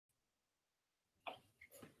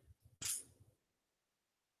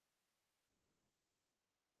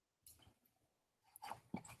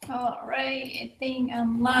All right, I think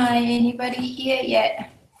I'm live. Anybody here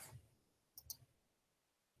yet?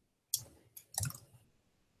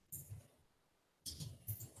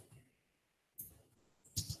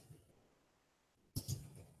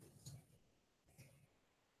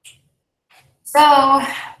 So,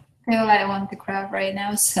 I feel like I want to craft right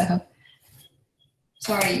now. So,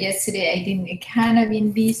 sorry, yesterday I didn't. It kind of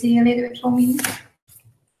been busy a little bit for me.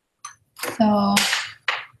 So,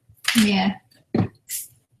 yeah.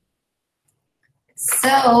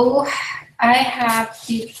 So, I have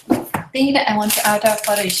the thing that I want to alter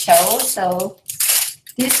for the show. So,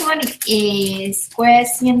 this one is square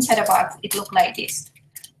CN chatterbox. It looks like this.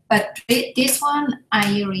 But this one,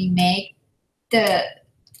 I remake the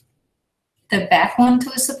back one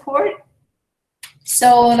to support.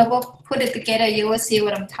 So I will put it together. You will see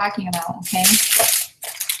what I'm talking about, okay?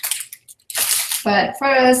 But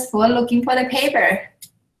first, we're looking for the paper.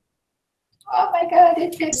 Oh my God,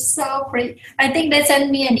 it is so pretty. I think they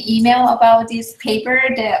sent me an email about this paper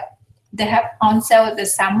that they have on sale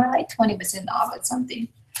this summer, like 20% off or something.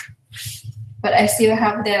 But I still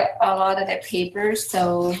have a lot of the papers,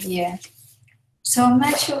 so yeah. So I'm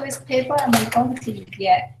not sure which paper I'm going to use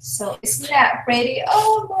yet. So it's not pretty.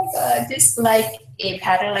 Oh my God, this is like a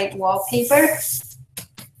pattern like wallpaper.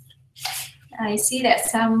 I see that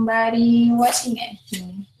somebody watching it.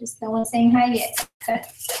 There's no one saying hi yet.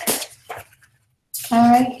 All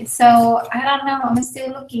right, so I don't know. I'm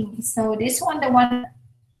still looking. So this one, the one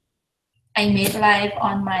I made live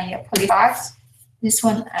on my Polybox. This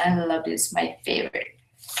one, I love this. My favorite.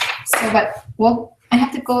 So, but what? I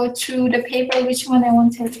have to go through the paper, which one I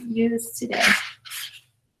want to use today.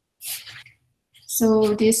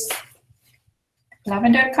 So this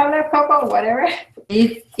lavender color, purple, whatever.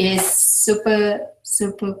 It is super,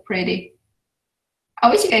 super pretty. I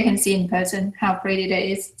wish you guys can see in person how pretty that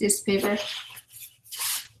is, this paper.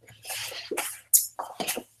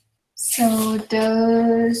 So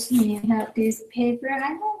does me have this paper? I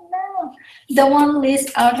don't know. The one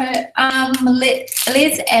Liz Altered,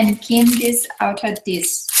 Liz and Kim this Altered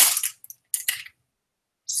this.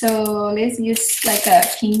 So let's use like a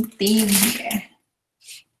pink theme here.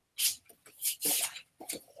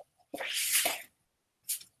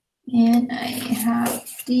 And I have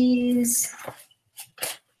these.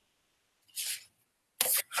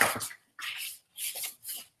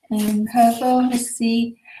 And purple, let's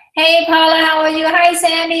see. Hey Paula, how are you? Hi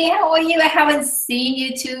Sandy, how are you? I haven't seen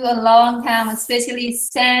you two a long time, especially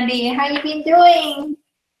Sandy. How you been doing?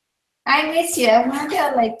 I miss you. I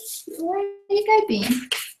wonder, like, where you guys been?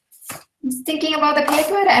 I'm thinking about the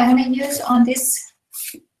paper that I want to use on this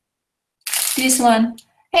one.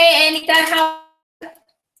 Hey Anita, how?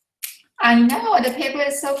 I know the paper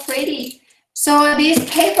is so pretty. So this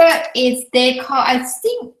paper is they call, I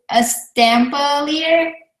think, a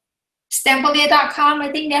Stamperlier. Stamperlier.com.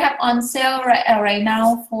 I think they have on sale right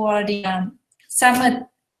now for the summer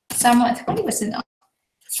 20% off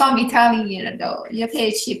from Italy though. You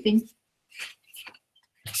pay shipping.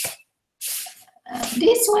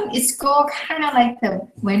 This one is called kind of like the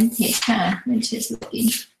vintage, huh? Vintage looking.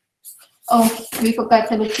 Oh, we forgot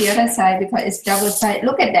to look the other side because it's double side.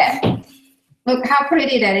 Look at that. Look how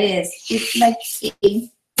pretty that is. It's like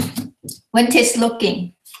a vintage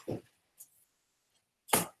looking.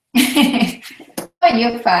 Oh,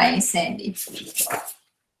 you're fine, Sandy.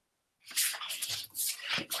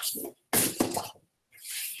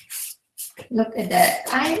 Look at that.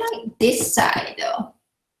 I like this side though.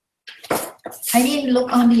 I didn't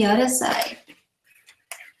look on the other side.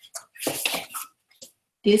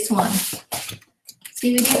 This one.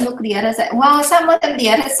 See, we didn't look the other side. Wow, some of them,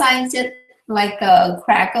 the other side just like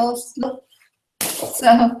crackles. Look.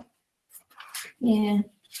 So, yeah.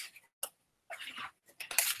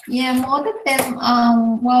 Yeah, more of them,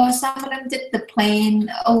 well, some of them did the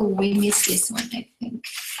plain. Oh, we missed this one, I think.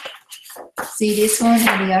 See this one,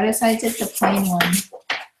 and the other side is the plain one.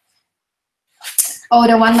 Oh,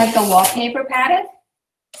 the one like the wallpaper pattern.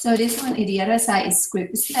 So this one, the other side is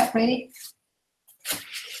script. Isn't that pretty?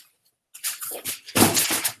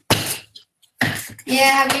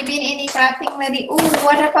 Yeah, have you been any crafting lately? Oh,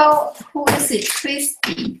 what about, who is it?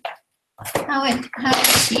 Christy. How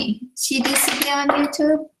is she? She disappeared on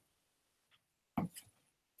YouTube?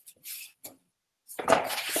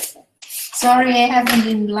 Sorry, I haven't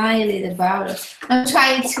been lying about it. I'm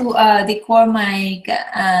trying to decor my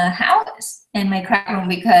house and my craft room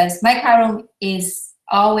because my craft room is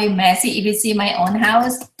always messy. If you see my own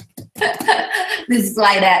house, this is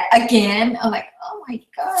like that again. I'm like, oh my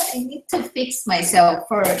God, I need to fix myself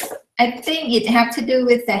first. I think it have to do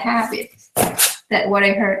with the habit. That what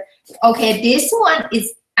I heard. Okay, this one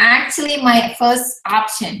is Actually, my first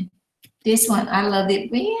option, this one, I love it.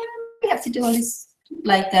 We have to do all this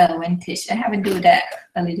like the vintage. I haven't do that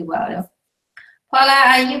a little while though. Paula,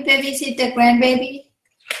 are you babysit the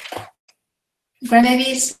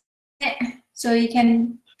grandbabies? So you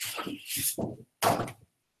can.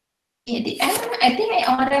 I think I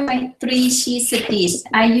order my 3 sheets of these.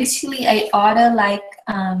 I order like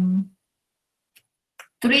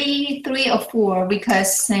 3 or 4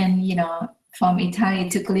 because then from Italy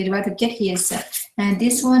it took a little while to get here. So, and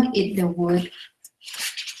this one is the wood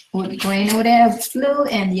grain over there, blue,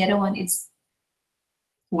 and the other one is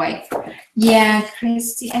white. Yeah,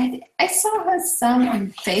 Christy, I saw her some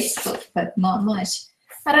on Facebook, but not much.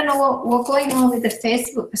 I don't know what's going on with the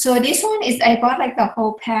Facebook. So this one is, I bought like a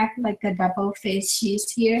whole pack, like a double face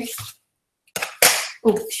sheets here.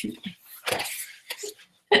 Oh, shoot.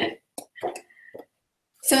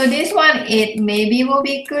 So this one, it maybe will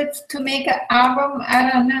be good to make an album.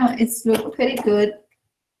 I don't know. It's look pretty good.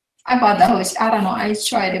 I bought the whole, I don't know. I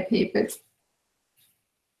tried the paper.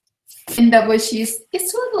 In double sheets,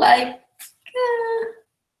 it's sort of like,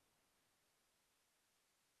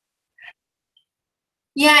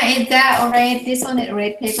 yeah, it's that red. This one is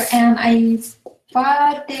red paper, and I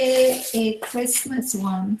bought a Christmas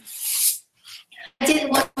one. I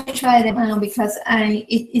didn't want to try them out because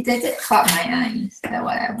it didn't caught my eyes. That's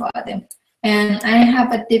why I bought them. And I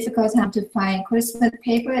have a difficult time to find Christmas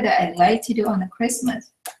paper that I like to do on the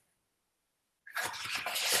Christmas.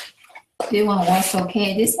 This one was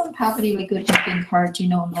okay. This one probably really good making cards. I'm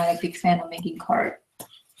not a big fan of making cards.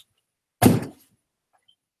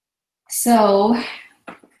 So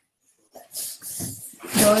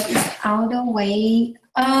those is out of the way.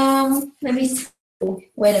 Let me see.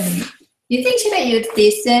 Wait a minute. You think should I use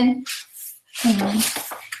this then?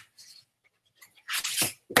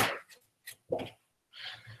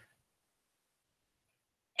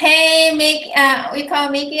 Hey, Mick. We call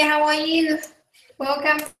Mickey. How are you?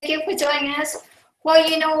 Welcome. Thank you for joining us. Well,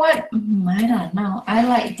 you know what? I don't know. I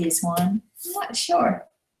like this one. I'm not sure.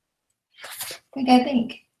 I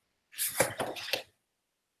think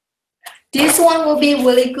this one will be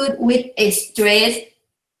really good with a straight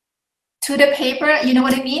to the paper. You know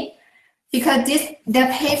what I mean? Because the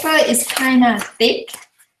paper is kind of thick.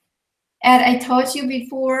 And I told you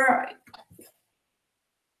before,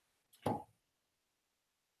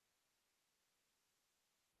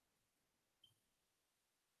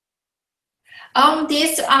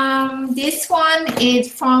 this one is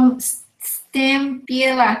from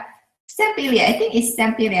Stampelia. I think it's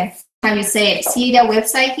Stampelia. How you say it? See the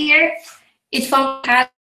website here? It's from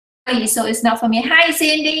Cody, so it's not for me. Hi,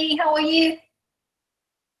 Cindy. How are you?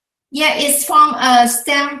 Yeah, it's from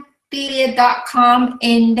stampelia.com,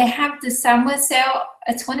 and they have the summer sale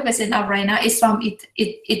at 20% off right now. It's from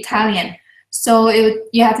Italian, so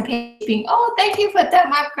you have to pay shipping. Oh, thank you for that,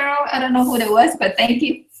 my girl. I don't know who that was, but thank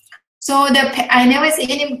you. So I never see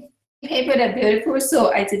any paper that beautiful,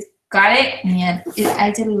 so I just got it, and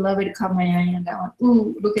I just love it. Caught my eye on that one.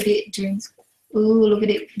 Ooh, look at it, drinks. Ooh, look at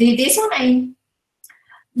it. This one,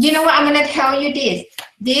 you know what? I'm gonna tell you this.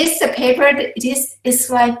 This paper, this is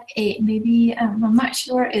like maybe I'm not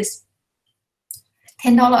sure. It's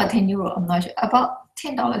 $10 or €10. I'm not sure. About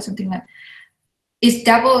 $10, something like that. It's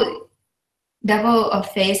double a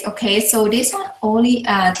face. Okay, so this one only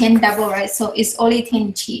 10 double, right? So it's only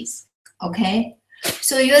 10 cheese. Okay,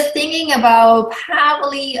 so you're thinking about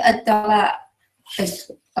probably $1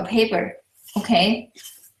 a paper. Okay,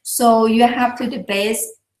 so you have to debate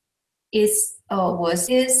is worth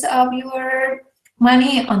this of your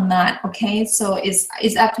money or not. Okay, so it's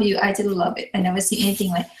up to you. I just love it. I never see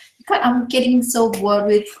anything like, because I'm getting so bored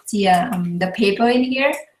with the paper in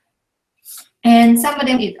here, and some of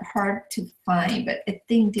them is hard to find, but I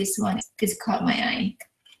think this one is caught my eye.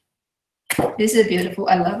 This is beautiful.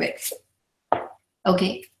 I love it.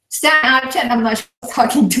 Okay, start option. I'm not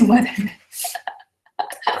talking too much.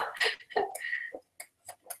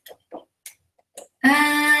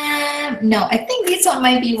 No, I think this one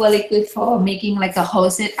might be really good for making like a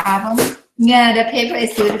whole set album. Yeah, the paper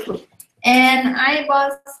is beautiful. And I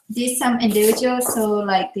bought this some individual, so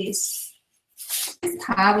like this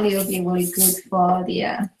probably will be really good for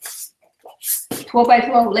the 12 by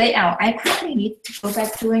 12 layout. I probably need to go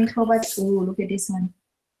back doing 12 by 12. Ooh, look at this one.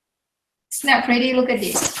 It's not pretty. Look at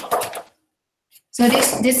this. So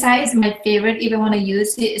this side is my favorite if I want to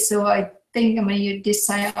use it. So I think I'm gonna use this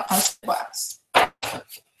side of the box.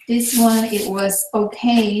 This one, it was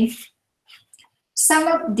okay. Some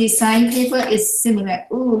of design paper is similar.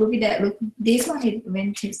 Ooh, look at that. Look, this one is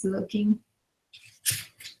vintage looking.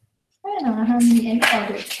 I don't know how many I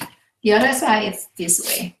ordered. The other side is this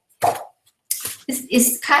way. It's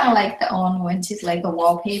it's kind of like the old one, just like a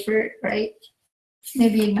wallpaper, right?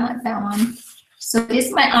 Maybe not that one. So this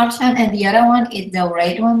is my option, and the other one is the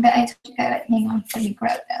red one that I told you guys. Hang on, let me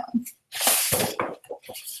grab that one.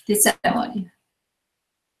 This other one.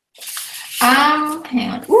 Hang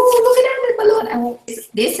on. Ooh, look at that, the balloon.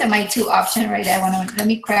 These are my two options, right? Let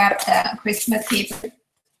me grab the Christmas paper.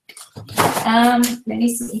 Let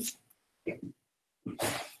me see.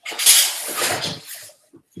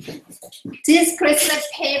 This Christmas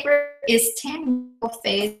paper is 10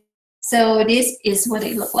 face. So this is what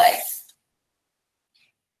it looks like.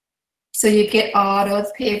 So you get all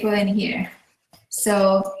those paper in here.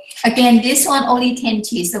 So again, this one only 10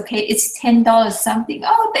 G's, okay? It's $10 something.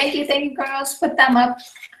 Oh, thank you, girls. Put them up.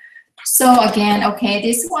 So again, okay,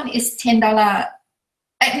 this one is $10. No,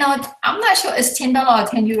 I'm not sure it's $10 or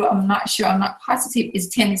 €10. I'm not sure. I'm not positive. It's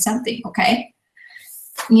 10 something, okay?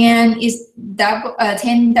 And it's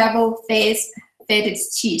 10 double face fetted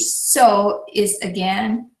cheese. So it's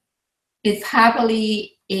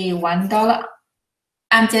probably a $1.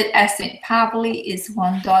 I'm just estimating probably is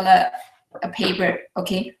 $1 a paper,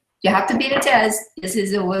 okay? You have to be the test. This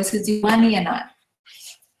is worth the money or not.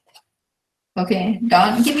 Okay,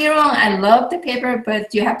 don't get me wrong. I love the paper,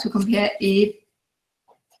 but you have to compare if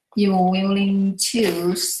you're willing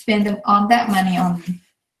to spend on that money on.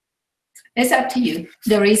 It's up to you.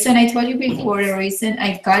 The reason I told you before, the reason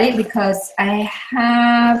I got it because I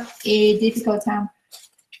have a difficult time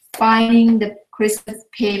finding the Christmas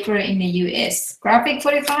paper in the US. Graphic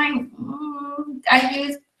 45, I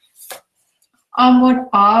use almost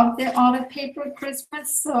all the paper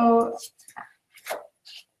Christmas, so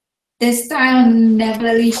the style never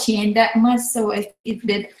really changed that much. So it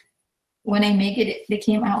did, when I make it, they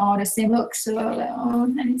came out all the same look. So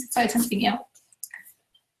I need to try something else.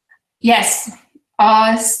 Yes,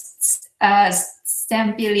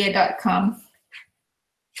 stampedia.com.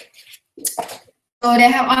 So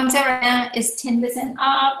they have on sale right now is 10%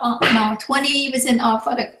 off. No, 20% off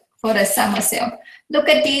for the summer sale. Look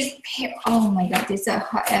at these paper. Oh my God, this is a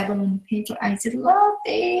hot air balloon paper. I just love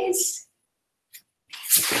this.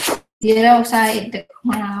 The other side, the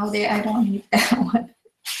cloud there, I don't need that one.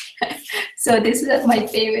 So this is my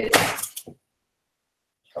favorite.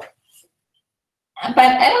 But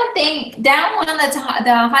I don't think that one, the hot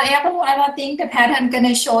air balloon, I don't think the pattern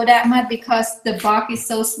gonna show that much because the box is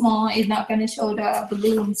so small. It's not gonna show the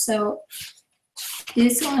balloon. So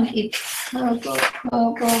this one is purple,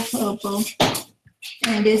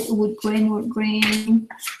 and this wood green.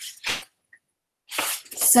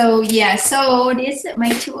 So yeah, so this is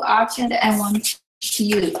my two options that I want to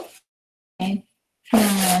use. Okay.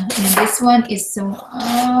 And this one is so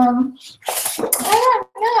I don't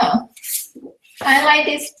know. I like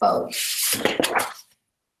this both.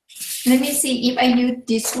 Let me see if I use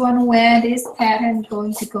this one, where this pattern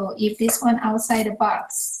going to go. If this one outside the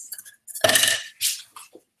box.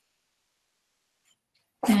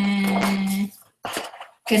 And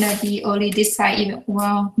gonna be only this side. Even,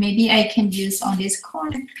 well, maybe I can use on this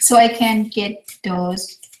corner so I can get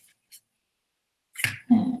those.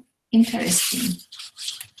 Interesting.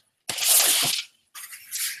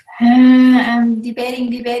 I'm debating.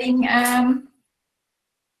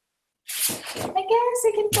 I guess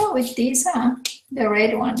I can go with this, huh? The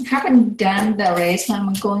red one. Haven't done the red one.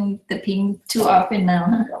 I'm going the pink too often now,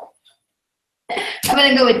 huh? I'm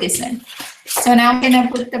gonna go with this one. So now I'm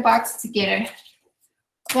gonna put the box together.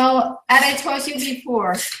 Well, as I told you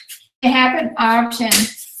before, you have an option.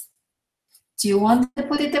 Do you want to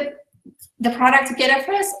put the product together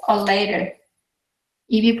first or later?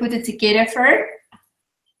 If you put it together first,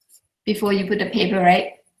 before you put the paper,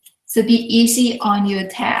 right? So be easy on your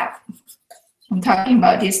tab. I'm talking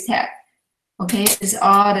about this tab. Okay, it's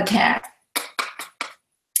all the tab.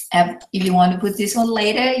 If you want to put this one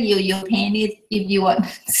later, you paint it. If you want,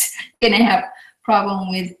 gonna have problem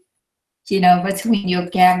with, between your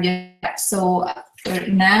gap. So for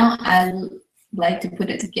now, I like to put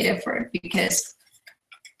it together first because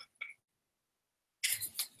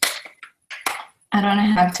I don't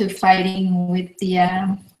have to fighting with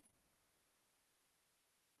the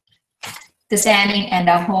sanding and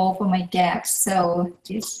the hole for my gaps. So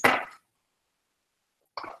just,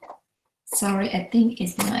 sorry, I think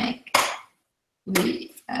it's my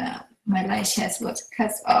lash has was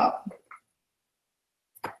cut off.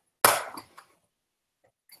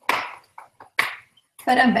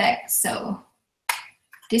 But I'm back. So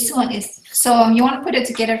this one is, so you want to put it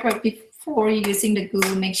together before using the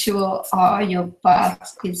glue. Make sure all your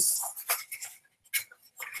box is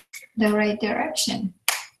the right direction.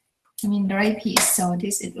 The right piece. So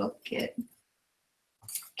this it look good.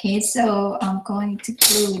 Okay, so I'm going to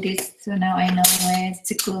glue this. So now I know where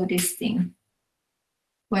to glue this thing.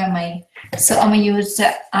 Where am I? So I'm gonna use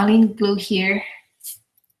the Allen glue here.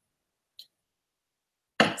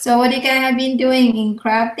 So what you guys have been doing in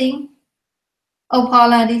crafting? Oh,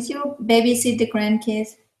 Paula, did you babysit the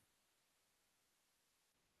grandkids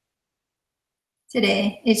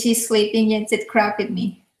today? Is she sleeping yet? Sit craft with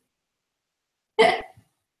me.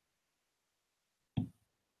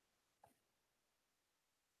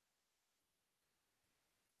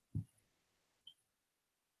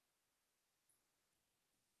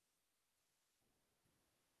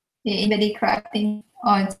 Anybody crafting?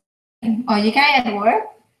 Or you guys at work?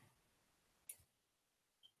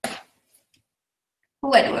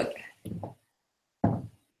 Who at work?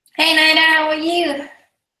 Hey, Nida, how are you?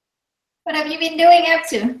 What have you been doing up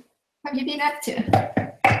to? What have you been up to?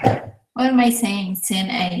 What am I saying?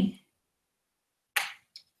 10A.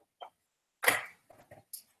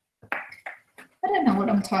 I don't know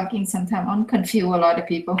what I'm talking sometimes. I'm confused a lot of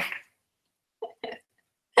people.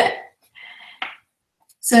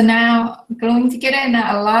 So now gluing together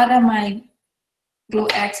now a lot of my glue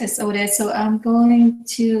excess over there. So I'm going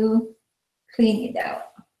to clean it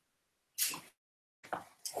out.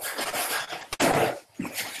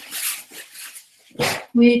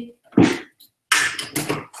 With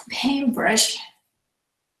paintbrush.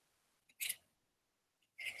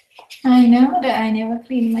 I know that I never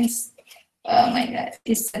clean my, oh my God,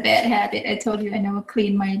 it's a bad habit. I told you I never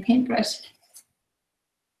clean my paintbrush.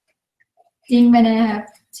 I'm gonna have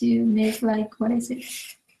to make like, what is it?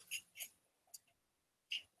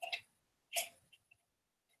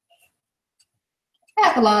 I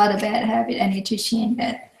have a lot of bad habit. I need to change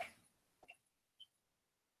that.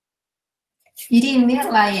 You didn't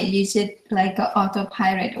realize it. You should like an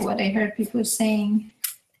autopilot, what I heard people saying.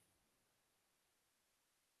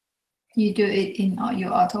 You do it in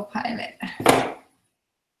your autopilot.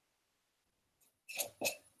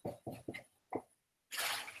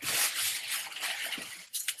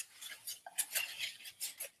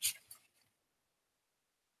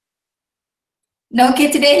 No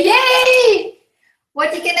kid today, yay!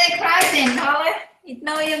 What you gonna craft then, Paula? You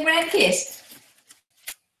know your grandkids.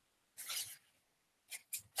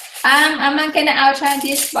 I'm not gonna outline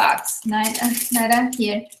this box. Not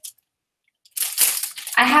here.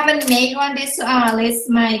 I haven't made one. This list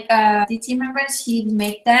my DT member. She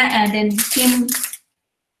make that, and then Kim.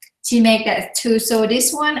 She make that too. So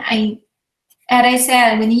this one, as I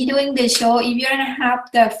said, when you're doing the show, if you don't have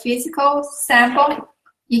the physical sample,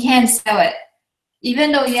 you can't sell it.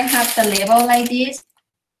 Even though you have the label like this,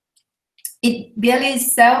 it barely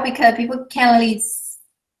sell because people can't really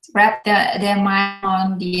wrap their mind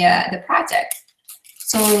on the project.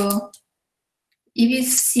 So if you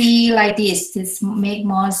see like this make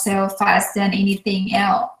more sell fast than anything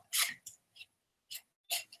else.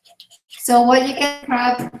 So what you can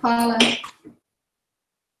craft, Paula?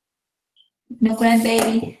 No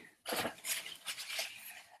grandbaby.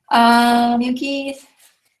 Yuki.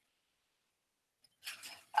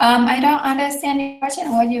 I don't understand your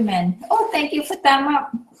question. What you meant? Oh, thank you for thumb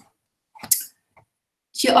up.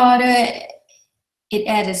 You order it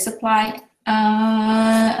at a supply.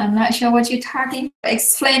 I'm not sure what you're talking.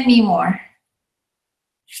 Explain me more.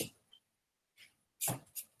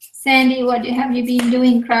 Sandy, what have you been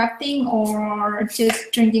doing? Crafting or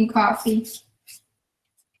just drinking coffee? Is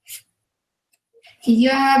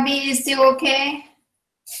your hobby still okay?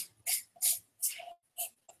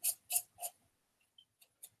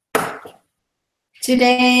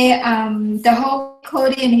 Today, the whole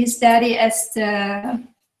Cody and his daddy as the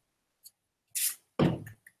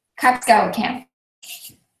Cub Scout camp.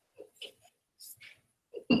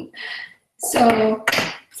 So,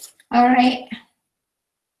 all right.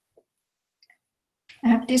 I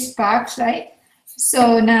have this box, right?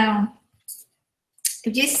 So now,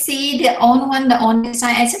 if you see the own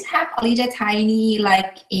design, I just have a little tiny,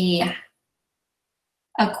 like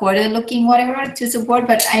a quarter looking whatever to support,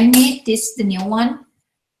 but I made this, the new one,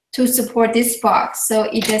 to support this box so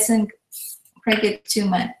it doesn't break it too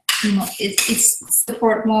much. You know, it's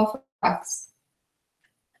support more for box.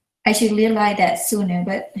 I should realize that sooner,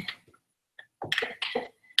 but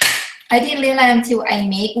I didn't realize until I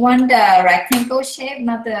make one the rectangle shape,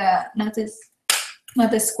 not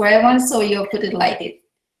the square one. So you put it like it.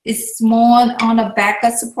 It's more on the back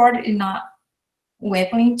of support and not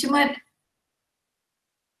wavering too much.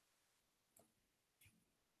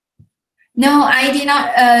 No, I did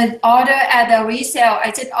not order at the resale.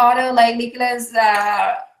 I just order like Nicholas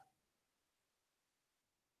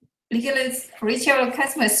retail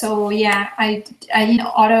customers. So yeah, I didn't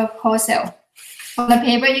order wholesale. On the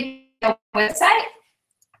paper, you get a website.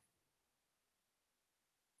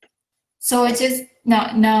 So it just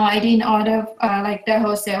no, I didn't order like the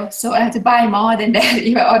wholesale. So I have to buy more than that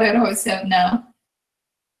if I order wholesale now.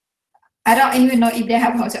 I don't even know if they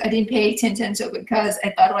have wholesale. I didn't pay attention to it because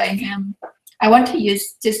I thought I want to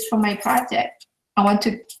use just for my project. I want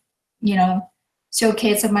to, you know,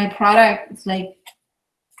 showcase of my product like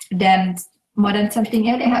then more than something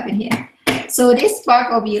else they have in here. So this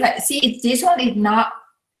box will be like, see, this one is not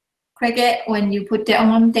cricket when you put that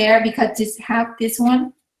one there because this have this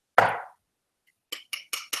one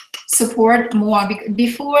support more.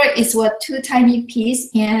 Before it was two tiny piece,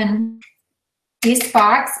 and this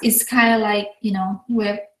box is kind of like, you know,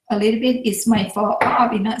 with a little bit it's my fall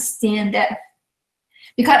off, it not stand that.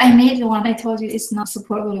 Because I made the one I told you it's not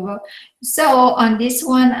support really well. So on this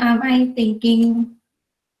one, I'm thinking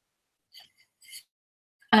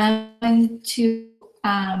I'm going to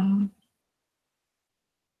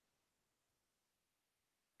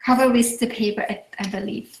cover with the paper, I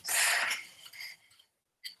believe.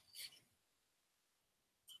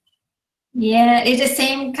 Yeah, it's the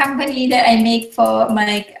same company that I make for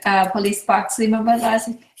my police box. Remember last?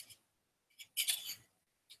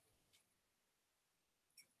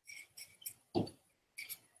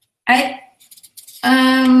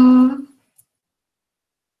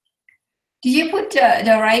 Did you put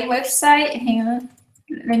the right website? Hang on.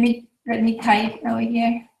 Let me type over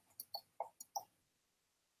here.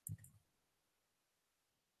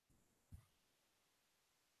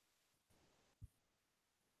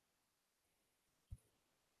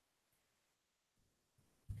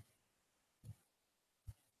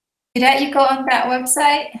 Did you go on that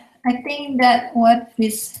website? I think that what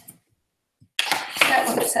is that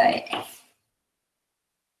website?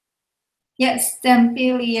 Yes,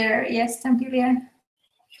 Stampier. Yes, Stampier.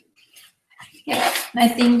 Yeah, I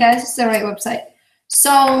think that's the right website.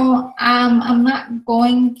 So I'm not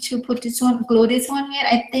going to put this one, glue this one yet.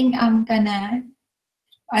 I think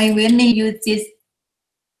I will use this.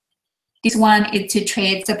 This one is to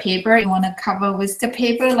trade the paper. You want to cover with the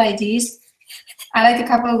paper like this. I like to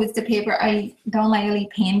cover with the paper. I don't like really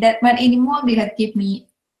paint that much anymore because it gives me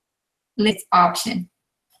less option.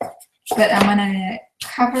 But I'm gonna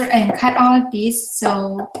cover and cut all of this.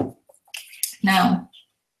 So now,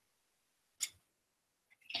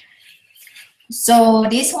 so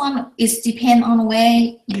this one is depend on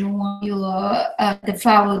where you want your the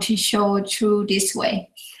flower to show through this way.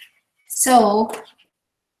 So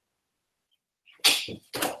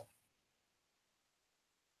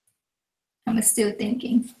I'm still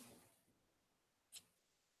thinking.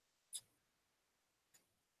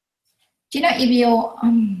 Do you know if you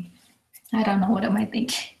I don't know what am I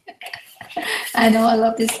thinking. I know I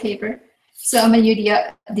love this paper. So I'm gonna use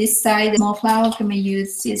this side, the small flower. I'm gonna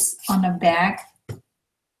use this on the back.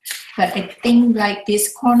 But I think like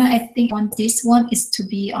this corner, I think I want this one is to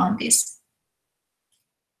be on this.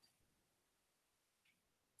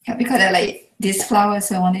 Yeah, because I like this flower,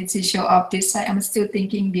 so I wanted to show up this side. I'm still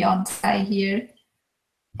thinking beyond side here.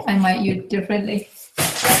 I might use differently.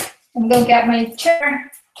 I'm gonna get my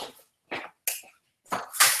chair.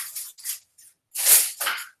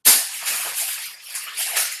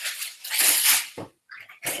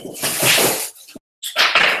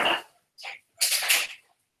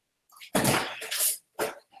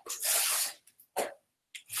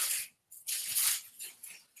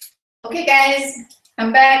 Okay, guys,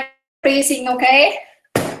 I'm back. Freezing, okay?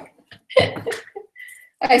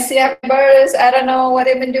 I see a birds. I don't know what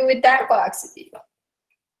I'm gonna do with that box.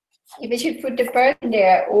 If I should put the bird in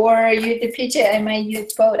there or use the picture, I might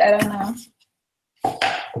use both. I don't know.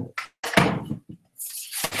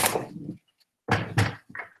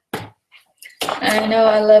 I know,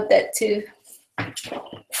 I love that too.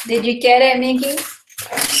 Did you get it, Mickey?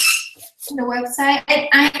 The website.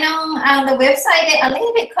 I know on the website it's a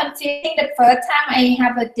little bit confusing. The first time I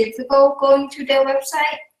have a difficult going to the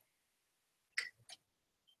website.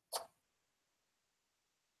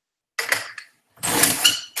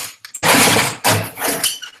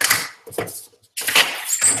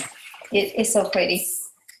 It's so pretty.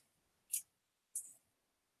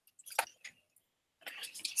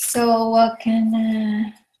 So what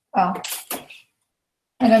can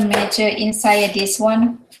I'm gonna measure inside this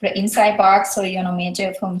one, the inside box. So you're gonna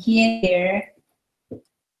measure from here.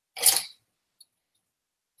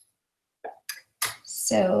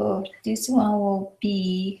 So this one will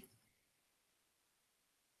be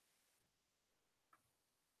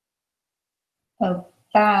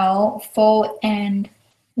about 4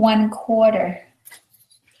 1/4.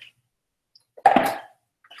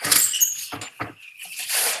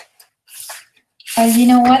 You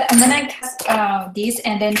know what? I'm gonna cut this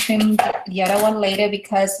and then trim the other one later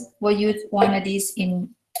because we'll use one of these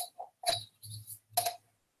in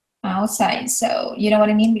outside. So you know what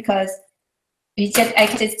I mean? Because I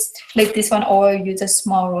can just flip this one or use the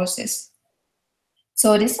small roses.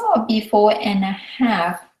 So this will be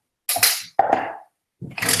 4.5.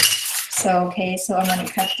 So okay, so I'm gonna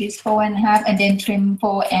cut this 4.5 and then trim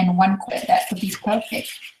 4.25. That would be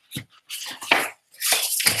perfect.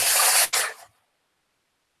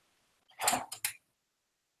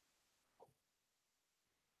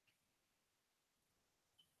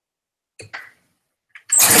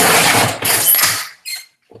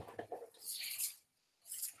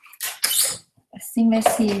 I think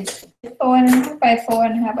let's see, 4.5 by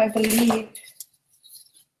 4.5, I believe.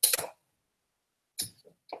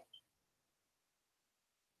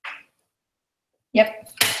 Yep.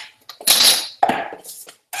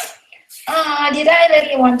 Did I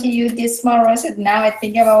really want to use this small roses? Now I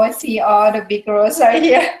think about see all the big roses are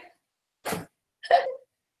here.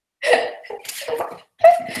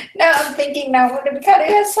 Now I'm thinking now because it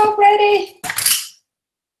is so pretty.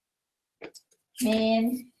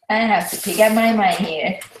 Man, I have to pick up my mind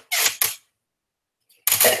here.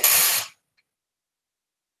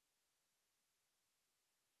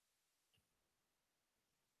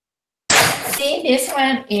 See, this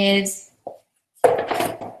one is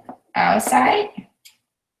outside.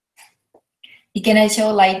 You can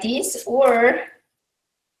show like this, or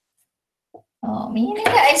oh man,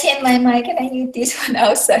 I changed my mind. Can I use this one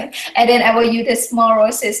outside? And then I will use the small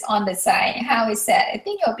roses on the side. How is that? I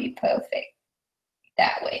think it'll be perfect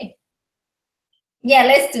that way. Yeah,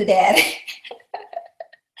 let's do that.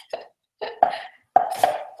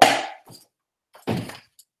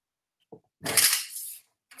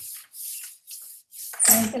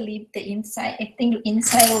 I believe the inside, I think the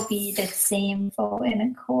inside will be the same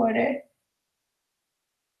 4.25.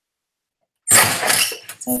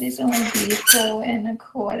 So this one will be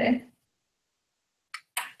 4.25.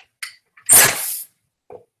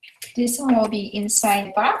 This one will be inside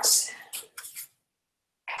the box.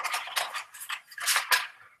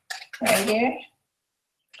 Right there.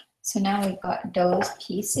 So now we got those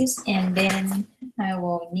pieces, and then I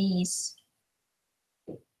will need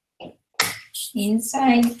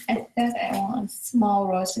inside. I thought I want small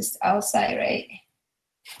roses outside, right?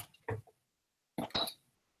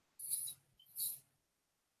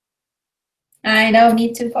 I don't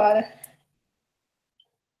need to bother.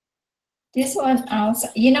 This one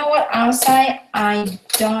outside. You know what? Outside, I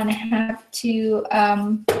don't have to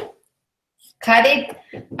cut it.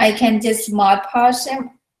 I can just Mod Podge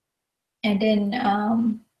them, and then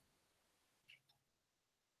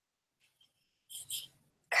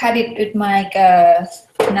cut it with my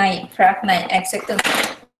knife, craft knife, exactly.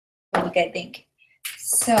 I think.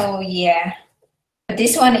 So yeah, but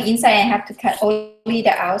this one inside I have to cut only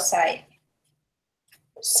the outside.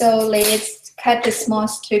 So let's cut the small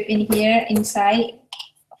strip in here inside,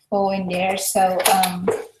 go in there. So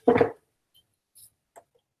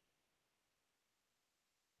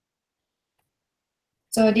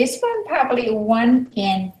so this one probably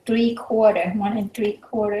 1.75,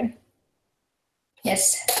 1.75.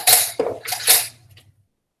 Yes.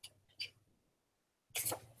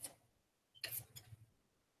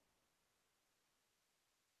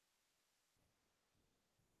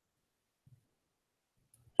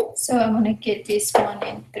 So I'm gonna get this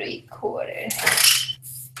 1.75.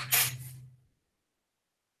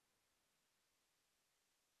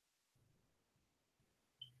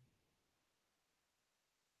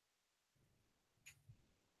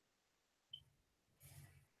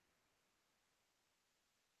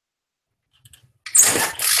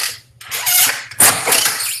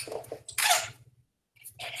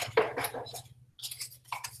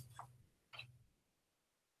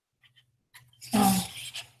 Oh.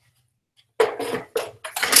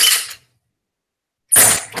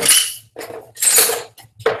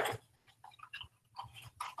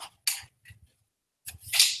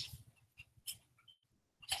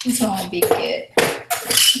 This one will be good.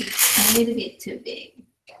 It's a little bit too big.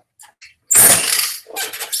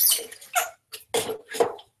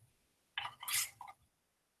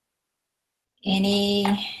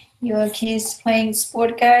 Any your kids playing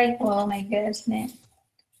sport, guy? Oh my goodness, man.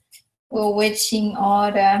 We're watching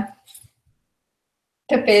all the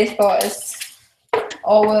baseball is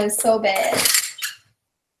over so bad.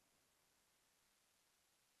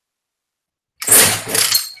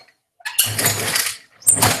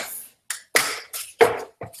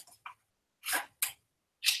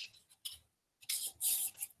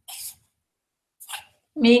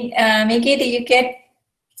 Mickey, did you get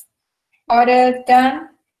order done?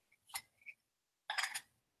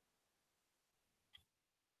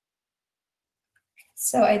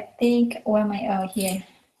 So I think, where am I? Oh, here.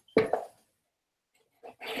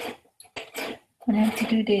 I have to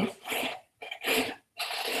do this.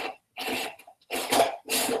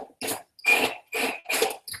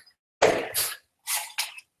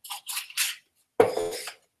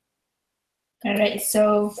 All right,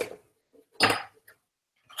 so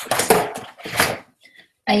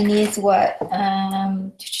I need what?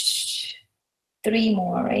 3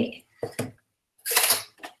 more, right?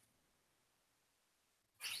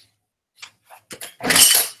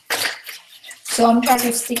 So I'm trying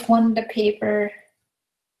to stick on the paper.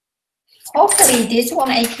 Hopefully this one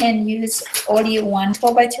I can use only one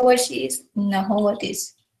 12x12 sheet in the whole of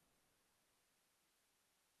this.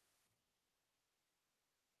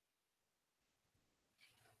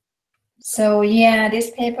 So yeah,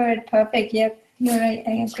 this paper is perfect. Yep, you're right,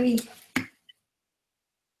 I agree.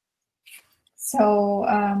 So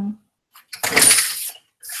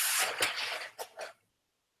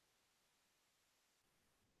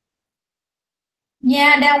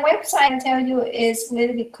yeah, that website I tell you is a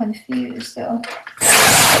little bit confused. So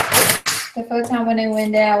the first time when I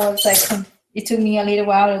went there, I was like, it took me a little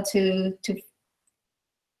while to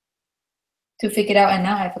figure it out, and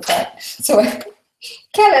now I forgot. So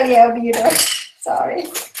can't really help you though. Sorry.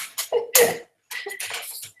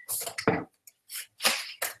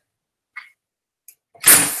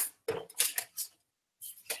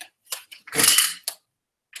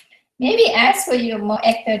 Maybe ask for your more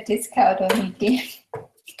extra discount on me, dear.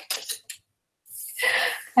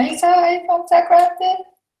 I'm sorry from Sakrante.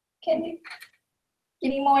 Can you give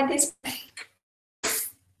me more discount?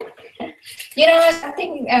 You know, I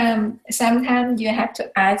think sometimes you have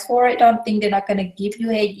to ask for it. Don't think they're not gonna give you.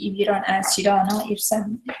 Hey, if you don't ask, you don't know. If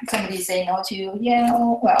somebody say no to you, yeah,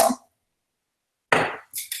 oh, well,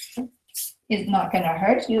 it's not gonna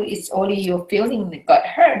hurt you. It's only your feeling that got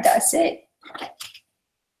hurt. That's it.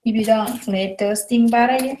 If you don't let those things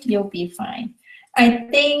bother you, you'll be fine. I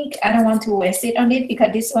think I don't want to waste it on it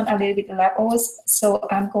because this one a little bit leftovers. So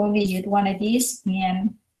I'm going to use one of these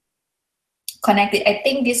and connect it. I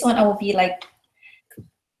think this one I will be like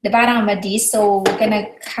the bottom of this. So we're gonna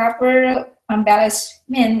cover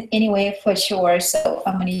embellishment anyway for sure. So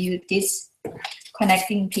I'm gonna use this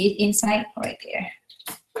connecting piece inside right there.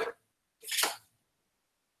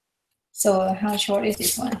 So how short is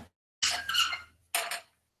this one?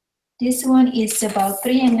 This one is about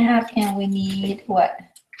 3.5, and we need what?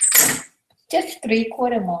 Just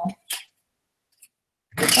 3/4 more.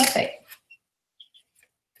 Perfect.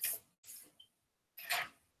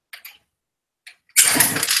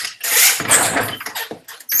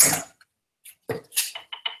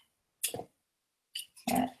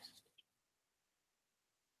 Yeah.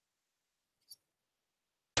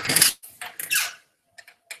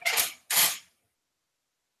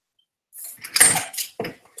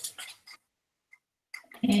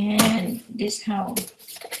 And this how.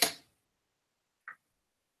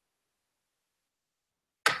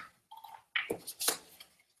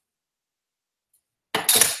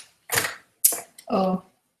 Oh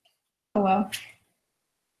well. I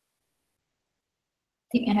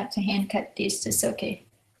think I have to hand cut this. It's okay.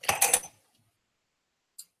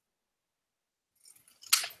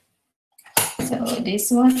 So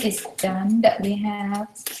this one is done that we have.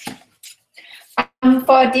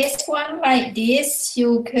 For this one like this,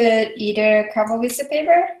 you could either cover with the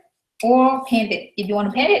paper or paint it. If you want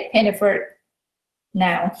to paint it first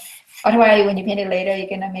now. Otherwise, when you paint it later, you're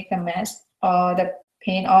gonna make a mess or the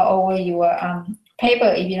paint all over your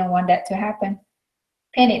paper. If you don't want that to happen,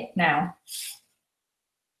 paint it now.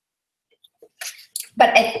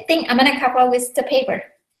 But I think I'm gonna cover with the paper.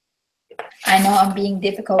 I know I'm being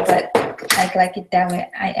difficult, but I like it that way.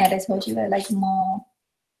 As I told you, I like more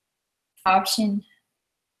option.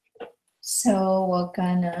 So we're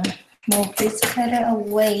gonna move this cutter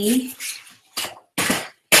away.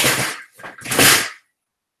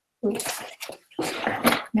 Oops.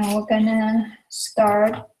 Now we're gonna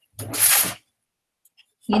start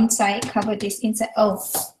inside, cover this inside. Oh,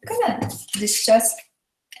 this just,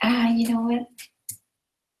 you know what?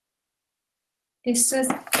 This is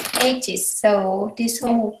edges, so this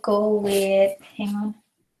one will go with, hang on.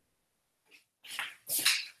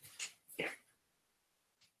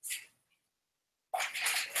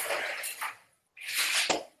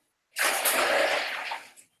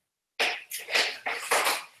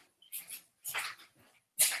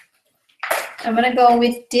 I'm gonna go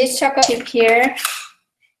with this chocolate chip here.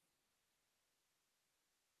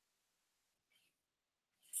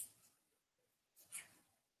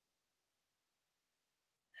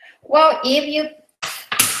 Well, if you,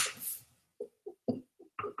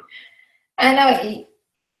 I know,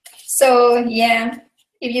 so yeah,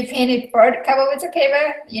 if you paint it first, cover with the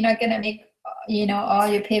paper, you're not gonna make you know, all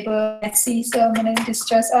your paper messy. So I'm gonna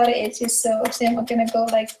distress all the edges. So I'm gonna go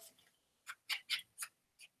like.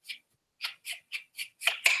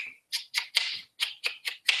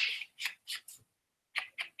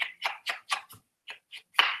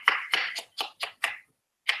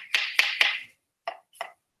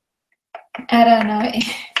 I don't know.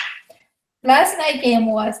 Last night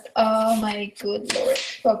game was, oh my good lord,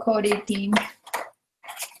 for Cody team.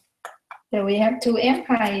 So we have two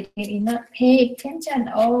empires. They did not pay attention.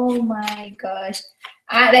 Oh my gosh.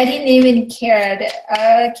 I didn't even care.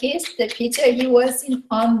 The kids, the pitcher, he was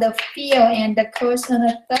on the field and the coach on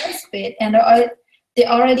the third base. And they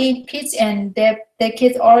already pitched and the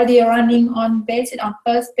kids already running on base, on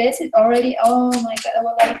first base already. Oh my God. I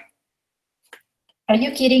was like, are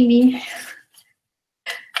you kidding me?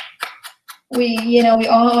 We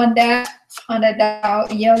all on that, on the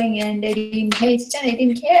dial yelling and they didn't pay attention. They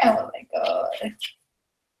didn't care. I was like, oh.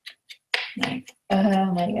 Like,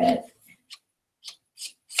 oh my God.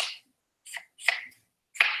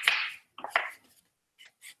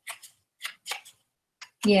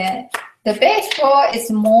 Yeah, the baseball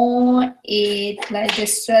is more like the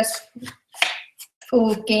stressful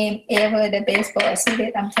game ever. The baseball, see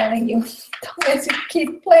that? I'm telling you, don't let you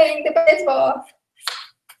keep playing the baseball.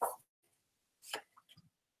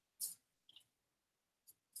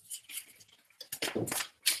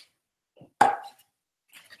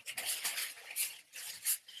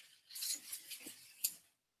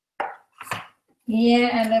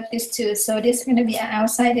 Yeah, I love this too. So this is gonna be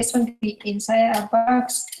outside. This one be inside our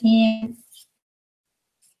box. And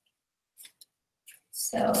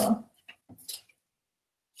so,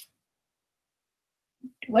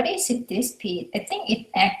 what is it? This piece? I think it's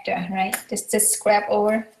actor, right? Just scrap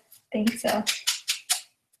over. I think so.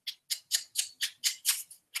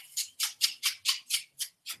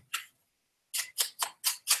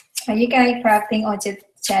 Are you guys crafting or just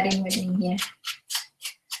chatting with me here?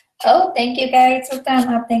 Oh, thank you guys for time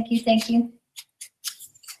up. Thank you, thank you.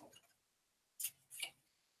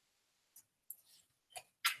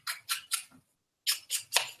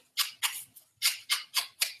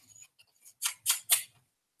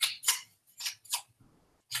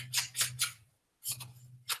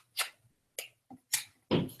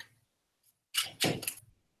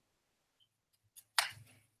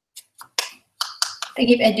 I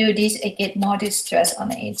think if I do this, I get more distress on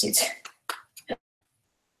the edges.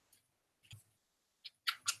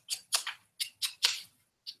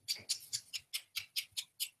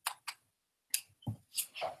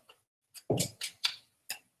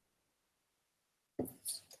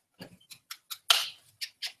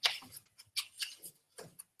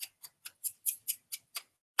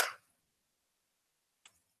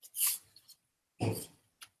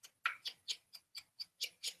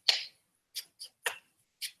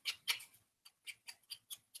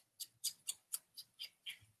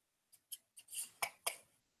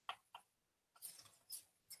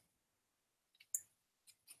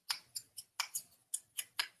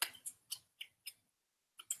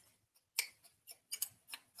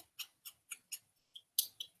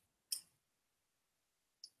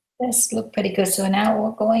 This look pretty good. So now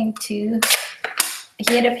we're going to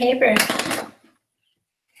heat the paper.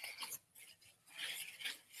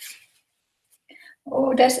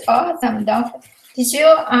 Oh, that's awesome, Doc. Did you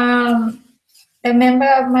a member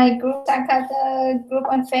of my group? I got the group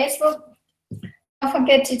on Facebook. Don't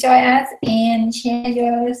forget to join us and share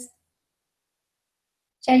your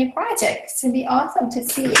projects. It'd be awesome to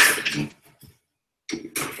see it.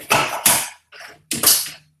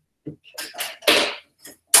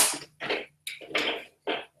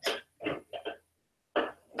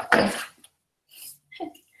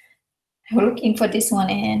 I'm looking for this one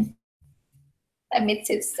and I missed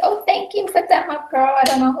it. Oh, thank you for that, my girl. I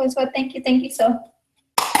don't know who's what. Thank you so.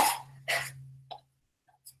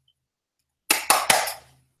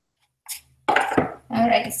 All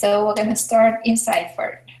right, so we're gonna start inside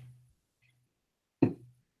first.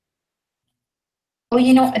 Oh,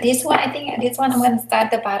 you know, this one, I think this one, I'm going to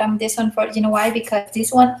start the bottom, this one first. You know why? Because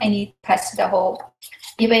this one, I need to touch the hole.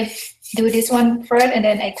 If I do this one first and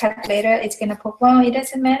then I cut later, it's going to pop. Well, it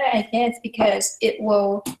doesn't matter, I guess, because it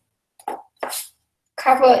will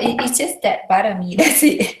cover, it's just that bother me, that's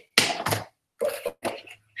it.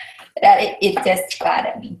 It just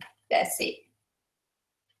bother me, that's it.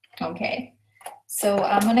 Okay, so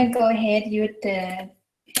I'm going to go ahead with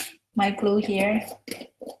my glue here.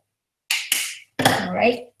 All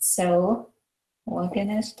right, so we're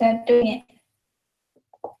gonna start doing it.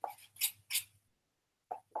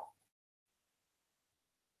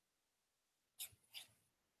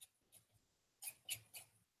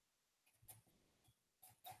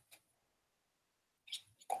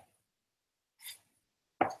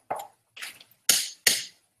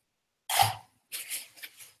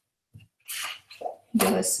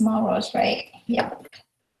 a small rose, right? Yep.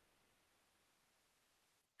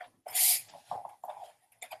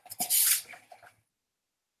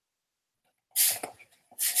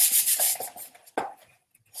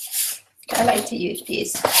 I like to use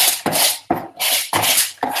this.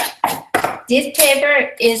 This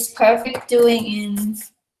paper is perfect doing in.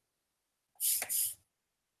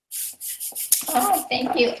 Oh,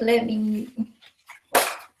 thank you. Let me.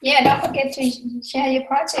 Yeah, don't forget to share your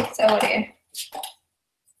projects over there.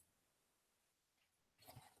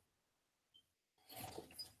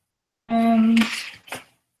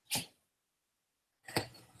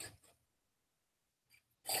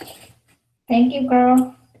 Thank you,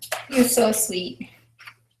 girl. You're so sweet.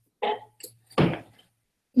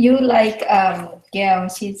 You like Gail,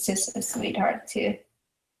 she's just a sweetheart too.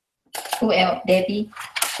 Who else? Debbie.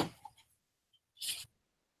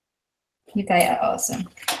 You guys are awesome.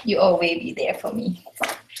 You always be there for me.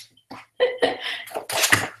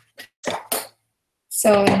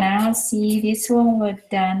 So now see this one was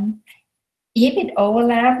done. If it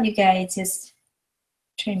overlap, you guys just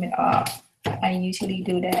trim it off. I usually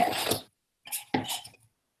do that.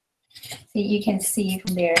 See, you can see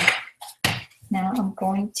from there. Now I'm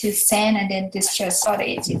going to sand and then distress all the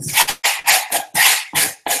edges.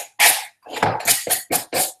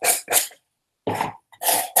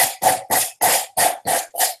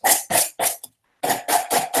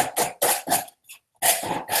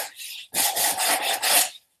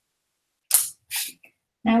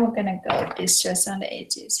 Now we're gonna go distress on the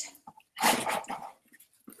edges.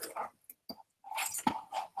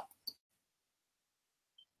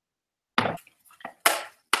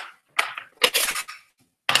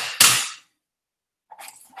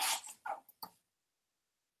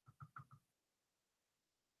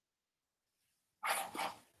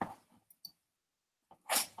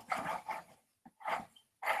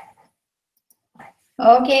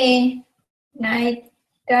 Okay, now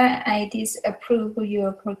that I disapprove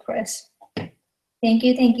your progress. Thank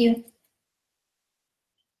you, thank you.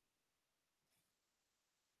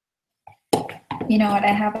 You know what,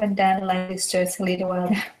 I haven't done like this just a little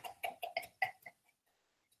while.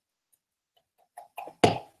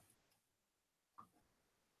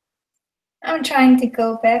 I'm trying to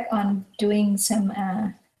go back on doing some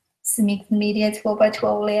mixed media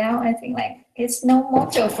 12x12 layout. I think like it's no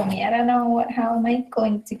mojo for me. I don't know how am I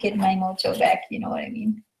going to get my mojo back, you know what I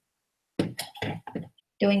mean?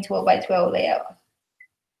 Doing 12x12 layout.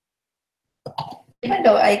 Even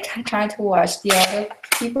though I try to watch the other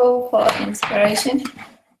people for inspiration,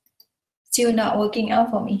 still not working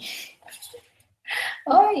out for me.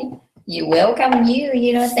 Oh, you're welcome,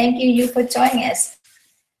 you know, thank you for joining us.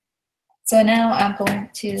 So now I'm going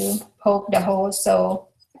to poke the hole so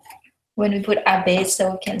when we put our base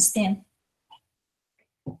so it can stand.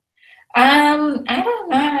 I don't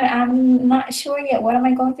know. I'm not sure yet. What am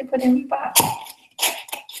I going to put in the box?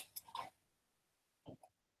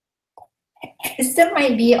 This still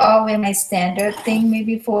might be always my standard thing,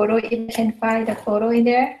 maybe photo, if I can find a photo in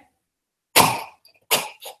there.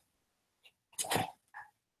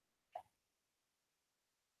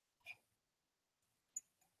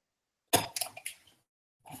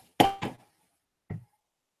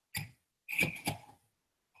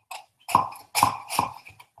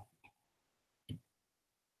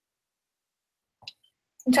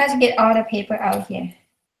 I'm trying to get all the paper out here,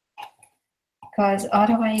 because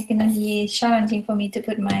otherwise it's gonna be challenging for me to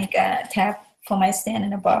put my tab for my stand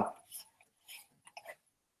in the box.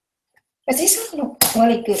 But this one looks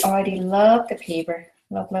really good. I already love the paper.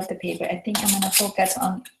 Love the paper. I think I'm gonna focus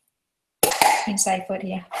on inside foot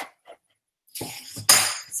here.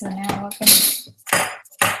 So now we're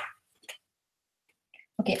gonna.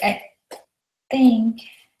 Okay, I think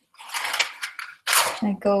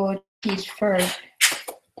I go piece first.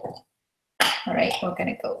 All right, we're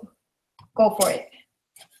gonna go for it.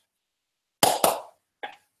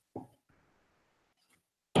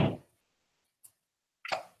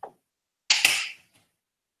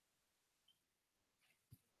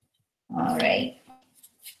 All right.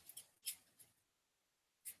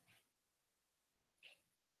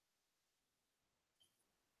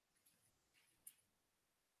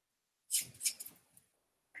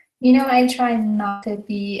 You know, I try not to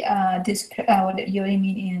be what you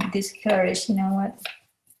mean discouraged. You know what?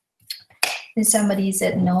 When somebody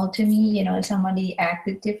said no to me, you know, somebody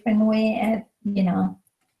acted different way, and you know.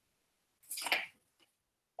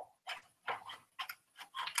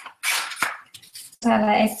 But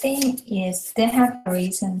I think yes, they have a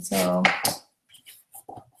reason. So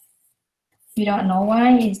you don't know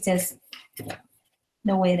why. It's just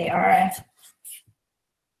the way they are.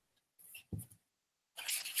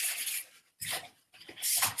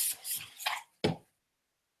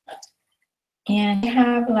 And we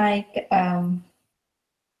have like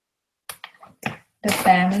the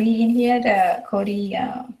family in here. The Cody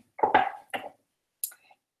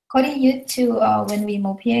used to when we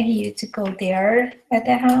moved here, he used to go there at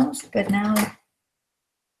the house, but now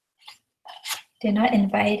they're not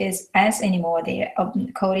invited us anymore. They're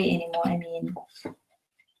Cody anymore. I mean,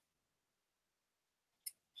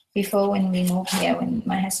 before when we moved here, when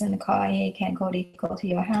my husband called, hey, can Cody go to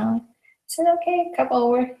your house? I said, okay, come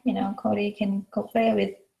over. You know, Cody can go play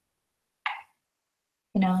with,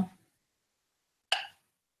 you know,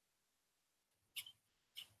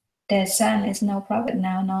 their son is no problem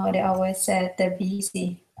now. No, they always said they're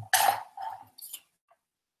busy.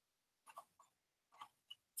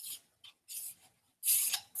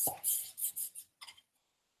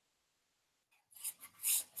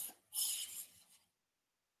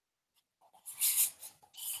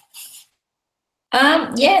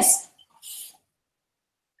 Yes.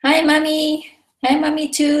 Hi, mommy. Hi, mommy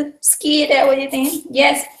too. Ski that what do you think?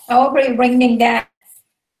 Yes, I'll be bringing that.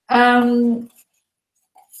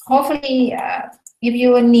 Hopefully, if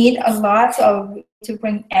you need a lot of to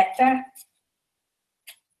bring extra,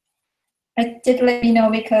 just let me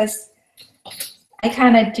know because I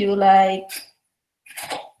kind of do like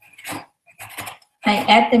I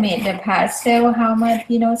estimate the past sale how much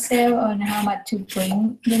sell and how much to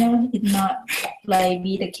bring. It's not like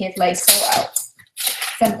be the case like sold out.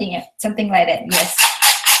 Something like that. Yes.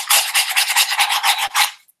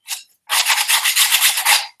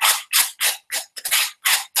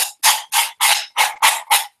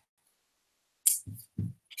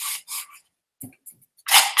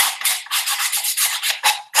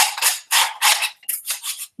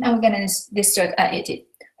 Now we're gonna destroy it.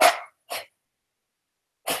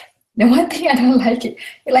 The one thing I don't like it,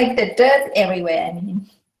 like the dirt everywhere. I mean,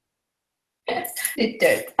 the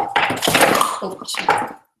dirt. Oh, shoot.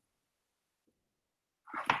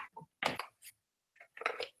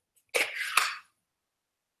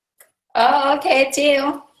 Oh, okay,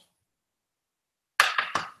 Jill.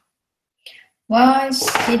 Well,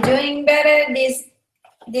 she's doing better this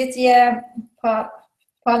year,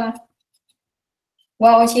 Paula.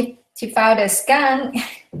 Well, she found a skunk.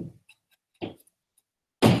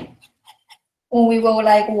 When we were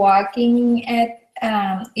like walking at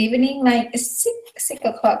evening, like 6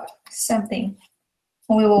 o'clock something.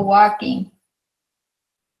 When we were walking,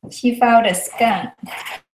 she found a skunk.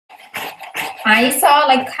 I saw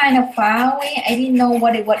like kind of far away. I didn't know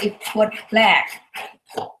what black.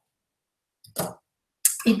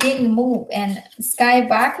 It didn't move, and Sky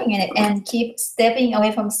barking at it and keep stepping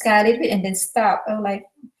away from Sky a little bit and then stop. I was like,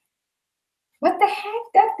 what the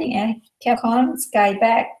heck, that thing? And I kept calling Sky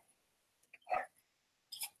back.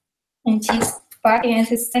 And she's barking and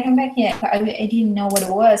she's second back here. I didn't know what it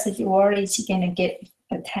was. So she worried she's gonna get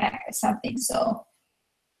attacked or something. So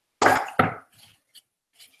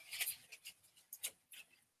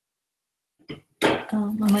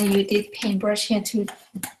Mama, you did paintbrush here to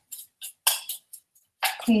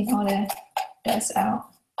clean all the dust out.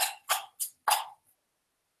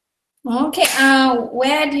 Okay,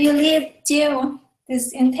 where do you live, Jill?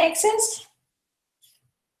 This in Texas?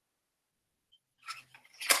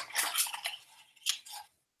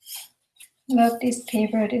 Love this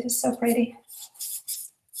paper. This is so pretty.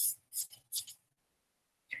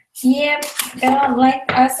 Yep, they don't like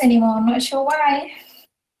us anymore. I'm not sure why.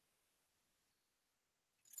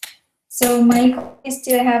 So Michael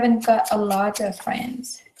still haven't got a lot of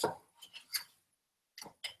friends.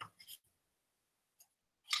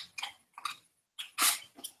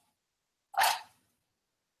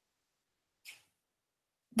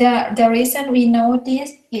 The reason we know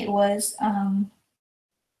this, it was I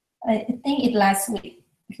think it last week.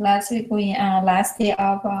 Last week we last day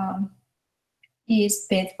of his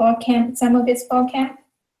baseball camp, summer baseball camp.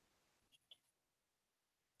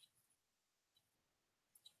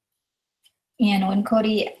 And when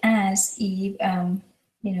Cody asked if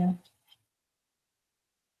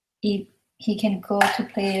if he can go to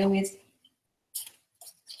play with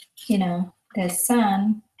the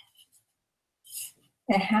son,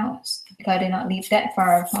 the house, because they not live that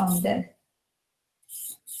far from the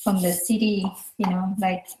city,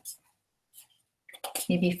 like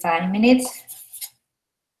maybe 5 minutes.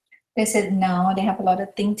 They said no, they have a lot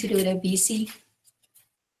of things to do, they're busy.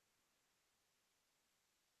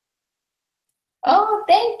 Oh,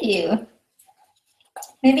 thank you.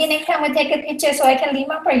 Maybe next time we'll take a picture so I can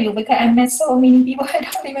remember you, because I met so many people I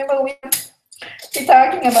don't remember what you're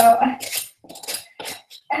talking about.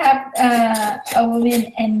 I have a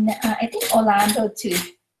woman in I think Orlando too.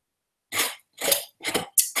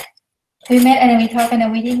 We met and we talked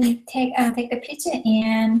and we didn't take the picture,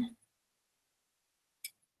 and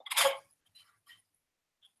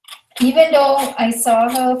Even though I saw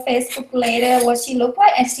her Facebook later, what she looked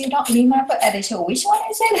like, I still don't remember at the show. Which one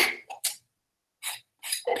is it?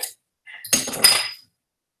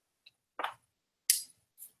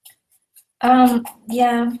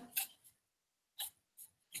 Yeah.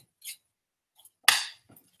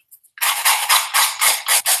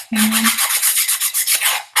 Mhm.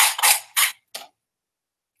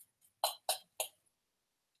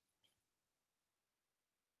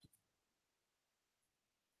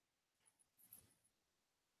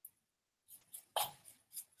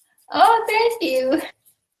 Oh, thank you.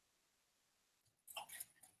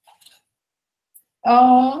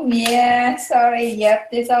 Oh, yeah. Sorry. Yep,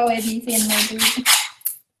 it's already in my book.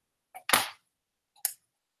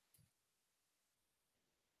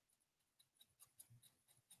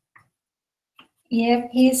 Yep,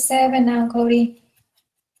 he's 7 now, Cody.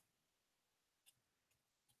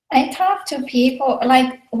 I talked to people,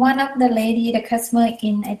 like one of the lady, the customer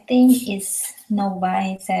in, I think is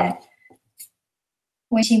Novi, said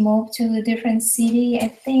when she moved to a different city, I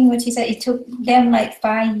think what she said, it took them like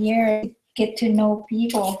 5 years to get to know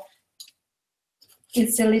people.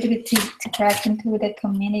 It's a little bit to crack into the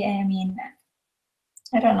community. I mean,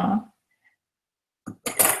 I don't know.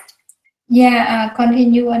 Yeah,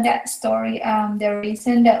 continue on that story. The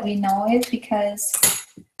reason that we know is because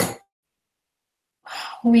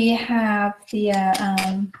we have the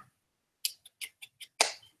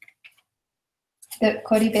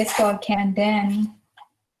Cody baseball camp, and then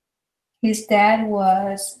his dad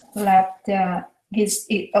was left his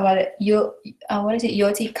what is it,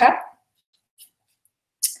 Yoti cup,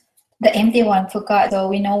 the empty one, forgot. So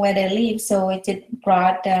we know where they live. So we just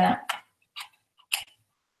brought the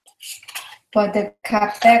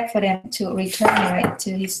cup back for them to return, right,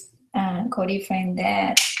 to his Cody friend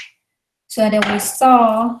dad. So then we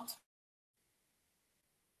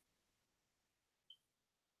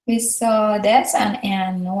saw that son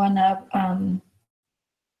and one of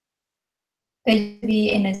they used to be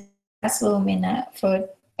in a classroom in for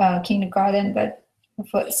kindergarten, but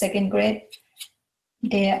for second grade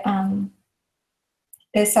they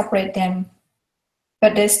separate them,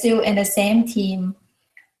 but they're still in the same team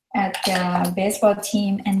at the baseball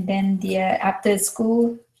team, and then the after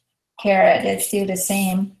school care, they're still the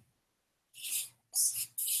same.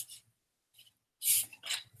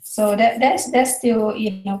 So that's still,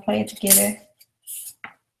 you know, play together.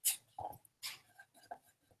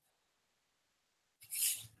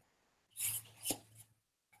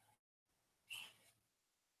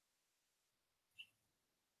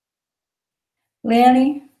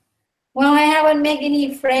 Really? Well, I haven't made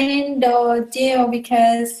any friend or deal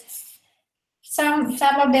because some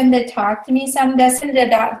of them they talk to me, some doesn't.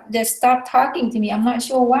 They stop talking to me. I'm not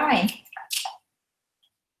sure why.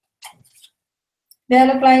 They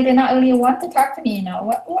look like they not really want to talk to me. You know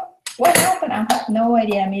what happened? I have no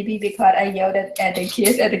idea. Maybe because I yelled at the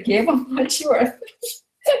kids at the game. I'm not sure.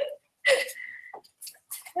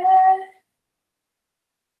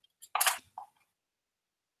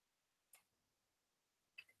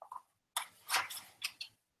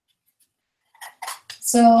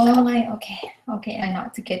 So I'm like, okay, I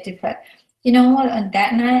not to get depressed. You know what? On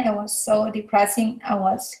that night, it was so depressing. I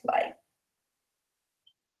was like,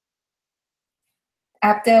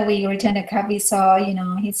 after we returned the cup, we saw, you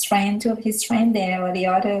know, his friend there, or the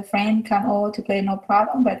other friend come over to play, no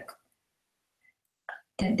problem, but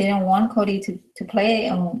they didn't want Cody to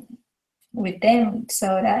play with them.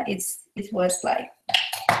 So it was like,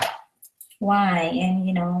 why? And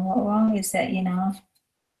you know, what wrong is that, you know?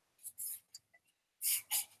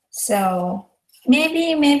 So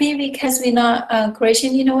maybe because we're not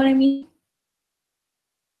Christian, you know what I mean?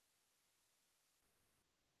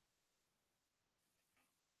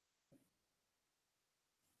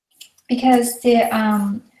 Because they're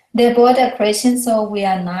both are Christian, so we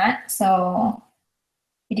are not. So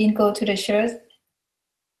we didn't go to the church.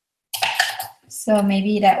 So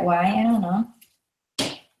maybe that why, I don't know.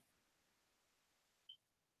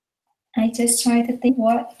 I just try to think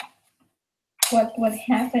what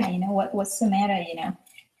happened, you know, what's the matter, you know.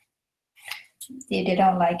 They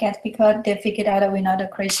don't like us because they figured out that we're not a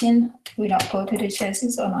Christian. We don't go to the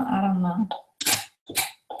churches or not. I don't know.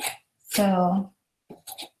 So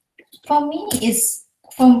for me,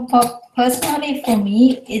 personally, for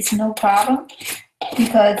me, it's no problem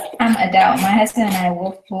because I'm adult. My husband and I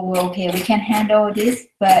we're okay. We can handle this.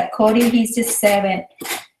 But Cody, he's just 7.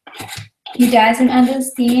 He doesn't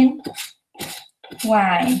understand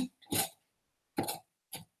why.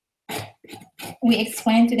 We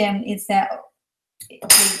explain to them is that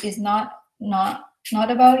it's not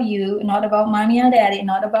about you, not about mommy or daddy,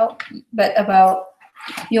 not about, but about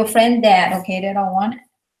your friend dad. Okay, they don't want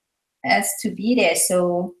has to be there.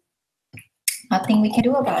 So nothing we can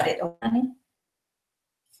do about it. Okay?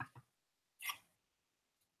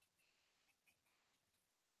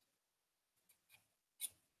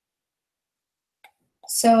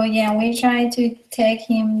 So yeah, we try to take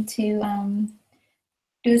him to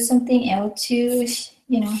do something else to,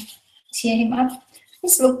 you know, cheer him up.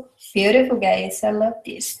 This looks beautiful, guys. I love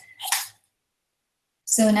this.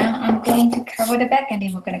 So now I'm going to cover the back and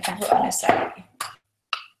then we're going to cover on the side.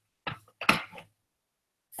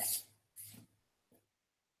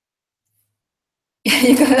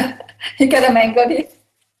 you got a mango there?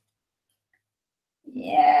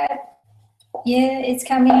 Yeah. Yeah, it's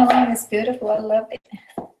coming along. It's beautiful. I love it.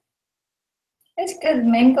 It's good.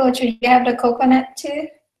 Mango tree. You have the coconut too?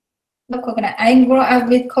 No coconut. I grew up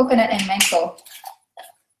with coconut and mango.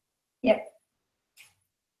 Yep.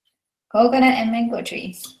 Coconut and mango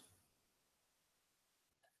trees.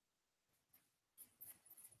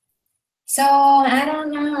 So I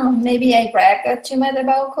don't know. Maybe I brag too much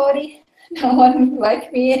about Cody. No one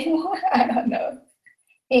like me anymore. I don't know.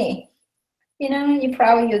 Hey, you know, you're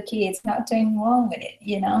proud of your kids, not doing wrong with it,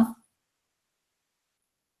 you know.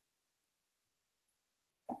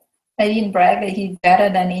 I didn't brag that he's better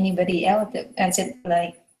than anybody else. I said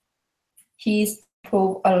like he's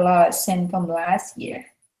improved a lot since from last year.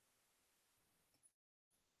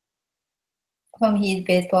 From his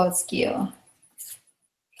baseball skill.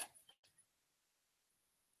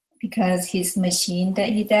 Because his machine that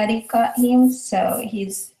his daddy got him, so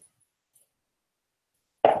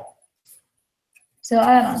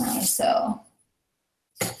I don't know, so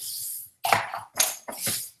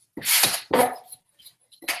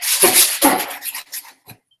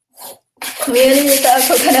really without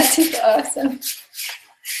coconut is awesome.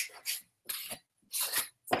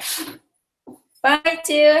 Bye,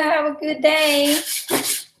 too. Have a good day.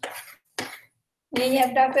 We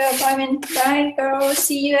have doctor appointment. Bye, girl.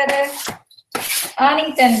 See you at the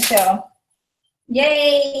Arlington show.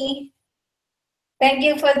 Yay! Thank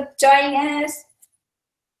you for joining us.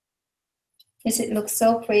 Yes, it looks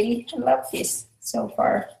so pretty. I love this so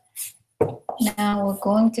far. Now we're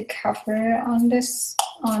going to cover on this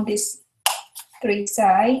three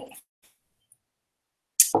side.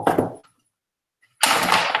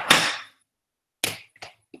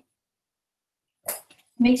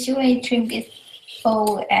 Make sure you trim it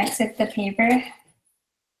or exit the paper.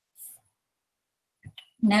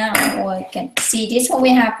 Now we can see this one we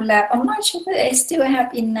have left. I'm not sure if I still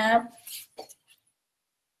have enough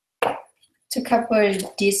to cover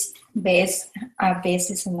this base. Our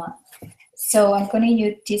base is not. So I'm going to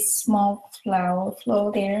use this small flower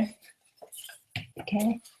flow there.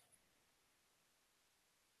 Okay.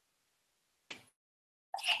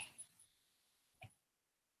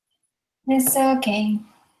 That's okay.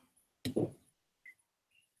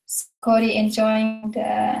 Cody enjoying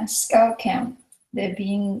the scout camp. They're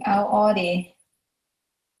being out all day.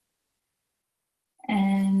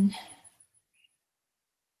 And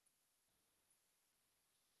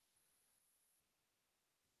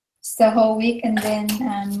it's the whole week, and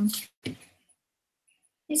then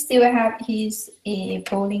he still have his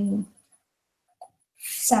bowling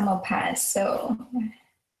summer pass, so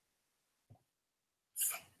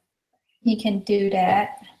he can do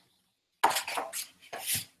that.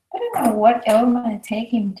 I don't know what else I'm gonna take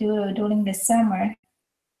him to during the summer.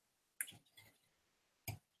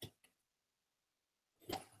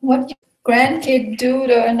 What your grandkids do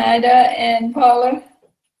to Anida and Paula?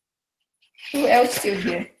 Who else still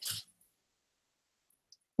here?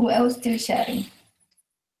 Who else still chatting?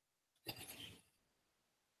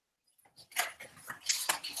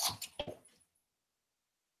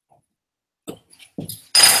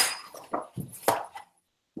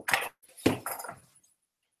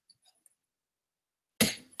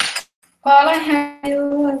 Paula, have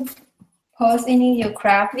you post any your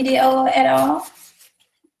craft video at all?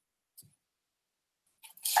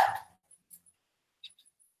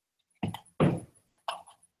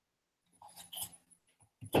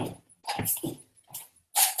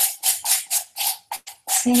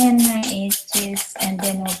 Sand my edges and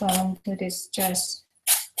then we're going to this dress.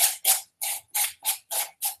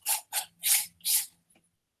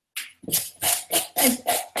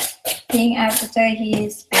 I think after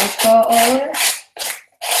his baseball over,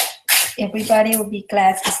 everybody will be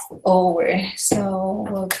glad it's over.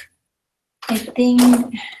 So I think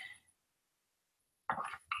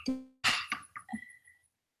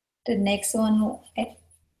the next one, I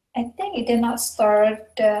think it did not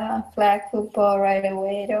start flag football right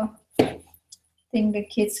away though. I think the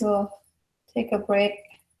kids will take a break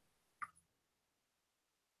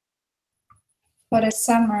for the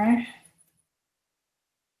summer.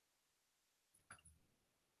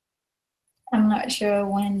 I'm not sure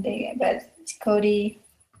when they, but Cody,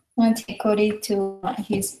 I want to take Cody to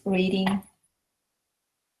his reading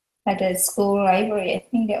at the school library. I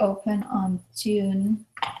think they open on June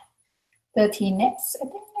 13 next, I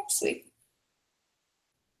think next week.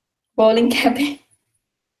 Bowling cabin.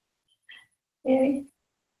 Really?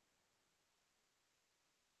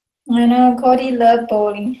 I know Cody loved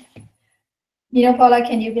bowling. You know, Paula,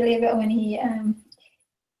 can you believe it when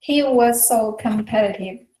he was so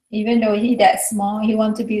competitive, even though he that small, he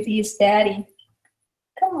wanted to beat his daddy.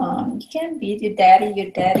 Come on, you can't beat your daddy.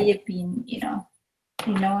 Your daddy had been, you know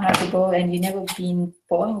how to bowl and you never been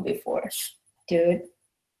bowling before, dude.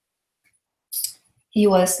 He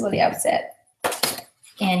was really upset.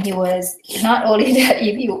 And he was not only that,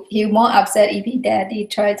 if he more upset if his daddy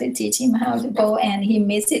tried to teach him how to bowl and he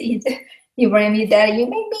missed it. He blamed his daddy, you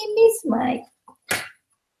made me miss my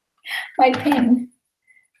pen.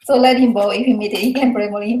 So let him bowl. If he missed it, he can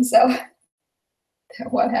blame only himself.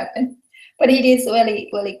 That's what happened. But he did really,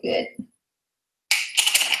 really good.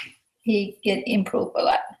 He get improved a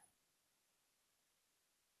lot.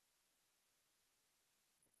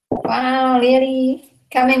 Wow, really?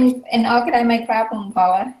 Come in and organize my problem,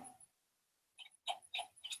 Paula.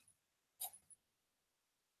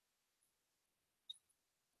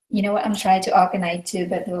 You know what? I'm trying to organize too,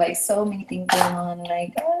 but there are like so many things going on.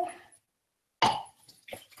 Like,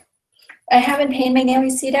 I haven't painted my nail. You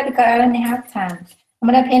see that? Because I don't have time. I'm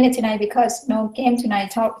gonna paint it tonight because no game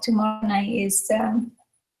tonight. Tomorrow night is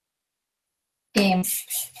game.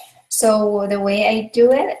 So the way I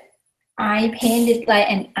do it, I paint it like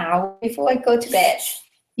an hour before I go to bed.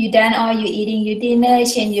 You done all your eating your dinner,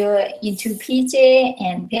 change into PJ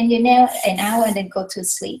and paint your nail an hour and then go to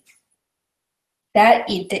sleep. That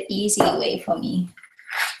is the easy way for me.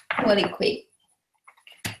 Really quick.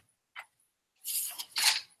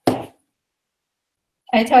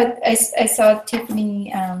 I thought I saw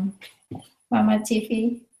Tiffany, Mama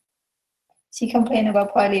Tiffy. She complained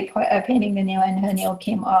about partly painting the nail and her nail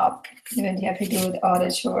came up. You have to do all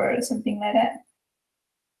the chores or something like that.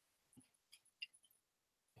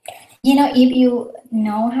 You know, if you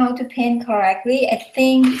know how to paint correctly, I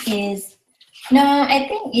think it's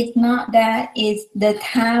not that. It's the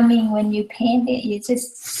timing when you paint it. You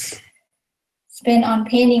just spend on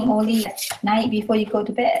painting only at night before you go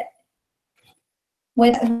to bed.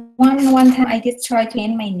 When one time I did try to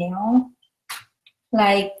paint my nail,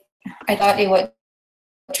 like I thought it would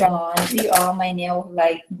dry on. All my nail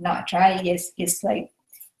like not dry. Yes, it's like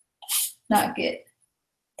not good.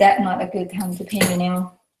 That's not a good time to paint a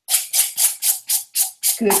nail.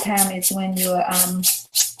 Good time is when you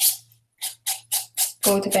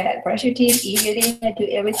go to bed, brush your teeth, eat your dinner, do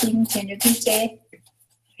everything, change your PJ,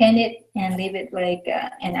 paint it, and leave it like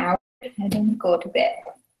an hour, and then go to bed.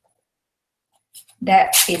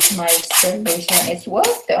 That is my solution. It's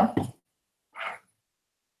worked though.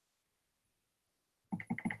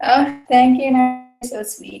 Oh, thank you. So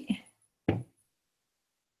sweet.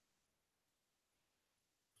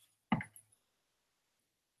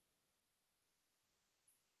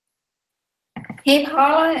 Hey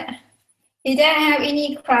Paula, did I have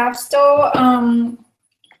any craft store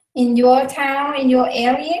in your town, in your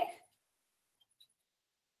area?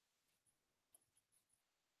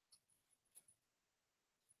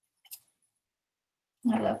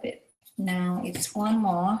 I love it. Now it's one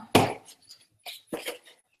more.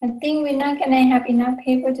 I think we're not gonna have enough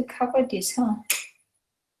paper to cover this, huh?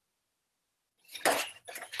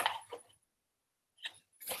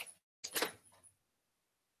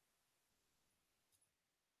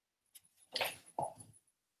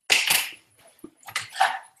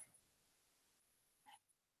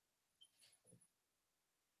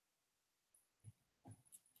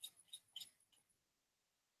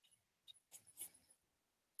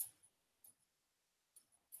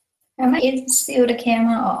 I might either seal the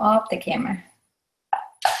camera or off the camera.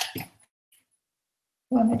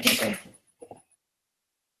 What am I doing?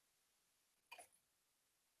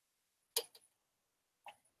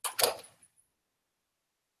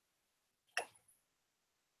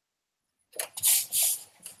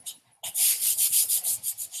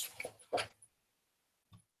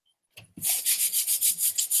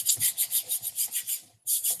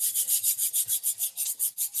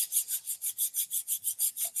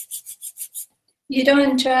 You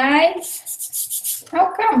don't drive?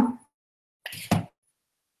 How come?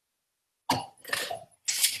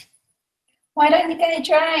 Why don't you guys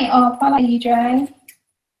drive? Oh, Paula, you drive?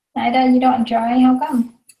 Neither you don't drive. How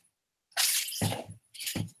come?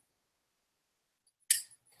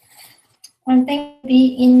 One thing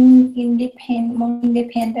be more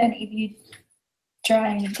independent if you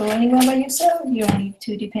trying to go anywhere by yourself, you don't need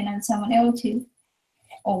to depend on someone else to,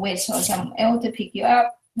 or wait for someone else to pick you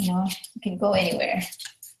up. You know, you can go anywhere.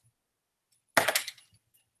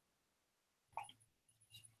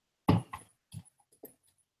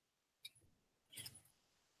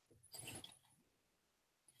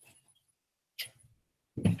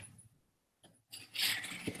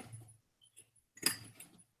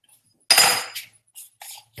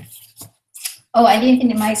 Oh, I didn't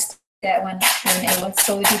finish my that one when I was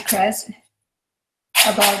so depressed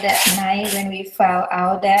about that night when we found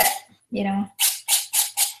out that, you know,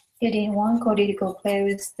 he didn't want Cody to go play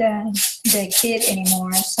with the kid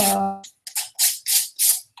anymore. So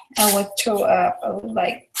I would throw up. I was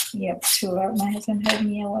like, yep, throw up. My husband heard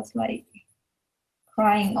me. I was like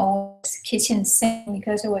crying all the kitchen sink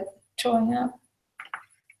because I was throwing up.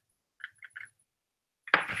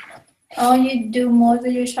 Oh, you do most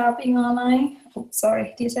of your shopping online? Oh,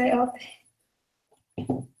 sorry, did I up?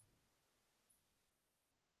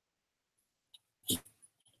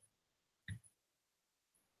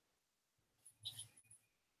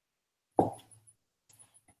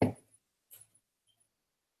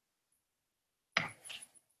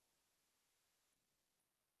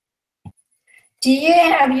 Do you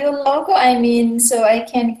have your logo? I mean, so I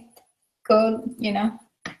can go, you know,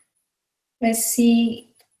 let's see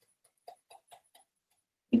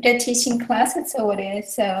if they're teaching classes over there,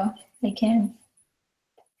 so I can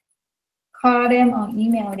call them or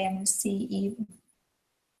email them and see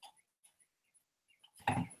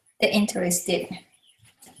if they're interested.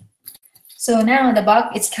 So now the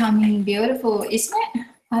box is coming beautiful, isn't it?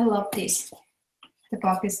 I love this. The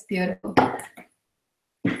box is beautiful.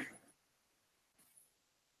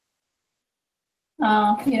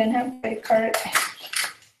 Oh, you don't have credit card.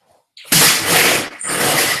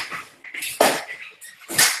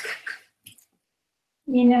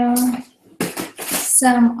 You know,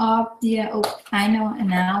 some of the, oh, I know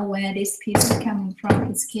now where this piece is coming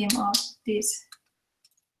from. It came off this.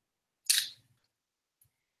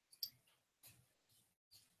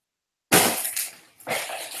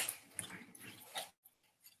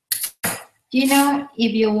 You know,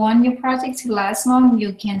 if you want your project to last long,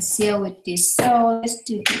 you can seal with this. So let's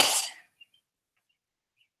do this.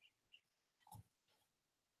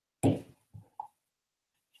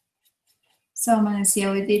 So I'm gonna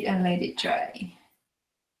seal with it and let it dry.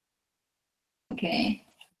 Okay.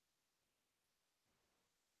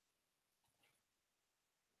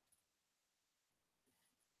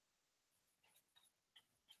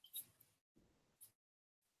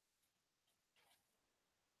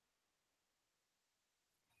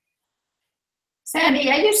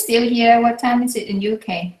 Sandy, are you still here? What time is it in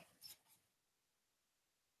UK?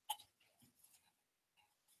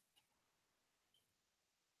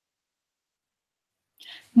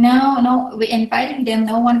 No, we inviting them.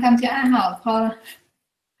 No one comes to our house. Paul.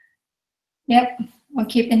 Yep, we'll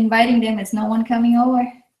keep inviting them. There's no one coming over.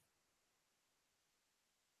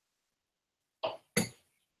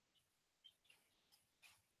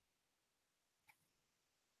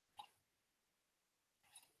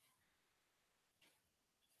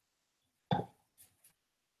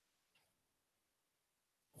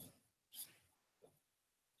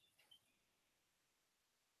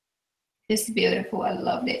 It's beautiful. I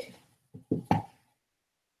loved it.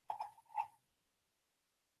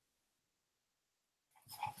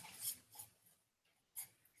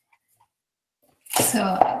 So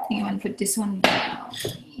I think I'm gonna put this one down.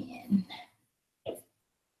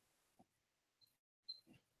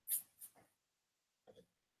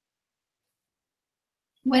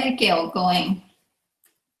 Where Gail going?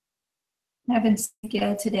 I haven't seen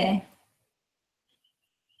Gail today.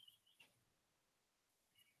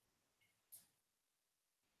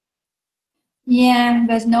 Yeah,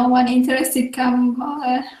 there's no one interested coming.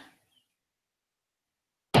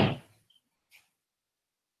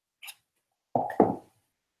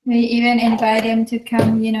 We even invite them to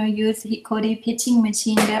come, you know, use Cody pitching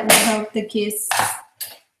machine that will help the kids.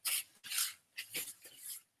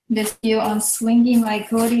 They're still on swinging like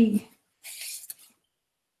Cody.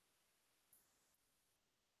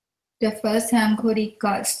 The first time Cody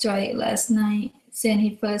got started last night, since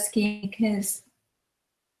he first came, because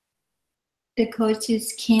the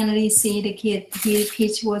coaches can't really see the kid. His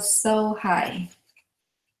pitch was so high.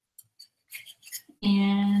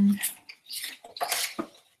 And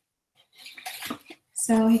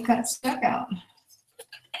so he got stuck out.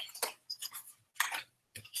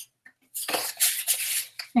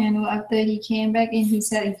 And after he came back in, he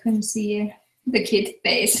said he couldn't see the kid's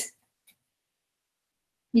face.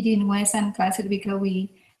 He didn't wear sunglasses because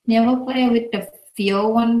we never played with the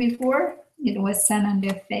field one before. It was sun on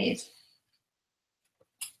their face.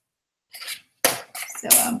 So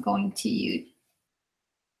I'm going to use,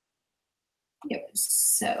 yep,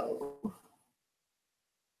 so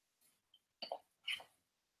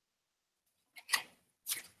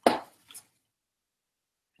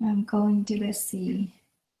I'm going to, let's see,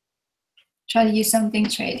 try to use something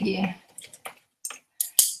straight here.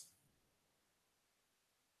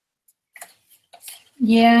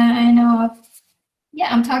 Yeah, I know. Yeah,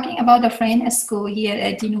 I'm talking about the friend at school here.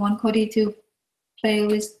 I didn't want Cody to play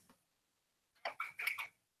with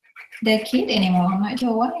their kid anymore. I'm not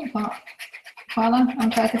sure why, but I'm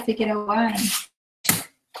trying to figure out why.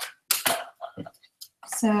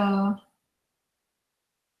 So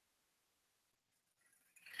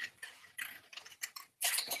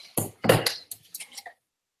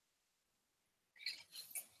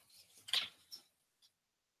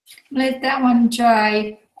let that one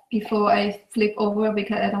dry before I flip over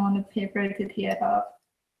because I don't want the paper to tear up.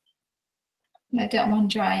 Let that one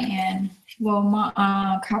dry and we'll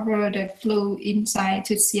cover the glue inside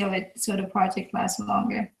to seal it so the project lasts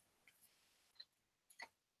longer.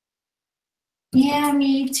 Yeah,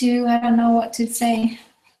 me too. I don't know what to say.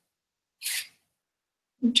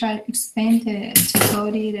 We try to explain to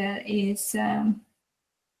Cody that is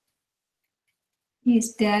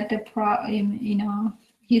his dad the problem, you know,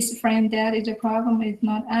 his friend dad is the problem, it's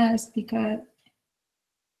not us, because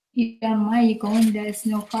you don't mind you going there, it's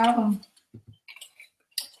no problem.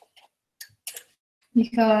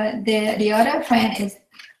 Because the other friend is,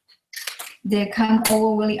 they come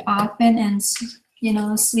over really often and, you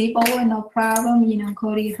know, sleep over, no problem. You know,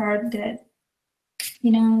 Cody heard that,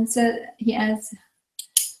 you know, so he asked,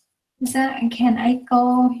 can I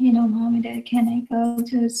go, you know, mom and dad, can I go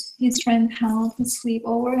to his friend's house to sleep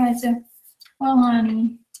over? I said, well,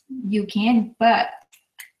 honey, you can, but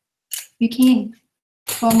you can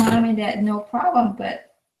for mom and dad, no problem, but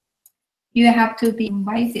you have to be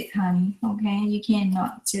invited, honey, okay? You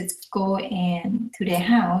cannot just go in to their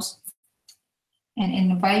house and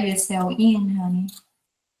invite yourself in, honey,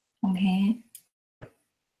 okay?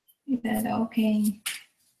 He said, okay,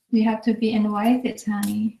 you have to be invited,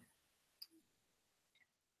 honey.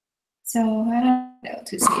 So I don't know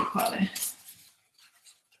to say color.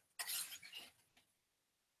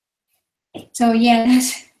 So yeah,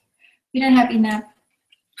 we don't have enough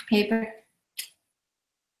paper.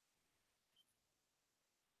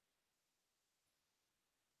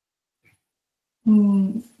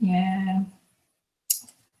 Yeah.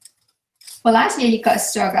 Well, last year he got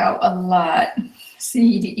struck out a lot.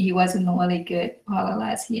 See, he wasn't really good all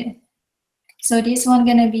last year. So this one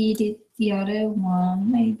gonna be the other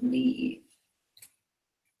one, I believe.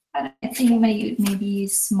 I think maybe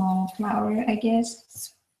small flower, I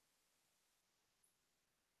guess.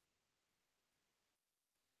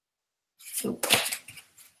 So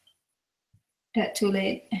that too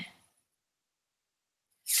late.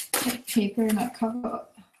 That paper not cover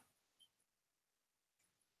up.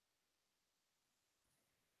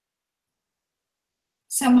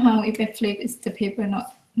 Somehow, if I flip, it's the paper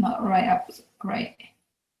not right up right.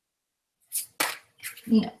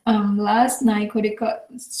 Last night Cody got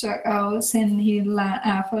struck out since his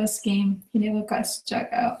first game. He never got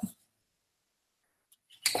struck out.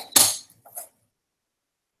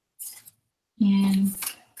 And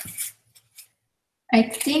I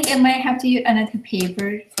think I might have to use another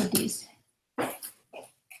paper for this.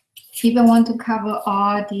 If I want to cover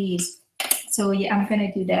all these, so yeah, I'm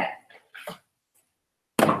gonna do that.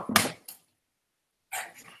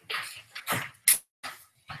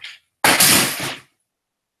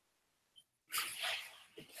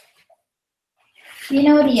 You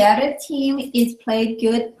know, the other team is played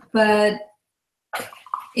good, but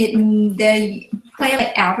they play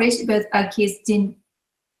like average, but our kids didn't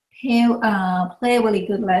play really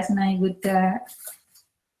good last night with the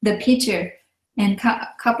pitcher. And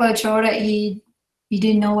couple of shoulder, you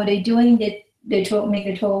didn't know what they're doing. They make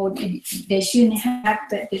the throw. They shouldn't have,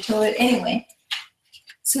 but they throw it anyway.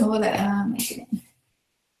 So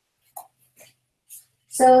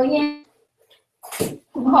so yeah,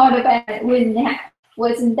 all the bad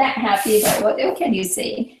wasn't that happy, but what can you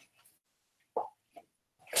say?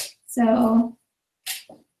 So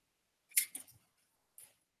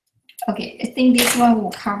okay, I think this one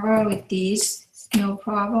will cover with this, no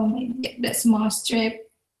problem. Get the small strip.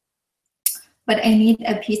 But I need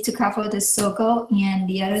a piece to cover the circle and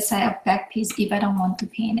the other side of back piece if I don't want to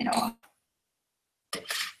paint it all.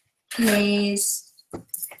 Please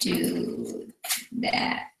do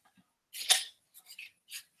that.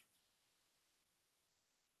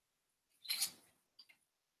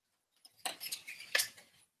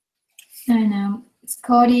 And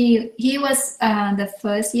Cody, he was the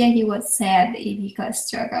first year he was sad if he got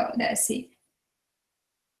struck out. That's it.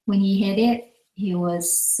 when he hit it, he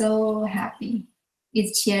was so happy.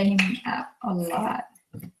 It cheered him up a lot.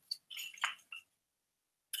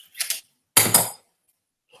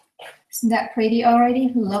 Isn't that pretty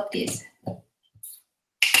already? Look this.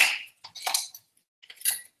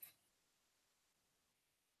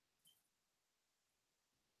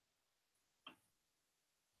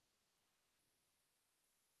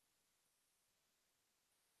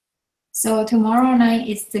 So tomorrow night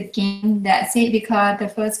is the game. That's it, because the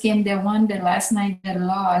first game they won, the last night they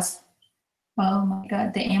lost. Oh my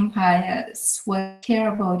God, the Empires were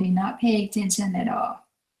terrible, did not pay attention at all.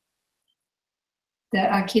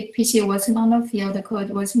 The kid pitcher wasn't on the field, the coach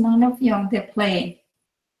wasn't on the field, they played.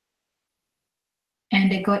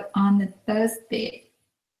 And they got on the Thursday.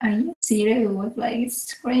 Are you serious? It was like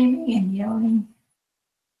screaming and yelling.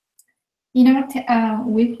 You know,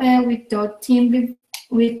 we played with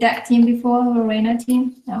that team before, Lorena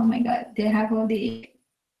team. Oh my God, they have all the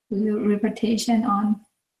reputation on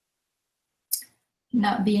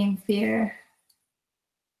not being fair.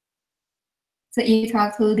 So if you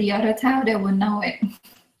talk to the other town, they will know it.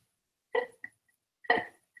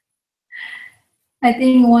 I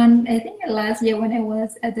think last year when I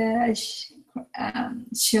was at the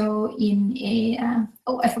show in a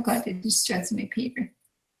I forgot to distress my paper.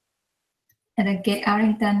 At the Gate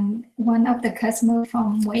Arlington, one of the customers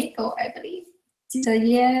from Waco, I believe. So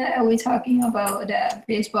yeah, we're talking about the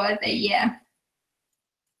baseball the year.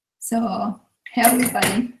 So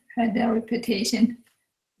everybody had their reputation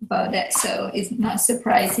about that, so it's not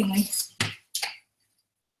surprisingly.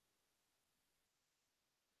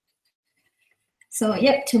 So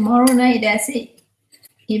yep, tomorrow night, that's it.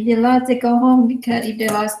 If they lost, they go home, because if they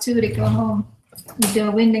lost 2, they go home. If they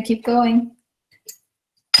win, they keep going.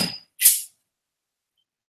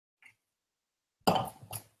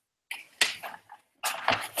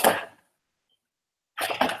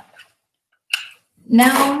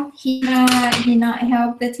 Now he not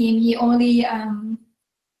help the team. He only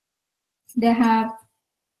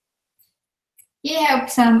he helped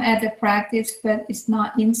some at the practice, but it's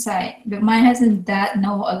not inside. But my husband dad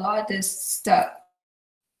know a lot of this stuff.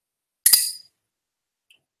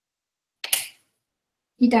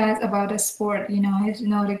 He does about the sport, you know, he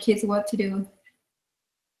know the kids what to do.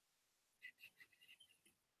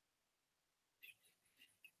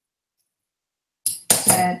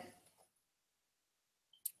 But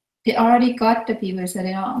they already got the people, so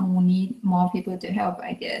they don't need more people to help,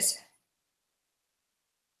 I guess.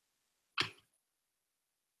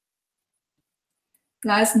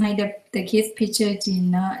 Last night, the kids' pitcher did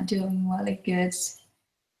not doing really good.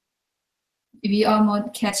 We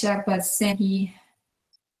almost catch up, but then he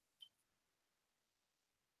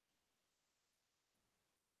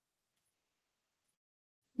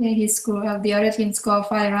screwed up. The other team scored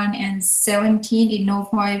 5 runs and 17 is no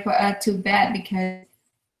point for us to bat, because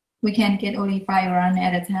we can get only 5 runs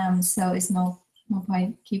at a time. So it's no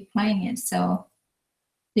point keep playing it. So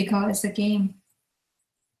they call it a game.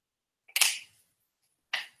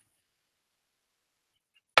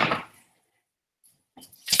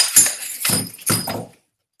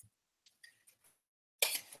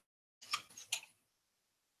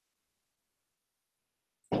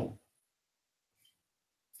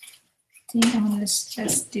 I think I'm gonna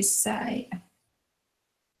just decide.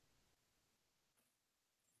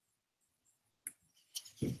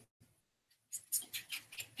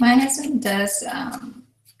 My husband does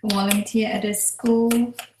volunteer at a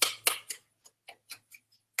school,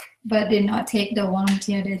 but did not take the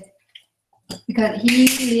volunteer because he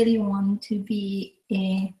really wanted to be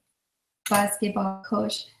a basketball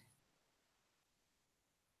coach,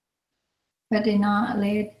 but did not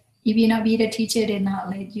let. If you not be the teacher, they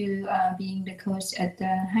not let you being the coach at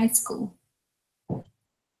the high school.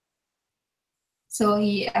 So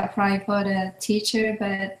he applied for the teacher,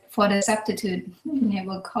 but for the substitute,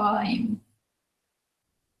 never call him.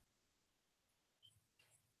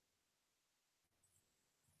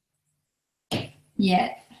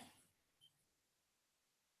 Yet.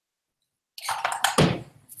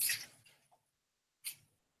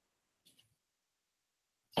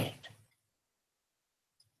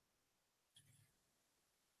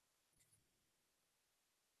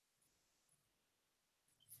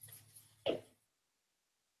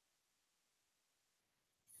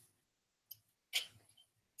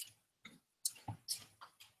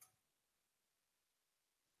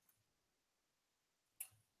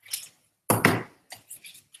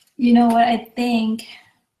 You know what I think?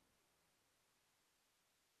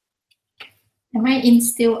 Am I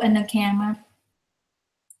still in the camera?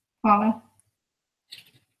 Paula?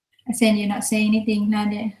 I said you're not saying anything,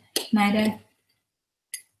 neither.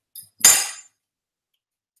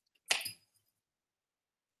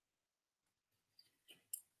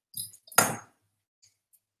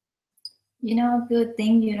 You know, good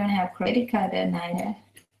thing you don't have credit card neither.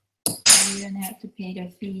 So you don't have to pay the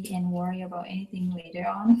fee and worry about anything later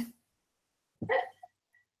on.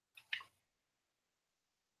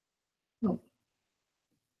 Oh.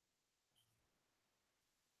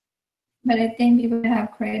 But I think people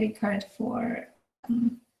have credit card for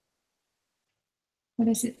what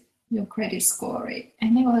is it? Your credit score rate. I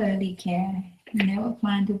never really care. I never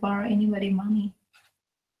plan to borrow anybody money.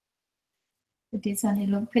 But this one, it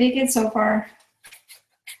looked pretty good so far.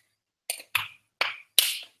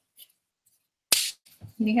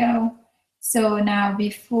 Here we go. So now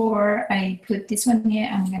before I put this one here,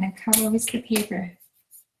 I'm gonna cover with the paper.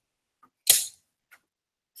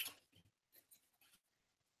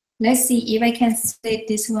 Let's see if I can split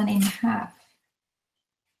this one in half.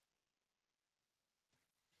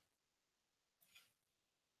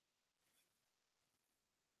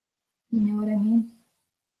 You know what I mean?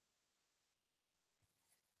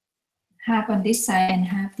 Half on this side and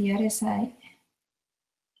half the other side.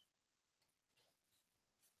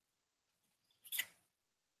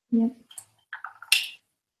 Yep.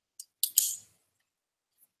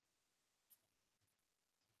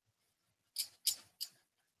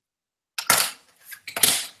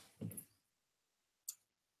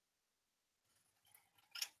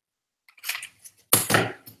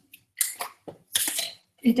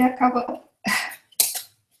 Is that cover?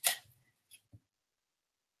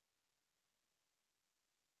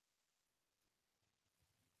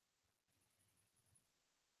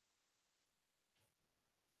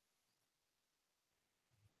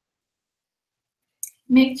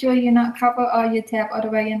 Make sure you not cover all your tab,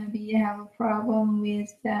 otherwise you're gonna have a problem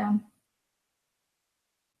with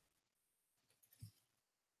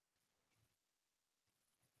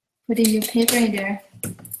putting your paper in there.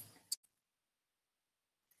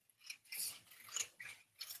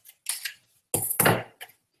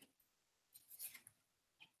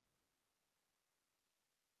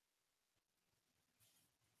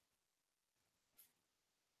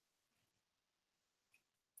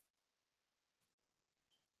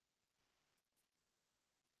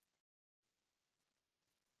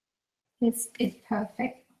 It's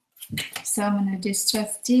perfect. So I'm gonna just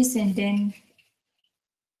trust this and then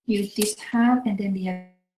use this half and then the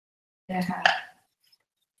other half.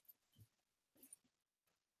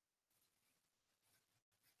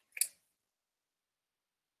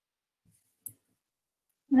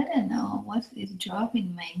 I don't know what is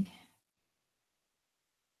dropping my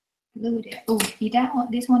glue there. Oh, did that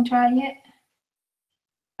one, this one dry yet?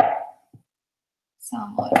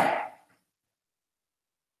 Somewhat.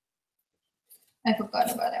 I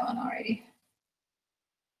forgot about that one already.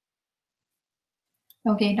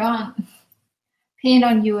 Okay, Dawn. Paint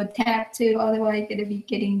on your tab too, otherwise it'll be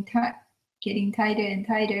getting tighter and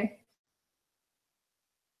tighter.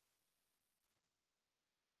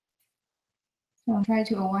 So I'll try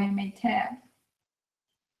to avoid my tab.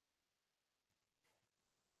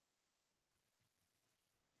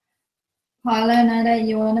 Paula, now that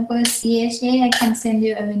you want to put CHA, I can send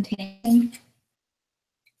you a invitation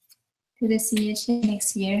to the CHA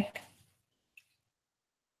next year.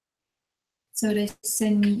 So they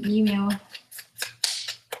send me email.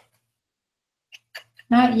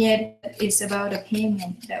 Not yet, it's about a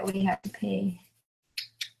payment that we have to pay.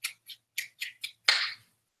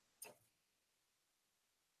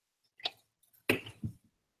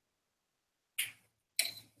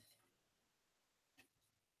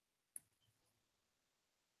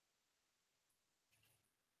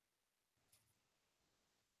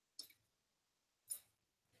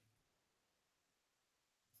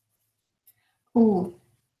 Oh,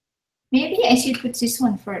 maybe I should put this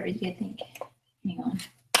one first, what do you think? Hang on.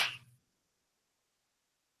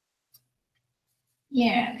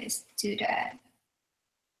 Yeah, let's do that.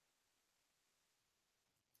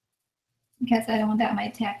 Because I don't want my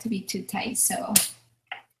tab to be too tight, so.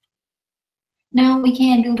 No, we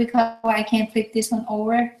can't do because I can't flip this one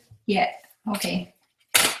over yet. Okay.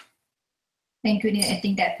 Thank goodness I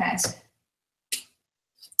think that fast.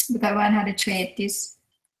 Because I learned how to trade this.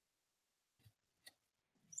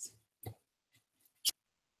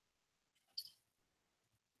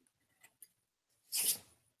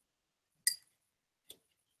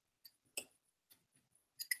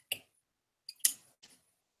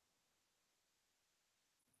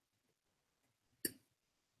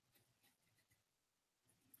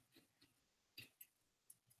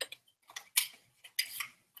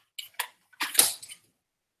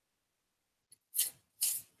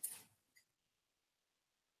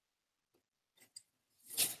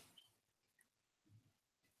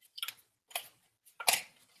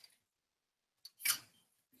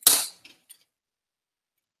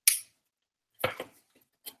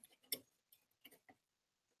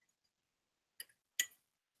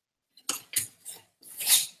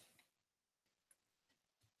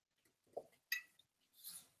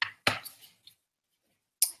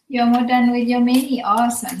 You're more done with your mini.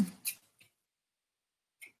 Awesome.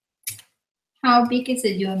 How big is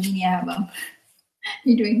it, your mini album?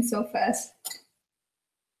 You're doing so fast.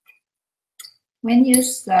 When you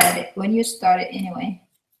started anyway.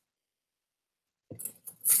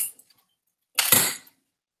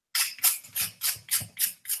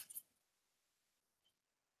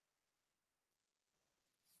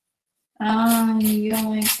 You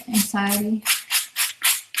don't like anxiety.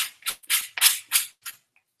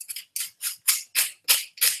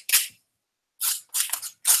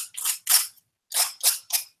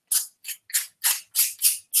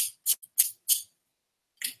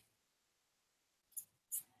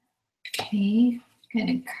 Okay,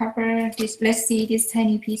 gonna cover this. Let's see, this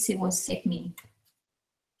tiny piece, it will save me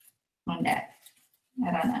on that.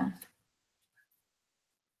 I don't know.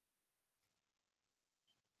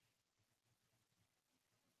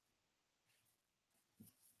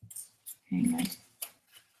 Hang on.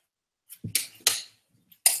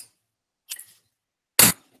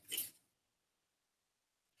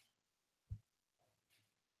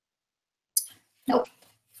 Nope.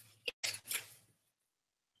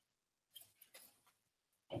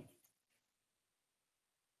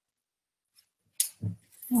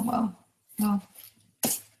 Oh well. No.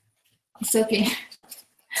 It's okay.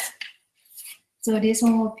 So this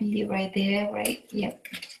one will be right there, right? Yep.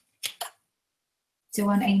 So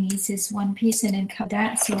what I need is one piece and then cut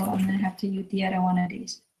that. So I'm gonna have to use the other one of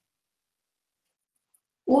these.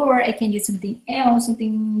 Or I can use something else,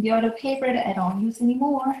 the other paper that I don't use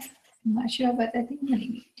anymore. I'm not sure, but I think I'm gonna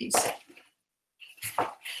use this.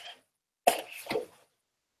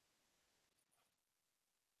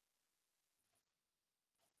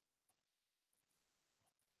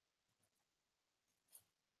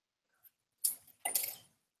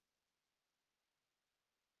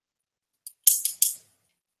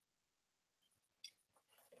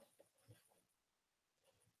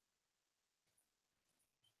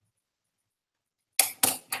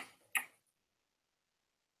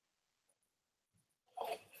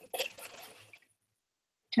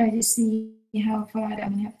 Try to see how far I'm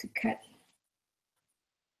gonna have to cut.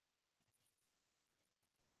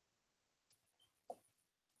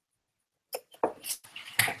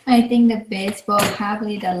 I think the baseball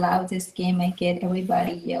probably the loudest game I get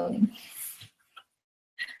everybody yelling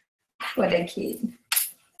for the kid.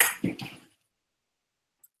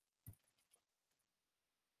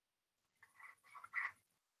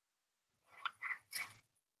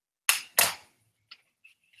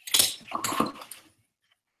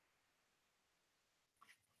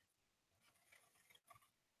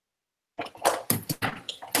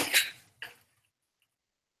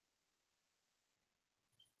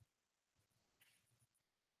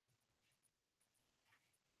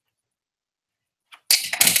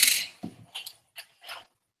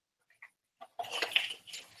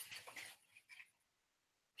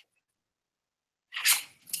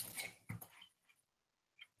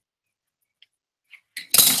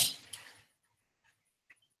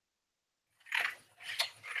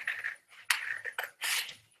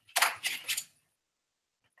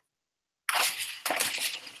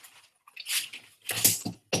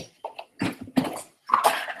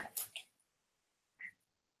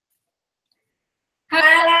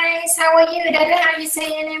 Hi, Alice. How are you? That's how you say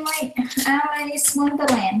your name, right? Alice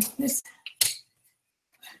Wonderland.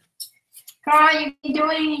 Carl, you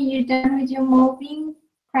doing? You done with your molding,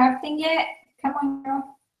 crafting yet? Come on,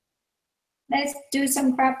 girl. Let's do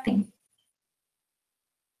some crafting.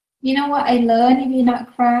 You know what I learned? If you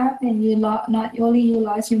not craft and you not only you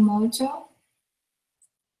lost your mojo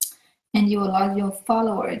and you lost your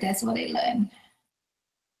follower. That's what I learned.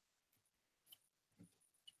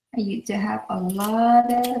 I used to have a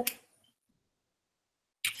lot of,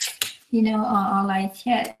 online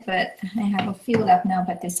chat, but I have a few left now,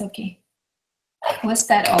 but it's okay. We'll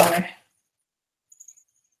start over.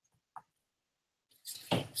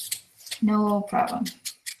 No problem.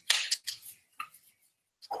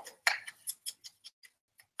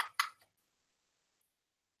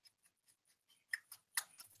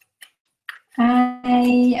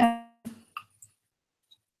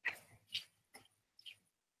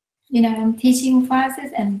 I'm teaching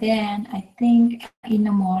classes, and then I think in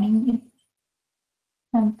the morning,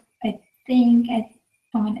 I think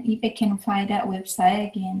if I can find that website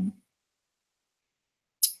again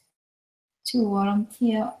to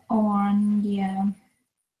volunteer on. Yeah.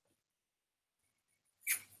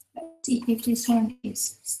 Let's see if this one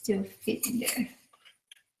is still fitting there.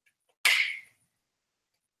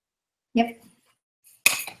 Yep.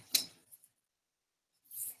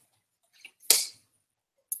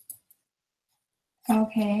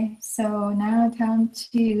 Okay, so now time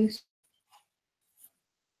to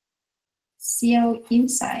seal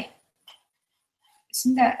inside.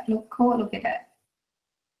 Isn't that look cool? Look at that.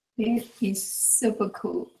 It is super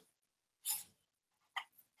cool.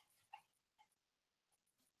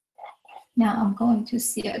 Now I'm going to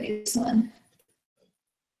seal this one.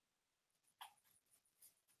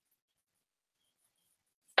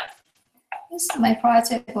 My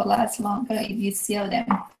project will last longer if you seal them.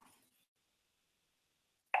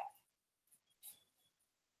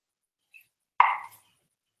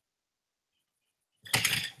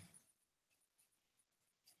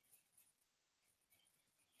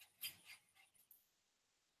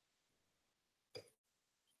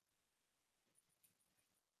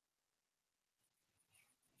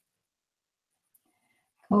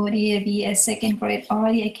 Cody will be a second grade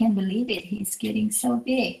already. I can't believe it. He's getting so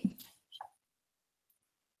big.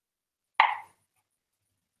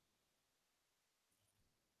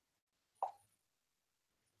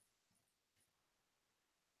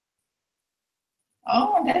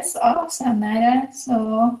 Oh, that's awesome, Nada.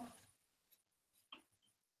 So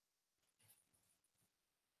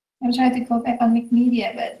I'm trying to go back on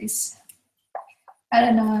Media, but it's, I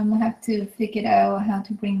don't know. I'm gonna have to figure out how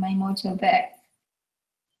to bring my mojo back.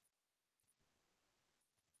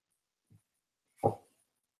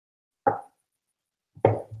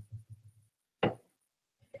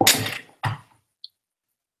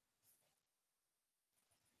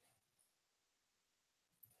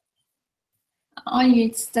 Oh,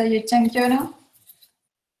 it's your junk journal?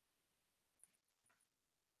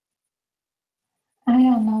 I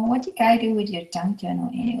don't know. What you guys do with your junk journal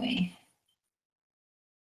anyway?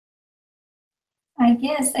 I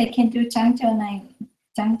guess I can do junk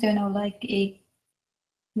journal like a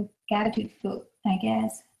gratitude book, I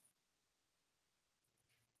guess.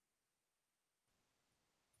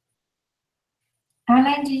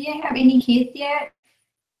 Alan, do you have any kids yet?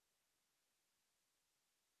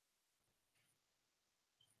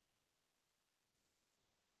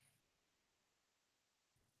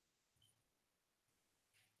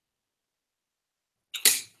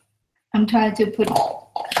 I'm trying to put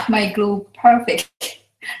my glue perfect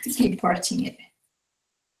to keep watching it.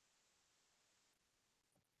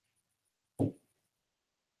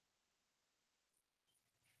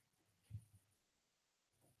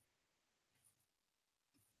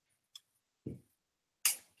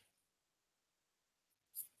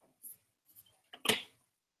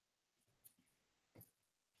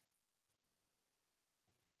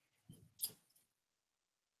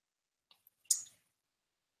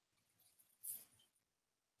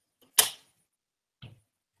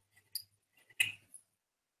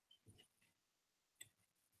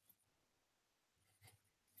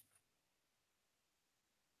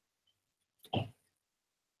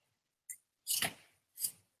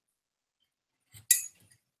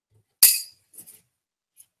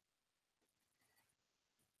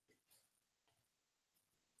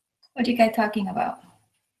 What are you guys talking about?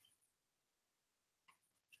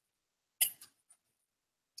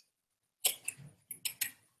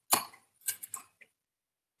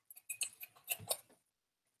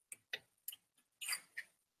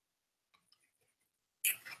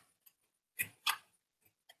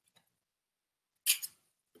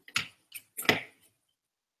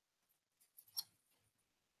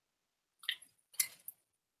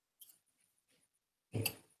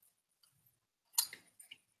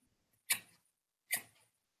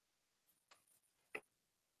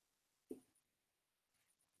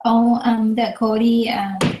 Oh, the Cody,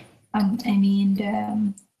 I mean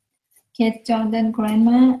the Kate Jordan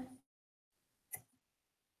grandma,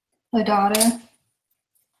 her daughter,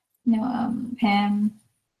 you know, Pam,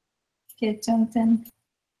 Kate Johnson,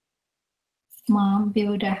 mom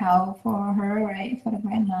built a house for her, right, for the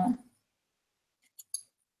grandma.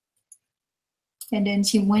 And then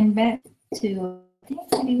she went back to, I think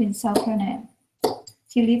she live in South Carolina.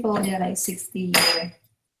 She lived over there like 60 years.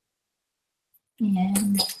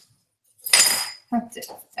 And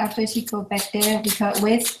after she go back there, because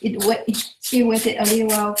she waited a little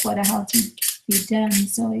while for the house to be done.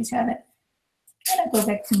 So he said, I'm gonna go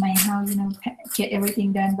back to my house, you know, get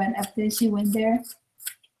everything done. But after she went there,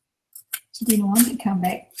 she didn't want to come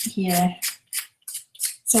back here.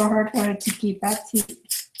 So hard for her to keep back.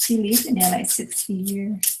 She lived in there like 60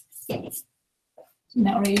 years. She's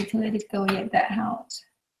not ready to let it go yet, that house.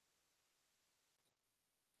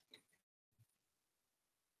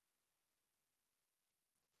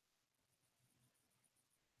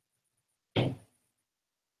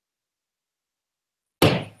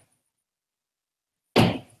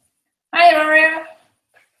 Hi, Aurora.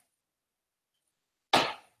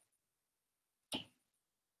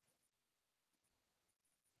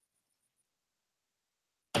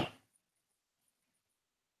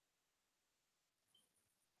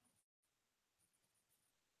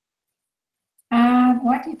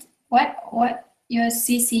 What your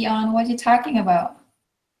CC on? What you talking about?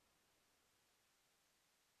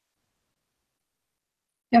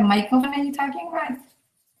 The microphone are you talking about?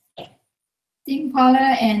 Tim Paula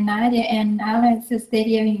and Nadia and Alex they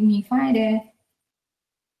giving me fire.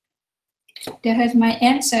 That was my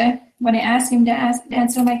answer when I asked him to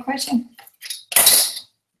answer my question.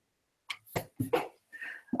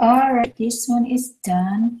 All right, this one is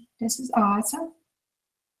done. This is awesome.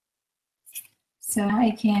 So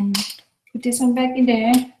I can put this one back in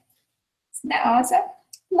there. Isn't that awesome?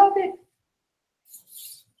 Love it.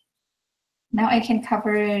 Now I can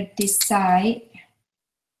cover this side.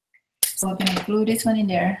 So I'm gonna glue this one in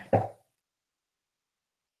there.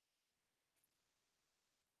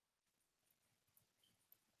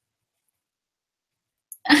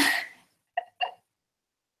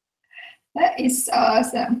 That is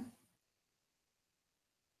awesome.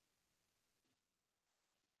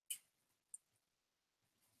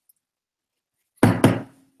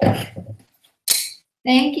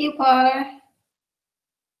 Thank you, Paula.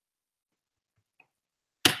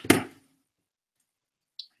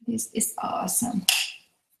 This is awesome.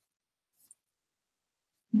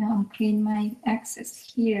 Now I'm clean my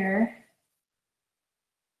excess here.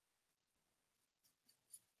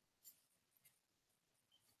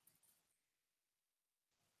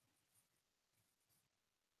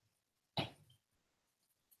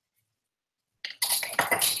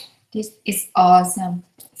 This is awesome.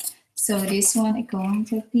 So this one is going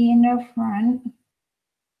to be in the front.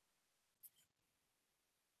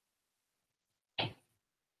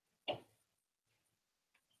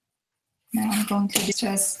 Now I'm going to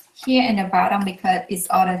distress here in the bottom because it's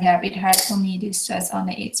all the hair. It hard for me to distress on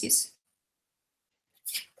the edges.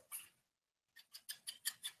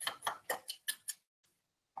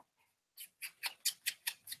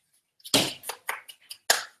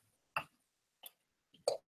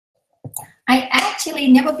 I actually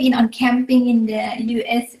never been on camping in the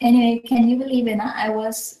US anyway. Can you believe it? I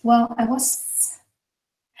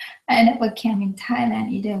never camped in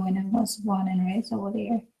Thailand either when I was born and raised over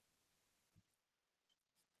there.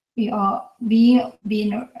 We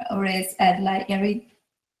been raised at like every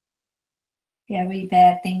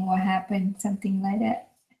bad thing will happen, something like that.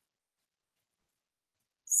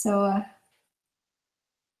 So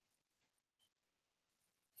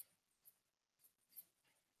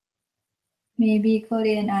maybe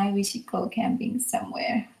Cody and I, we should go camping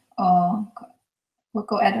somewhere, or we'll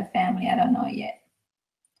go as a family. I don't know yet.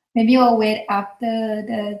 Maybe we'll wait after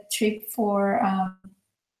the trip for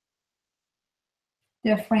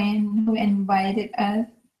the friend who invited us.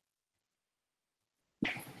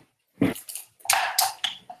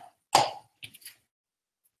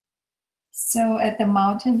 So at the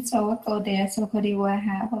mountain, so we'll go there. So Cody will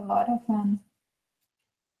have a lot of fun.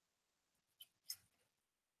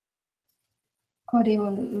 Cody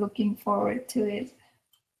will looking forward to it.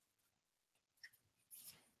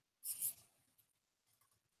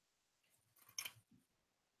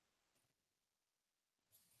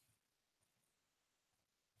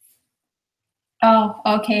 Oh,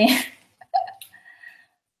 okay.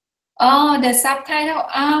 Oh, the subtitle.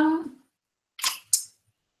 I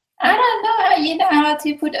don't know how you know how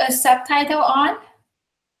to put a subtitle on.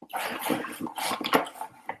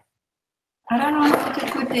 I don't know how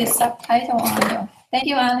to put the subtitle on though. Thank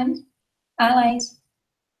you, Alan. Allies.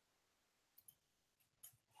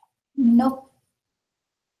 Nope.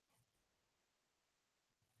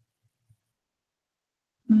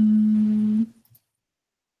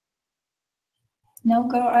 No,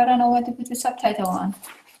 girl, I don't know what to put the subtitle on.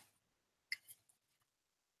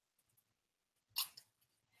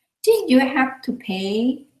 Did you have to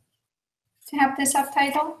pay to have the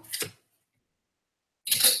subtitle?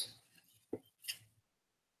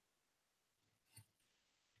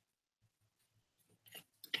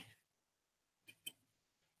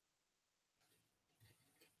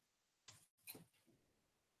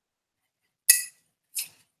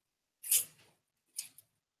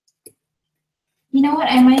 You know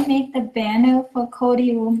what? I might make the banner for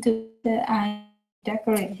Cody room to I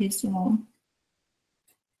decorate his room.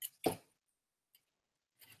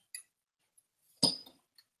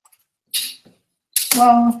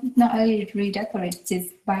 Well, not only redecorate,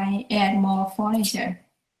 just add more furniture.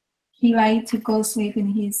 He likes to go sleep in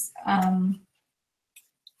his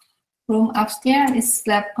room upstairs. He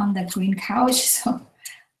slept on the green couch, so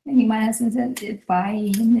he might as well buy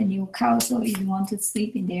him a new couch so he want to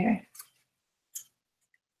sleep in there.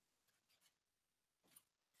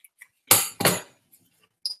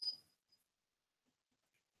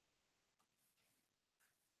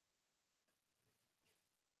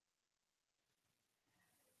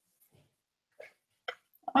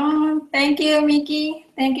 Thank you, Mickey.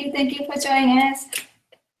 Thank you for joining us.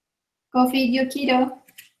 Go feed your kiddo.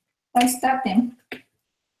 Don't stop them.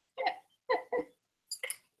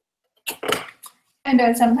 I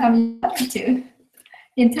know sometimes you have to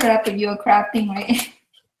interrupt if you're crafting, right?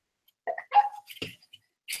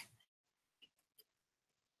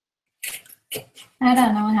 I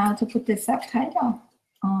don't know how to put the subtitle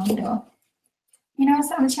on though. You know,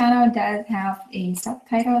 some channel does have a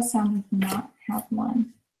subtitle, some do not have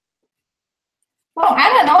one. Well, I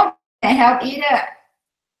don't know if they have either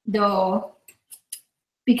though,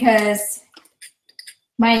 because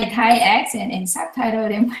my Thai accent and subtitle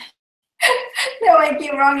they might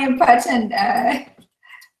give wrong impression.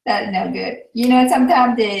 That's no good. You know,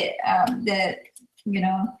 sometimes the you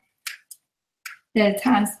know they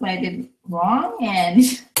translated wrong and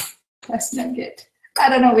that's not good. I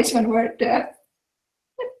don't know which one worked.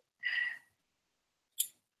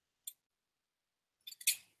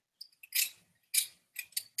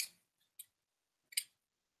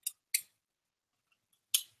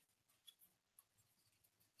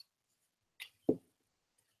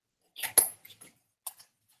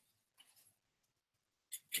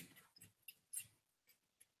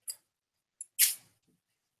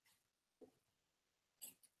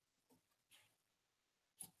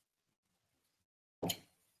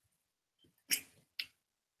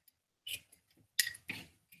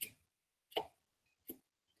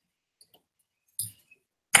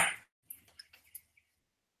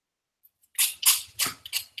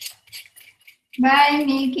 Bye,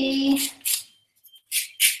 Mickey.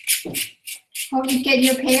 Hope you get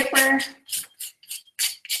your paper.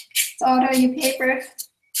 Order your paper.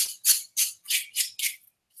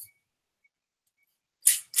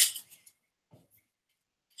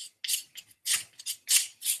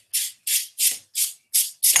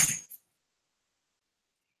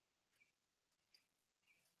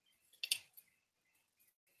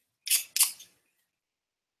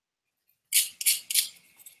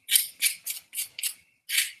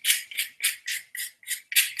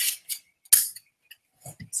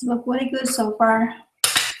 It's look really good so far.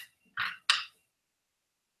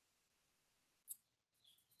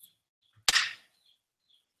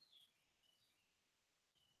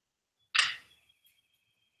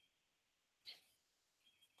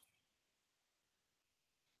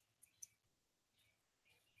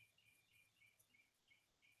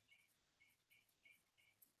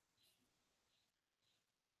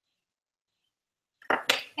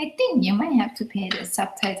 I think you might have to pay the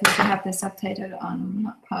subtitle to have the subtitle on. I'm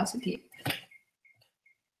not positive.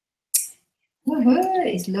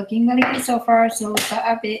 It's looking really good so far. So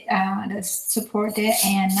got a bit the support there,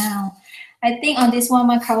 and now I think on this one, I'm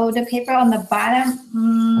gonna cover the paper on the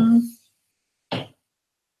bottom.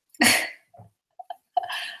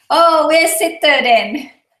 Oh, where's sister then?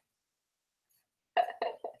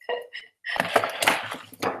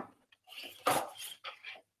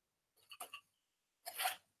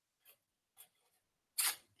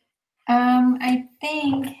 I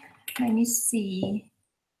think, let me see.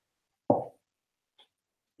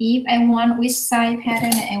 If I want which side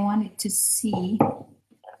pattern I want it to see.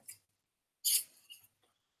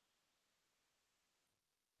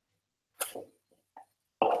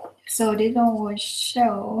 So this one will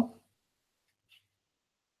show.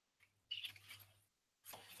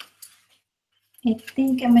 I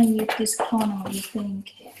think I'm gonna use this corner. What do you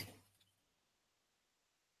think?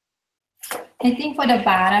 I think for the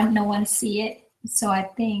bottom, no one see it. So I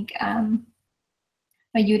think I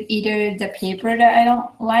use either the paper that I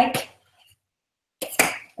don't like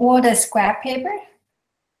or the scrap paper.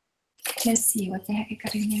 Let's see what the heck I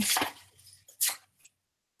got in here.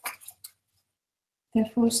 The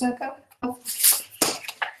full circle. Oh.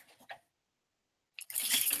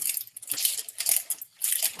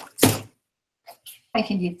 I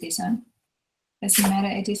can use this one. Doesn't matter.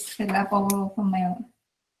 It is the leftover from my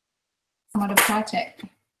some other project.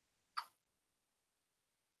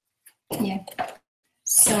 Yeah.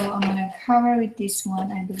 So I'm gonna cover with this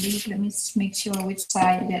one, I believe. Let me make sure which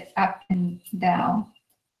side that up and down.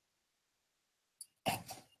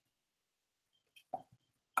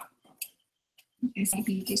 It's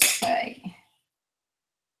maybe this side.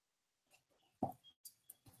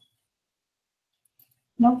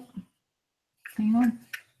 Nope. Hang on.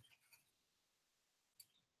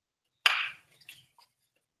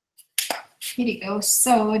 Here it goes.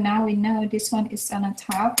 So now we know this one is on the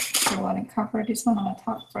top. So I want to cover this one on the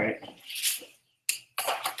top first.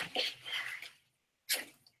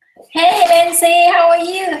 Hey, Lindsay, how are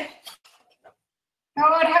you?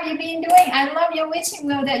 What have you been doing? I love your wishing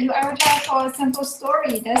wheel that you advertise for a simple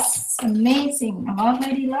story. That's amazing. I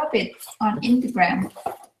already love it on Instagram.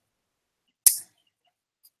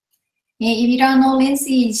 Yeah, if you don't know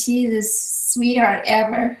Lindsay, she's the sweetheart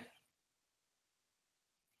ever.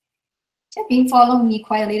 She's been following me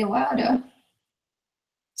quite a little while though.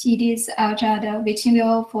 She did the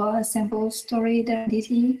visual for sample story, the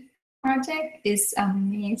DT project is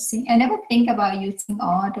amazing. I never think about using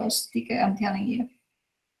all those stickers, I'm telling you.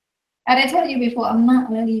 As I told you before, I'm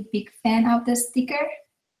not really a big fan of the sticker.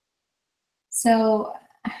 So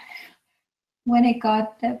when I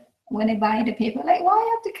buy the paper, like, why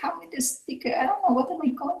I have to come with the sticker? I don't know, what am I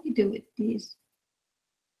going to do with this?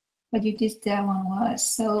 But you did that one was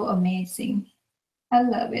so amazing. I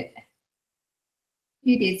love it.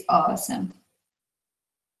 You did awesome.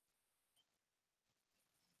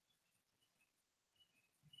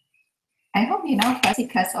 I hope you're not fussy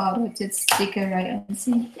cuts all of the sticker, right? Let's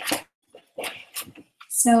see.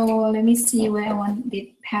 So let me see where I want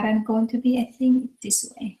the pattern going to be. I think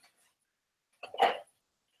this way.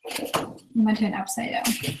 I'm gonna turn upside down.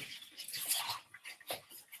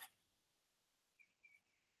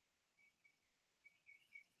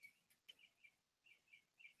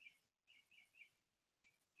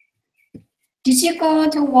 Did you go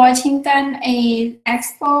to Washington a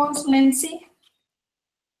expo, Lindsay?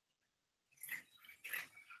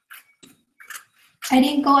 I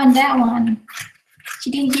didn't go on that one.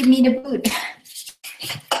 She didn't give me the boot.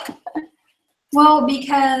 Well,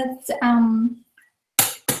 because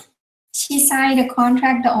she signed a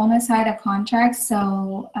contract, the owner signed a contract,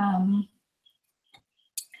 so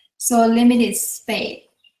so limited space.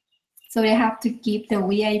 So they have to keep the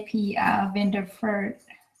VIP vendor first.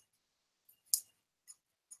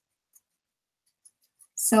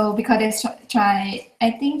 So because they try,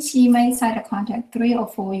 I think she might sign a contract 3 or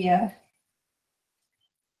 4 years.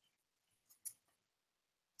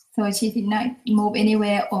 So she did not move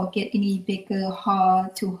anywhere or get any bigger hall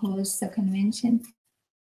to host the convention.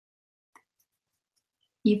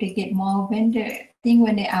 If they get more vendor, I think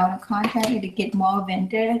when they're out of contract, if they get more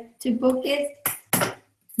vendor to book it,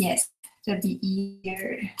 yes, it'll be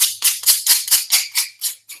easier.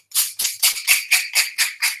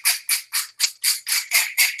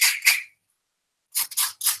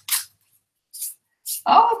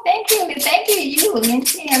 Oh, thank you,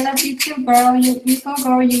 Lindsay. I love you too, girl. You go,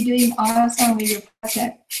 girl. You're doing awesome with your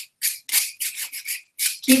project.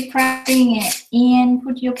 Keep practicing it and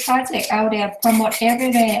put your project out there. Promote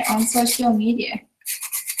everywhere on social media.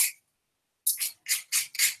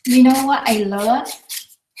 You know what I love?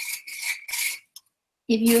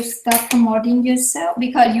 If you stop promoting yourself,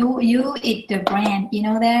 because you eat the brand. You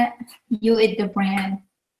know that you eat the brand.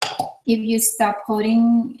 If you stop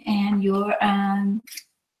putting and your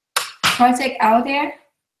project out there,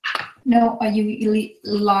 no, or you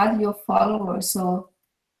lost your followers. So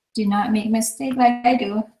do not make mistake like I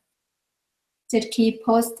do. Just keep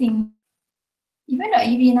posting. Even though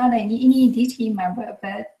if you're not any DT member,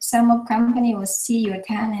 but some of company will see your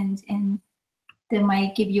talent and they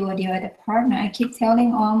might give you the other partner. I keep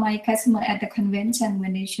telling all my customers at the convention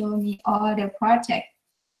when they show me all their projects.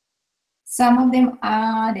 Some of them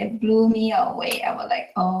they blew me away. I was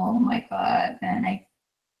like, oh my God. And I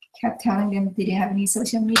kept telling them, did they have any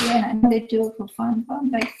social media? And I know they do it for fun. But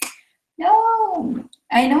I'm like, no,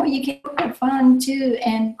 I know you can do it for fun too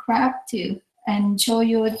and craft too and show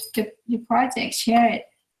your project, share it.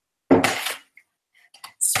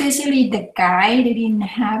 Especially the guy, they didn't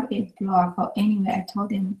have a blog or anywhere. I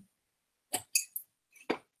told him,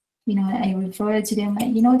 you know, I referred to them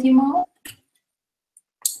like, you know, Timo?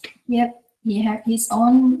 Yep, he has his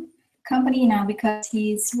own company now because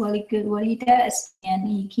he's really good what he does and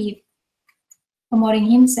he keeps promoting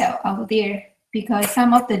himself out there. Because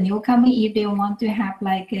some of the new company, if they want to have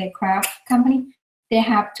like a craft company, they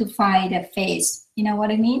have to find a face. You know what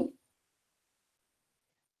I mean?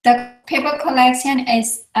 The paper collection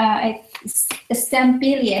is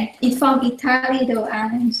Stampiglia. It's from Italy, though,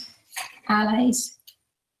 allies.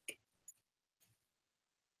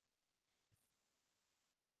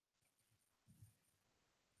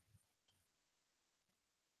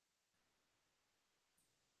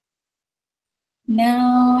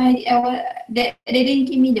 No, they didn't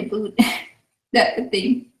give me the boot. That's the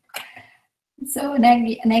thing. So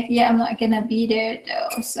next year I'm not gonna be there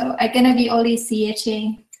though. So I'm gonna be only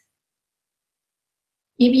CHA.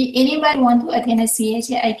 If anybody want to attend a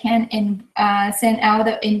CHA, I can send out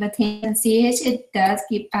the invitation. CHA does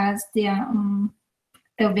give us the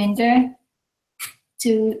vendor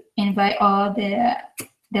to invite all the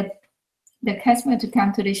customer to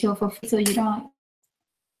come to the show for free, so you don't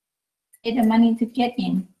pay the money to get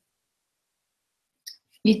in.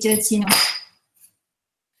 You just, you know,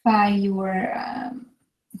 find your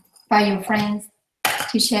friends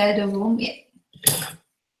to share the room with.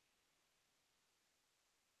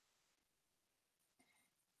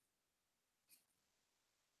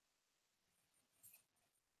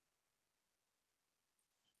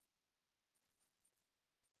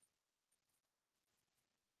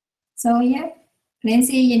 So yeah,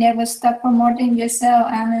 Lindsay, you never stop promoting yourself.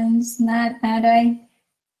 Alan's not I.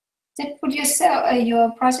 Just put yourself, your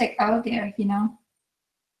project out there, you know.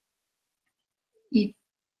 You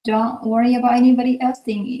don't worry about anybody else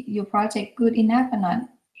think your project good enough or not.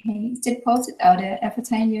 Okay, just post it out there,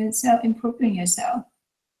 advertise yourself, improving yourself.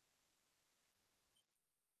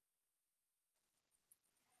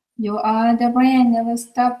 You are the brand, never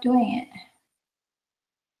stop doing it.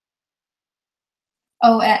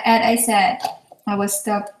 Oh, and I said I will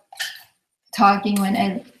stop talking when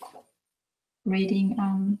I reading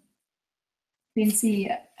Lindsay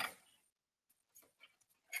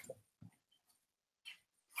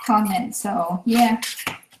comment. So yeah.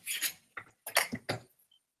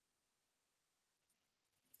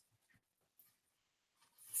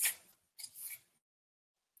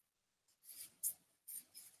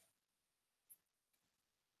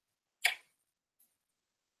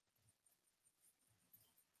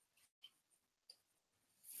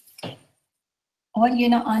 What you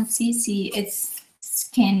know on CC, it's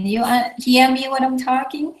can you hear me when I'm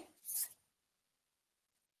talking?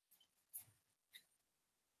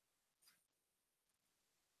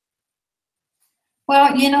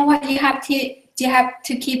 Well, you know what, you have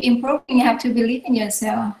to keep improving. You have to believe in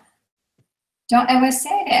yourself. Don't ever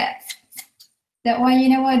say that. That way, you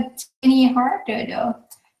know what, any harder though.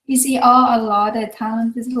 You see a lot of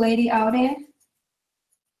talented lady out there.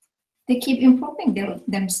 They keep improving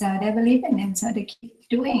themselves. They believe in themselves. They keep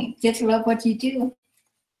doing. Just love what you do.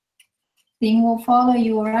 Things will follow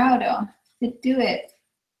you around. Just do it.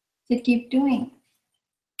 Just keep doing.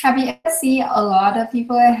 Have you ever seen a lot of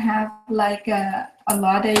people have like a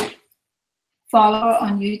lot of follower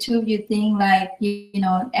on YouTube? You think like you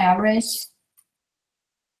know average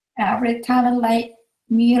talent like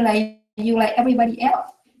me, like you, like everybody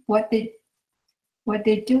else. What they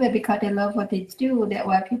do it because they love what they do. That's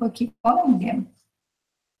why people keep following them.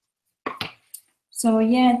 So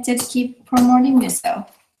yeah, just keep promoting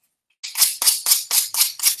yourself.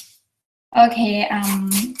 Okay,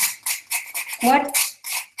 what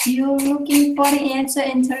you're looking for the answer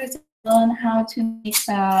in terms of learn how to make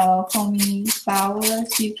foamy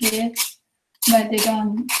flowers you get, but they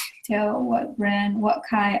don't tell what brand, what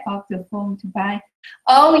kind of the foam to buy.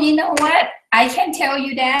 Oh, you know what? I can tell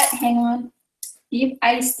you that. Hang on. If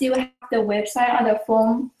I still have the website on the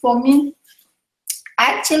foaming,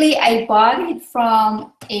 actually I bought it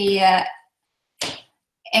from a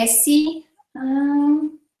Etsy.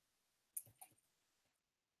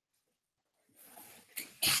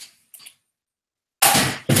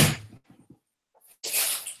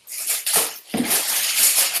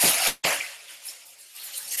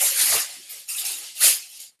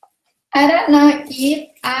 I don't know if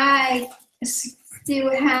I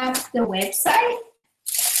still have the website.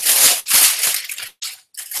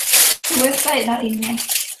 Website not in there.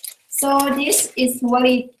 So this is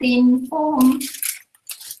very thin foam.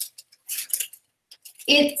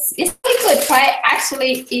 It's really good. Price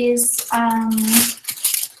actually is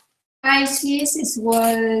prices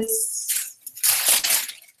was,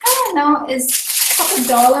 I don't know, it's a couple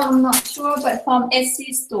dollars, I'm not sure, but from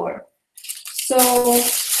Etsy store. So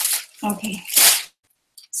okay.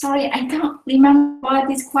 Sorry, I don't remember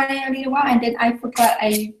this quite a little while, and then I forgot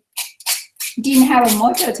I didn't have a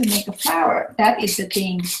motor to make a flower. That is the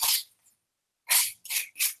thing.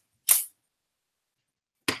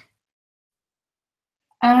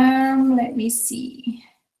 Let me see.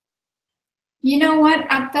 You know what?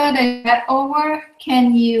 After that over,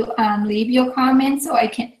 can you leave your comment so I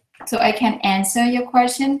can answer your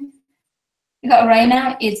question? Because right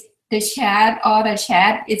now it's the chat,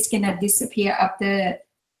 it's gonna disappear after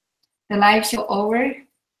the live show over.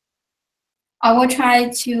 I will try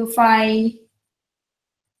to find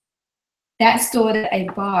that store that I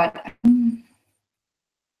bought.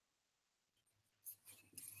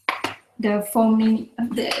 The foaming,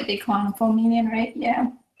 they call them foaming, right? Yeah.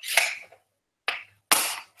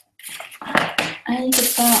 I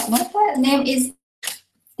forgot what that name is.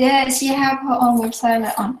 There, she have her own website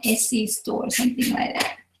like on Etsy store, something like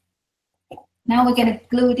that. Now we're gonna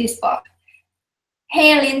glue this box.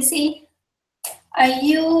 Hey, Lindsay, are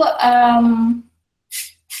you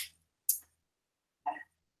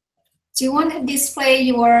do you want to display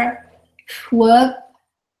your work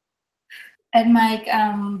at my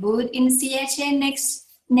booth in CHA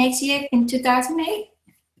next year in 2008?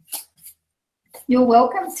 You're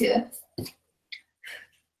welcome to.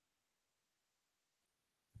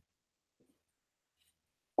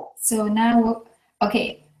 So now,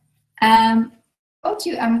 okay, told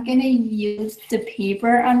you I'm gonna use the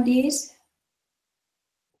paper on this.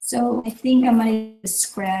 So I think I might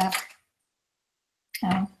scrap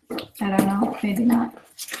I don't know, maybe not.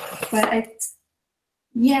 But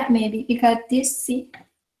yeah, maybe because this, see,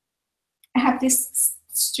 I have this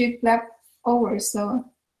strip left over, so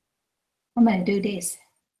I'm gonna do this.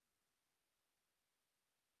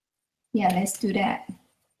 Yeah, let's do that.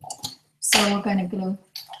 So we're gonna glue.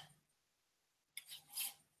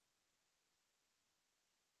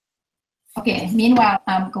 Okay, meanwhile,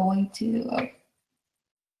 I'm going to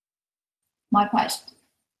Mod Podge,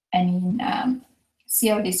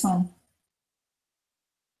 seal this one.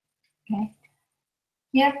 Okay.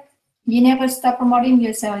 Yep. You never stop promoting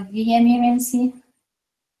yourself. You hear me, Nancy?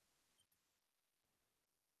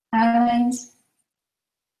 Alex,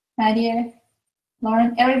 Nadia,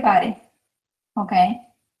 Lauren, everybody. Okay.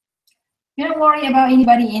 You don't worry about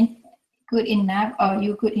anybody in good enough or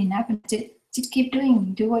you good enough. Just keep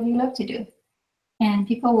doing. Do what you love to do. And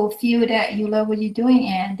people will feel that you love what you're doing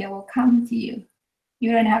and they will come to you.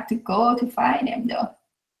 You don't have to go to find them though.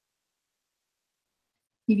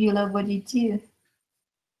 If you love what you do.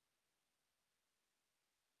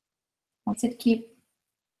 Just keep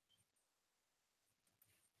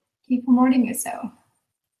promoting yourself.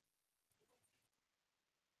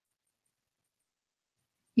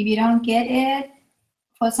 If you don't get it,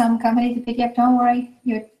 for some company to pick up, don't worry.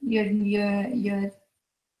 It'll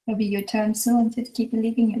be your turn soon. Just keep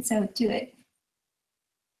believing yourself to it.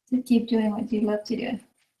 Just keep doing what you love to do.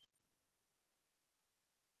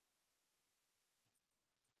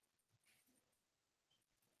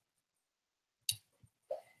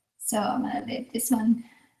 So I'm gonna let this one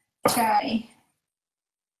try. I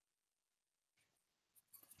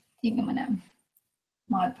think I'm gonna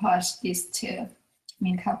Mod Podge this too.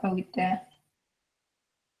 Cover with the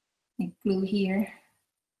glue here.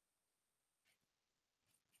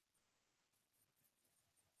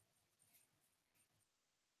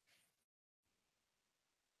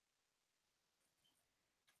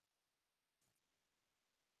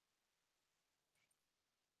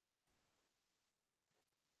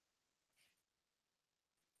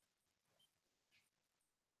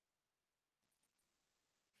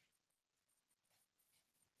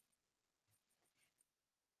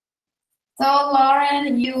 So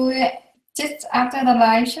Lauren, you just after the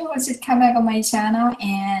live show, just come back on my channel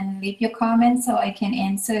and leave your comments so I can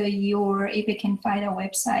answer your, if you can find a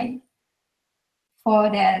website for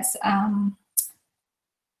that,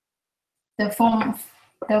 the foam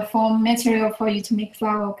material for you to make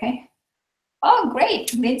flower, okay? Oh,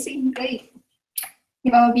 great, Lindsay, great.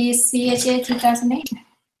 It will be CHA 2008.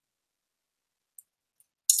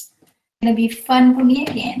 It'll be fun for me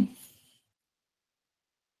again.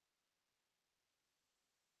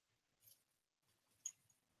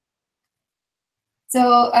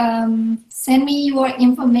 So send me your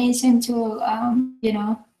information to,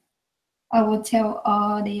 I will tell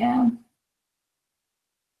all the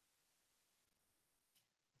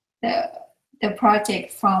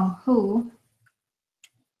project from who.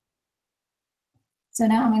 So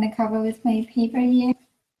now I'm going to cover with my paper here.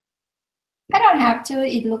 I don't have to.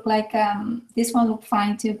 It looked like this one looked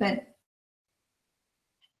fine too, but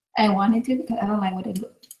I wanted to because I don't like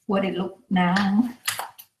what it looked now.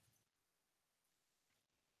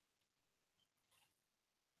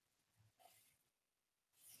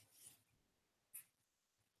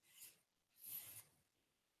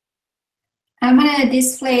 I'm gonna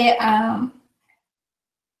display.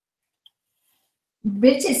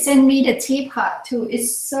 Bridget sent me the teapot too.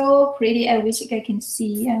 It's so pretty. I wish I can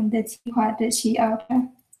see the teapot that she ordered.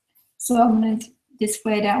 So I'm gonna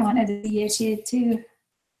display that one at the DHA too.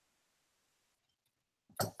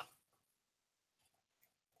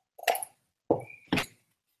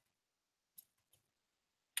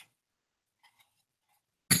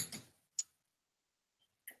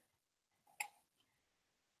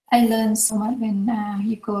 I learned so much when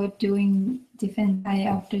you go doing different side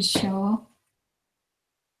of the show.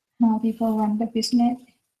 How people run the business.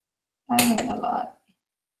 I learned a lot.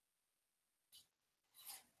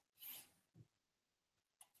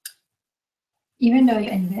 Even though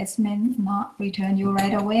your investment not return you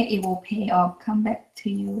right away, it will pay off, come back to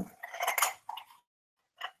you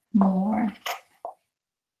more.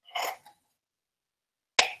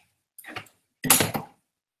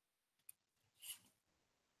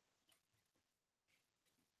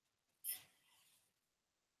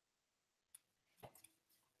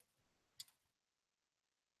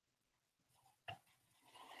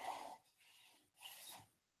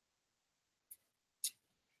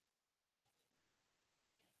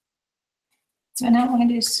 So now I'm going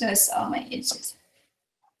to stress all my edges.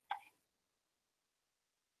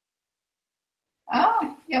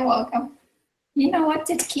 Oh, you're welcome. You know what?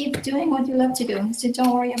 Just keep doing what you love to do. So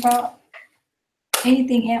don't worry about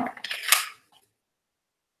Anything else?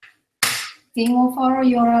 They will follow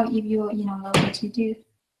you around if you love what you do.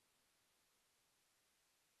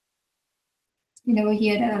 We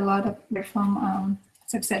hear that a lot of from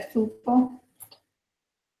successful people.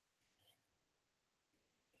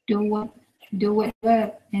 Do what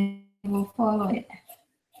works and will follow it.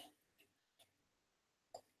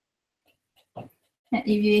 And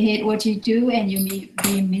if you hate what you do and you may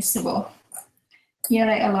be miserable. Yeah,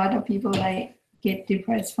 like a lot of people like get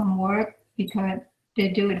depressed from work because they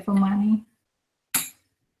do it for money.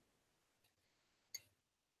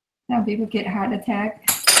 Some people get heart attack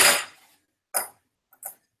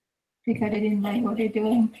because they didn't like what they're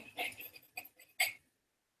doing.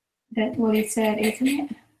 That's what it said, isn't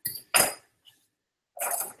it?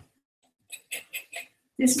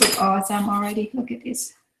 This looks awesome already. Look at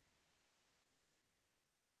this.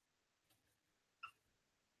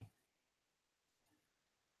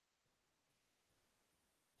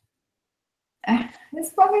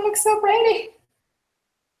 This probably looks so pretty.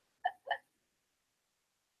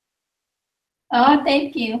 Oh,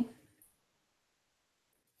 thank you.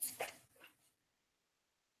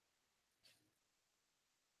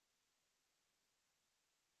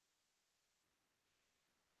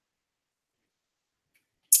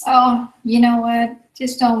 Oh, you know what?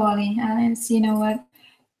 Just don't worry, Alice. You know what?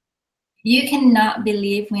 You cannot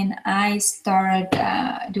believe when I started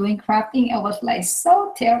doing crafting, I was like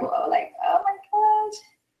so terrible. Like, oh my gosh.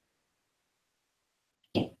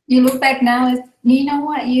 You look back now, you know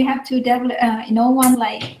what? You have to develop. No one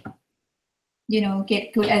like,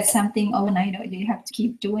 get good at something overnight. Or you have to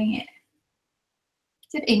keep doing it.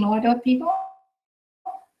 Just ignore those people.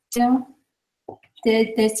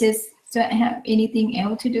 They just don't have anything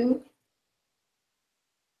else to do.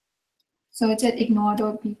 So just ignore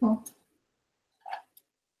those people.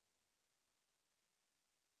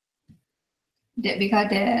 Because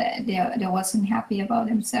they wasn't happy about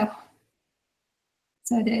themselves.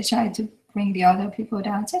 So they try to bring the other people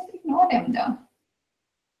down. Just ignore them though.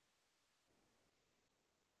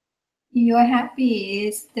 You're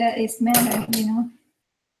happy that is matter,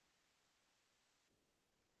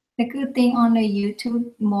 The good thing on the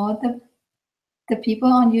YouTube, more the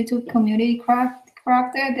people on YouTube community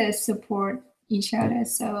crafter that support each other.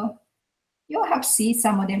 So you'll have to see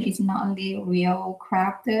some of them is not only real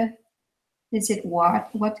crafter. Is it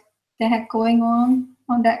what the heck going on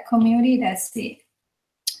that community? That's it.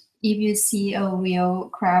 If you see a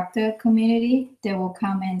real crafter community, they will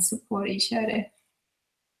come and support each other.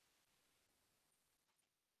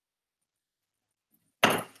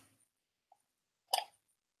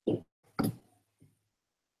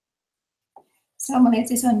 So I'm gonna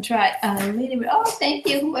just want to try a little bit. Oh, thank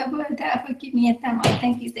you, whoever that for giving me a thumb up.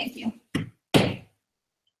 Thank you, thank you.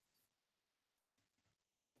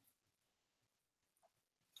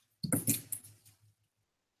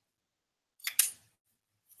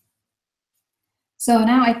 So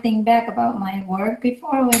now I think back about my work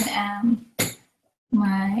before when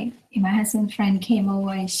my husband's friend came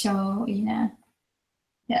over and showed,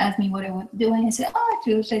 they asked me what I was doing. I said, oh, I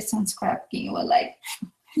do just some scrapbooking. It was like,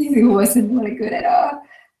 it wasn't really good at all.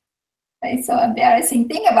 It's so embarrassing.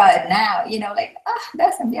 Think about it now, like,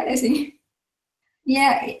 that's embarrassing.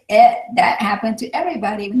 Yeah, that happened to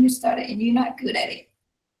everybody when you started and you're not good at it.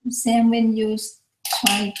 Same when you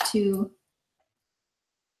try to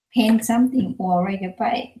paint something or ride a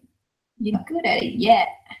bike, you're not good at it yet.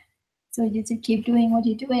 So you just keep doing what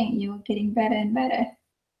you're doing. You're getting better and better.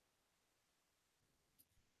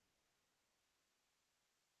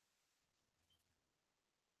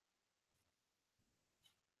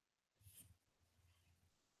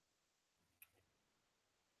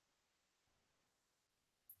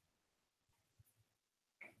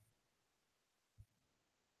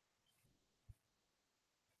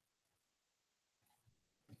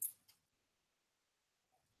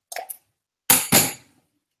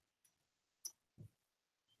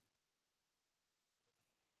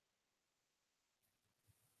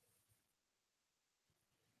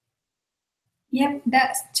 Yep,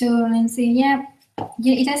 that's true, Lindsay. Yep.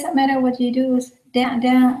 Yeah, it doesn't matter what you do.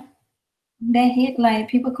 They hate like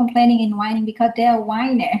people complaining and whining because they're a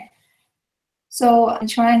whiner. So I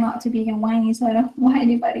try not to be a whiny, so I don't whine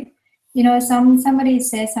anybody. Somebody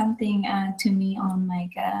said something to me on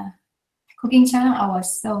like cooking channel. I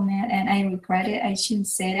was so mad and I regret it. I shouldn't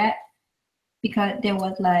say that because there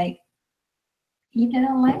was like, you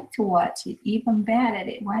didn't like to watch it, even bad at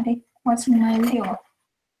it. Why they watching my video?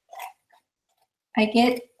 I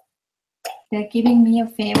get they're giving me a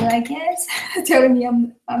favor, I guess, telling me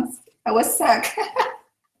I was suck.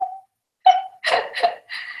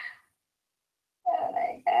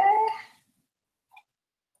 Like,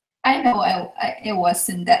 I know I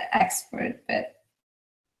wasn't that expert, but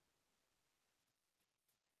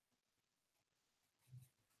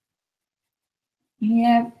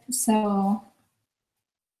yeah. So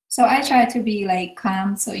I try to be like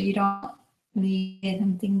calm, so you don't leave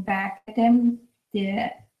something back at them.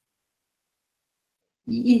 Yeah,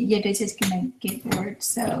 yeah, they're just gonna get bored.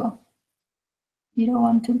 So you don't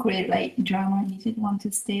want to create like drama. You just want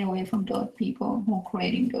to stay away from those people who are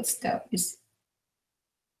creating those stuff. It's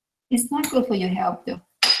not good for your health, though.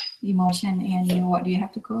 Emotion and what you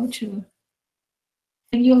have to go through.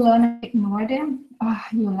 If you learn to ignore them,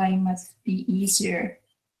 your life must be easier.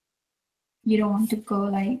 You don't want to go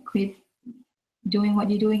like quit doing what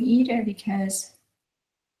you're doing either, because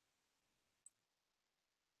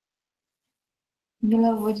you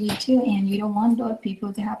love what you do and you don't want those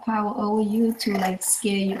people to have power over you to like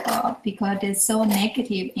scare you off because they're so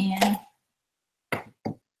negative and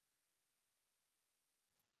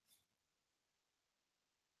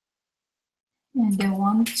they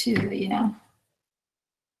want to,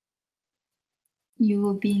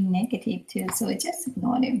 you being negative too. So just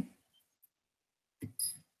ignore them.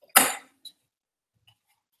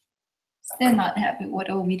 They're not happy.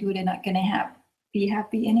 Whatever we do, they're not gonna be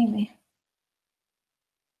happy anyway.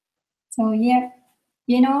 So yeah,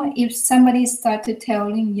 if somebody started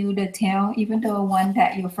telling you the tale, even though one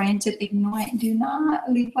that your friend just ignore it, do not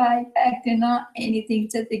reply back. Do not anything,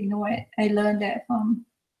 just ignore it. I learned that from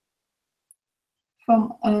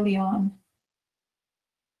early on.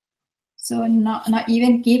 So not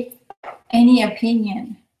even give any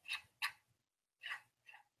opinion,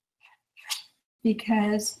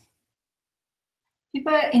 because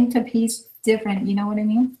people interpret different. You know what I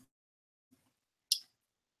mean?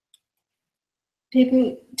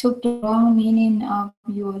 People took the wrong meaning of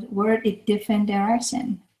your word in different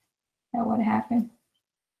direction. That what happened.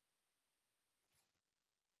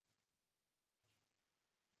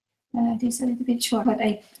 This is a little bit short, but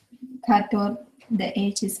I cut the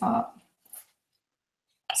edges off.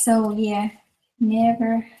 So yeah,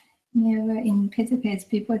 never in participate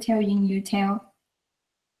people telling you tell,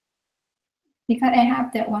 because I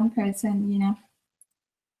have that one person,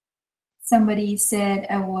 somebody said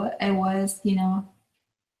I was,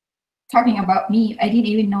 talking about me. I didn't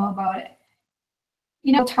even know about it.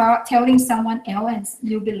 Telling someone else and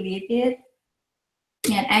you believe it,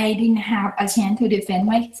 and I didn't have a chance to defend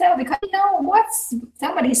myself because what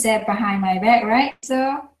somebody said behind my back, right?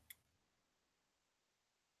 So,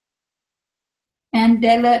 and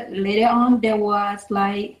then later on there was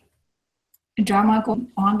like drama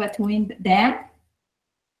going on between them,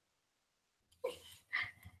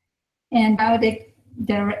 and now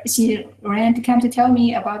she ran to come to tell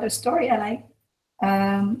me about the story. I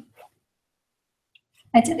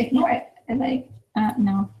just ignore it. I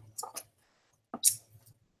no,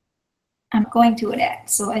 I'm going to that,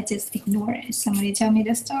 so I just ignore it. If somebody tell me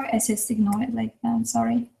the story, I just ignore it. Like, I'm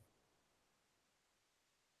sorry.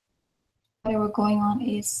 Whatever going on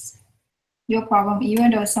is your problem.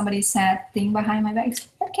 Even though somebody said thing behind my back,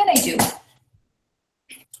 what can I do?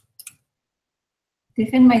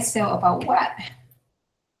 Defend myself about what?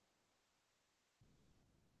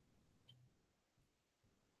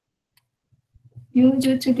 You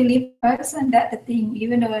to believe person that the thing,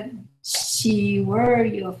 even though she were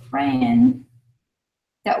your friend,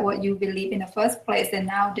 that what you believe in the first place, and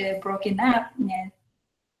now they're broken up and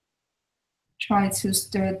try to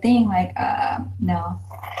stir thing like, no,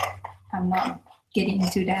 I'm not getting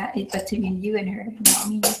into that. It's between you and her, not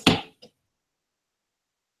me.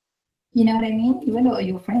 You know what I mean? Even though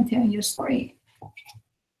your friend telling your story,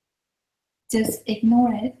 just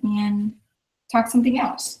ignore it and talk something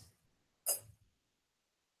else.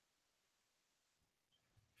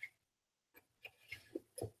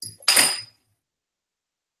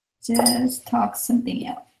 Just talk something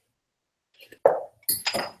else.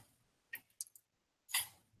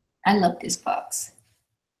 I love this box.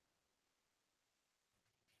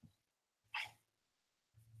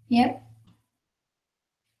 Yep.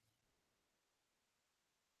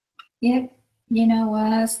 Yep. You know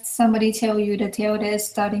what? Somebody tell you the tale they're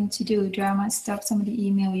starting to do drama stuff. Somebody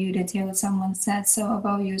email you the tale someone said so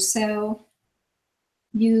about yourself.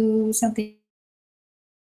 You something.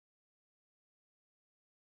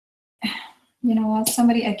 You know what?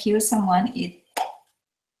 Somebody accuse someone.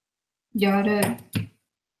 You're the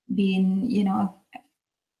being,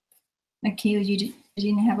 accused. You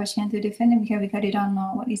didn't have a chance to defend him because you don't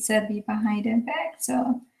know what he said behind their back.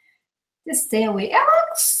 So just stay away.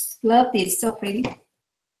 Alex, love this. So pretty.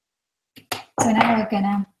 So now we're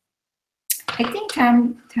gonna. I think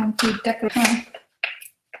time to decorate.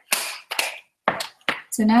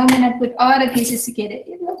 So now I'm gonna put all the pieces together.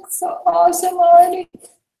 It looks so awesome already.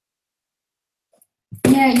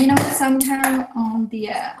 Yeah, you know, sometimes on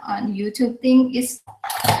the on YouTube thing, it's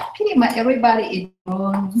pretty much everybody is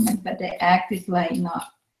wrong, but they act it like not.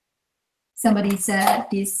 Somebody said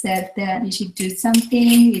this, said that, you should do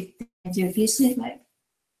something with your business. Like,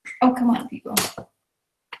 oh, come on, people,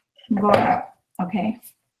 grow up, okay?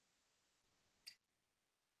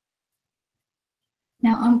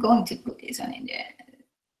 Now I'm going to put this one in there.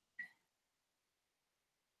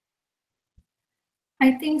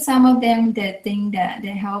 I think some of them, they think that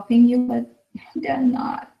they're helping you, but they're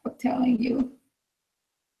not. I'm telling you.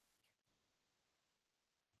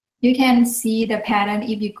 You can see the pattern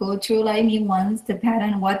if you go through like me once, the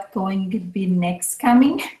pattern, what's going to be next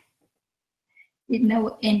coming. With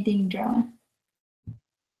no ending draw.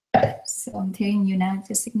 So I'm telling you now,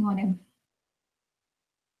 just ignore them.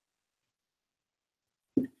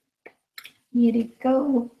 Here we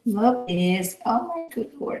go. Love this. Oh my good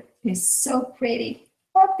Lord. It's so pretty.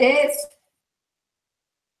 Love this.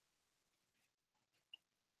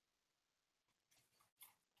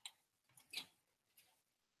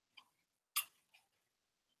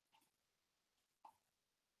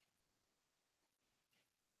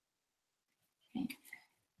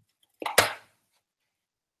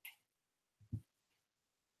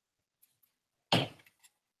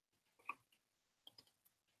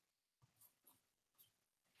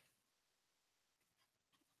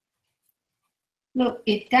 Look,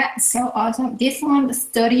 that's so awesome. This one,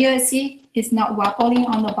 sturdier, see, it's not wobbling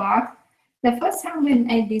on the box. The first time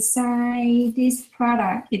when I designed this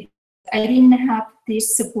product, I didn't have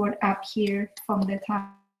this support up here from the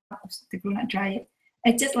top of the granite dryer.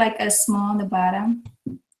 It's just like a small on the bottom.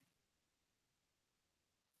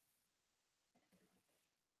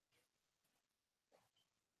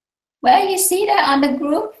 Well, you see that on the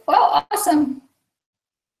group? Well, awesome.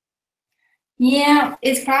 Yeah,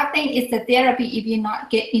 it's crafting is the therapy if you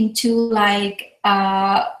not get into like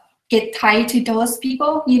get tied to those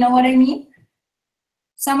people, you know what I mean?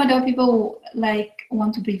 Some of those people like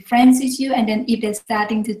want to be friends with you, and then if they're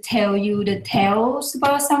starting to tell you the tales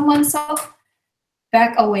about someone, so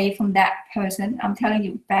back away from that person. I'm telling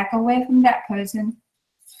you, back away from that person.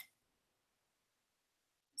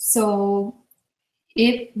 So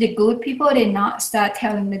if the good people did not start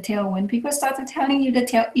telling the tale, when people started telling you the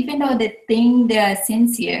tale, even though they think they are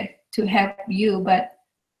sincere to help you, but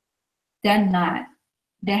they're not,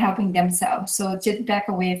 they're helping themselves. So just back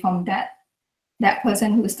away from that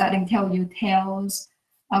person who's starting to tell you tales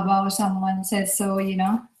about someone says so, you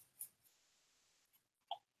know.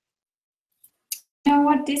 You know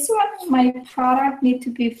what, this one, my product need to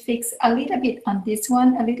be fixed a little bit on this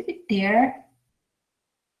one, a little bit there,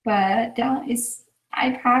 but it's,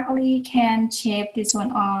 I probably can shape this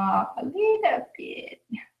one off a little bit.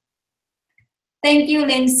 Thank you,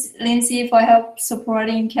 Lindsay, for help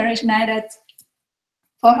supporting Carriage United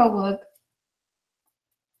for her work.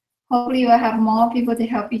 Hopefully we'll have more people to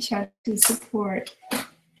help each other to support.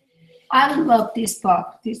 I love this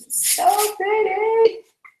box. This is so pretty.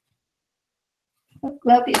 I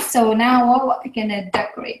love it. So now what we're gonna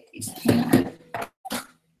decorate this.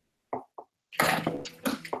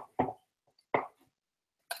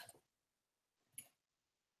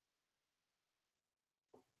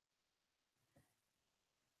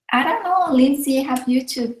 I don't know, Lindsay have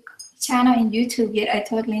YouTube channel in YouTube yet. I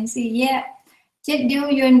told Lindsay, yeah, just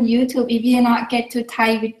do your YouTube. If you not get to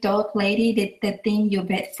tie with those lady that think you're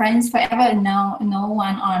best friends forever, no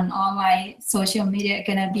one on online social media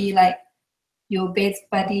gonna be like your best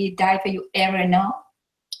buddy, die for you ever. No,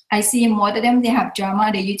 I see more of them. They have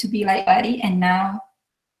drama. They used to be like buddy, and now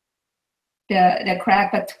the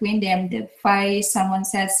crack between them, the fight. Someone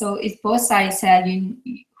said so. It's both sides said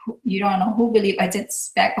you don't know who believe. I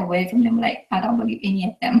just back away from them. Like I don't believe any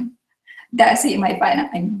of them. That's it, my final.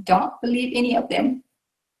 I don't believe any of them.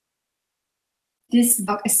 This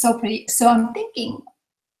book is so pretty. So I'm thinking,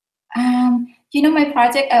 you know, my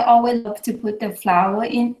project, I always love to put the flower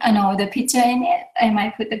in, no, the picture in it. I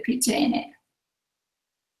might put the picture in it.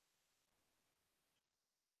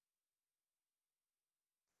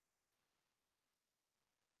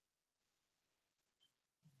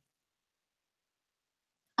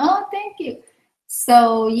 Oh, thank you.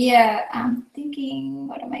 So yeah, I'm thinking,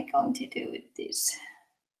 what am I going to do with this?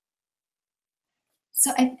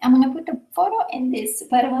 So I'm gonna put the photo in this,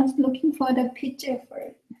 but I was looking for the picture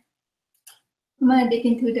first. I'm gonna dig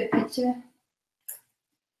into the picture.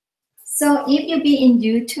 So if you be in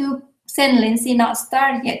YouTube, send Lindsay not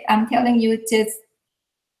start yet. I'm telling you, just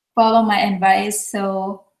follow my advice.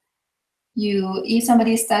 So if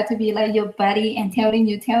somebody start to be like your buddy and telling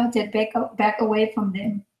you, just back away from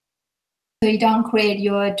them. So you don't create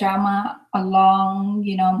your drama along,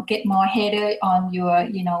 get more hater on your,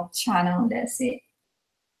 channel. That's it.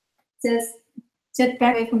 Just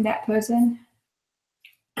back away from that person.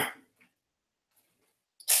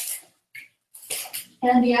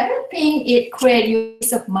 And the other thing, it creates your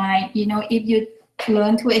peace of mind. If you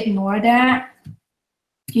learn to ignore that,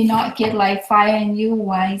 you not get like fire in you.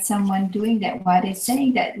 Why is someone doing that? Why they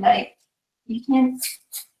saying that? Like, you can't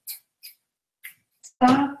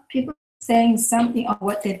stop people saying something or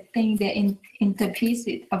what they think they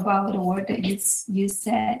interpret about the word that you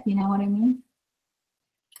said. You know what I mean?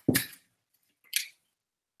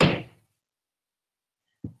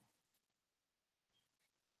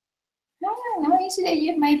 No, you should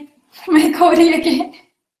use my Cody again.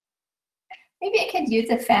 Maybe I could use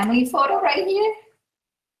a family photo right here.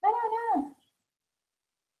 I don't know.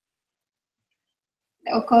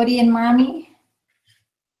 Oh, Cody and mommy.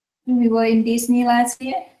 We were in Disney last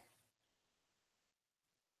year.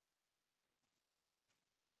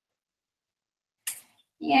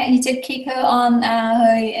 Yeah, you just kick her on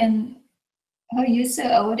her user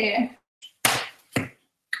over there.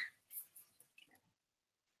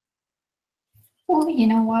 Oh, you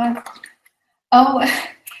know what? Oh,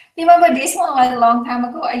 remember this one was a long time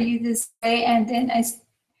ago. I used this way, and then this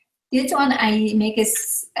one I make a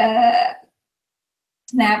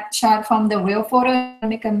snapshot from the real photo.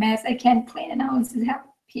 Make a mess. I can't clean it now.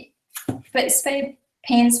 But it's very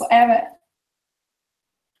pains forever.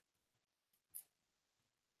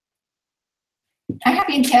 I have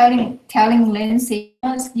been telling Lindsay,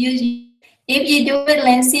 if you do it,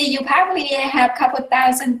 Lindsay, you probably have a couple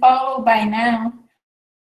thousand followers by now.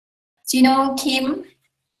 Do you know Kim?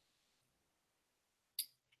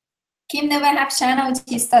 Kim never have channel.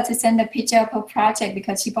 She started to send a picture of her project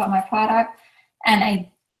because she bought my product, and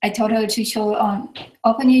I told her to show on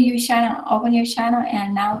open your channel,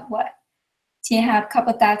 and now what? She have a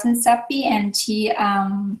couple thousand subs, and she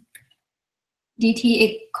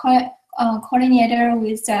DT coordinator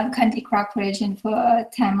with the country corporation for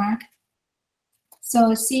Denmark.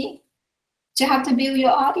 So see, you have to build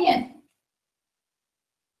your audience.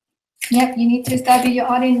 Yep, you need to start with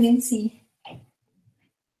your audience, Lindsay.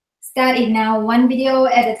 Start it now, one video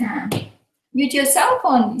at a time. Use your cell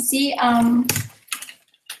phone. See,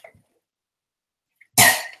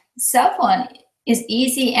 cell phone is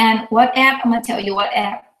easy, and what app? I'm gonna tell you what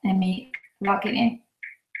app. Let me log it in.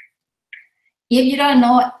 If you don't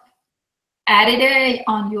know editor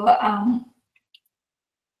on your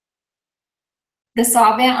the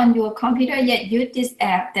software on your computer yet, use this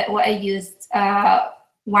app. That what I used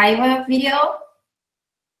Viber video.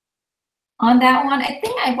 On that one, I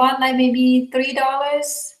think I bought like maybe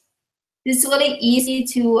 $3. It's really easy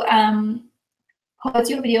to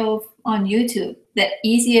post your video on YouTube. That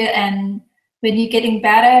easier, and when you're getting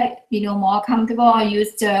better, more comfortable, or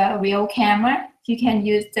use the real camera, you can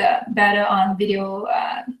use the better on video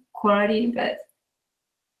quality. But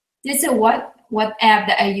this is what app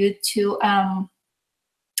that I use to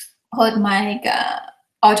hold my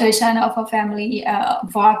Altered channel for family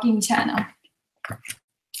vlogging channel.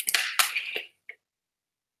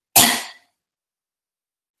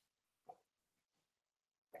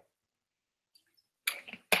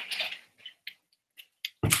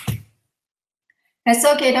 That's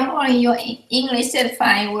okay, don't worry, your English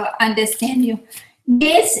certified will understand you.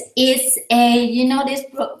 This is this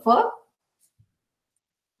book?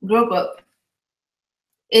 Group book.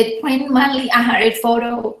 It print monthly 100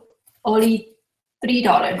 photo, only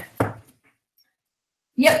 $3.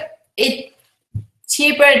 Yep, it's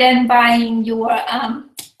cheaper than buying your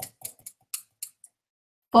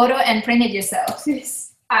photo and print it yourself.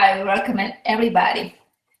 I recommend everybody.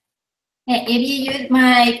 And if you use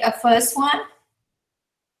my first one,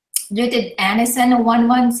 you did Anderson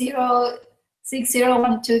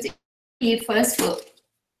 1106012 first book.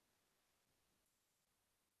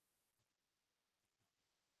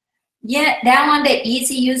 Yeah, that one, the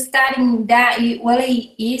easy. You starting that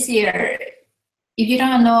really easier. If you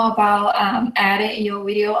don't know about adding your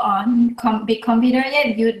video on big computer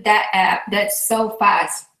yet, use that app. That's so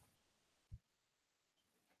fast.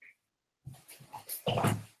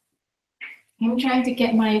 I'm trying to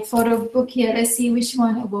get my photo book here. Let's see which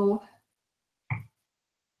one will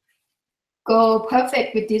go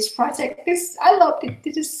perfect with this project. I love it.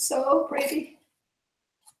 This is so pretty.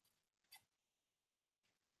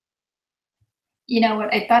 You know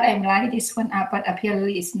what? I thought I lined this one up, but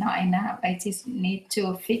apparently it's not enough. I just need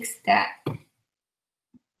to fix that.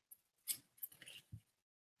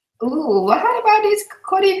 Ooh, what about this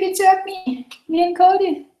Cody picture of me and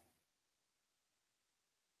Cody?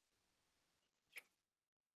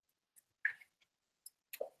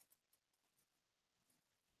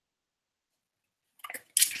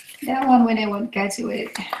 That one when I would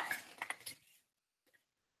graduate.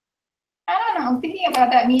 I don't know. I'm thinking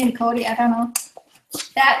about that. Me and Cody. I don't know.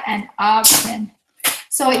 That and option.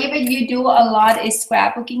 So if you do a lot of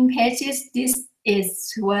scrapbooking pages, this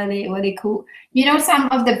is really, really cool. You know, some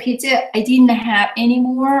of the picture I didn't have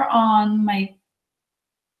anymore on my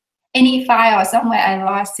any file or somewhere. I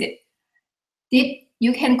lost it.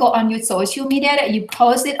 You can go on your social media that you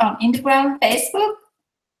post it on Instagram, Facebook,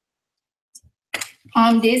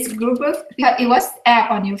 on this group book, because it was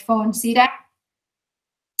app on your phone. See that?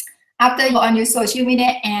 After you go on your social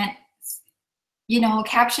media and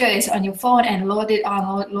capture it on your phone and load it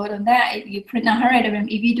on load on that, you print 100 of them.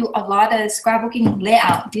 If you do a lot of scrapbooking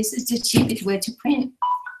layout, this is the cheapest way to print.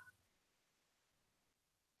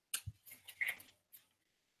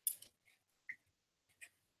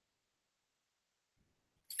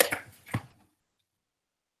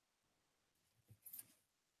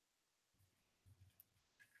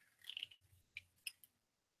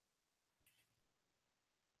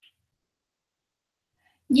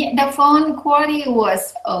 Yeah, the phone quality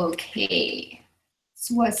was okay.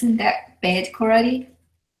 It wasn't that bad quality.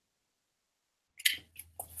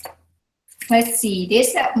 Let's see.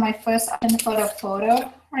 This is my first option for the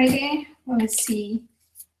photo right there. Let's see.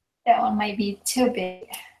 That one might be too big.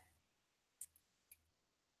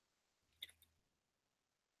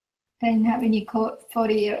 I didn't have any photo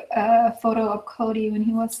of Cody when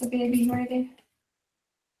he was a baby right there.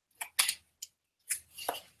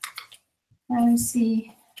 Let's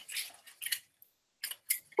see.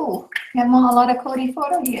 Oh, I have a lot of Cody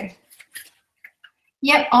photo here.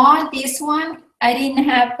 Yep, on this one, I didn't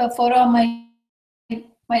have a photo of my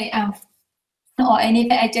or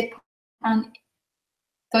anything. I just on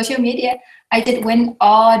social media. I just went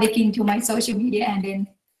all digging to my social media and then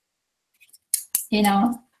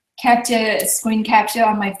screen capture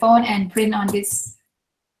on my phone and print on this.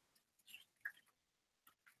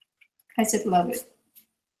 I just love it.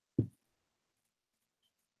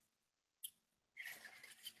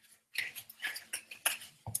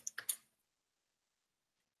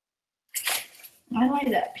 I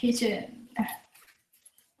like that picture. I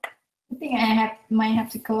think I might have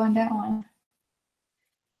to go on that one.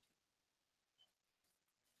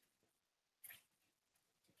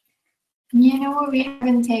 You know what? We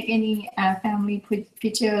haven't taken any family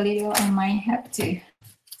picture video. I might have to. I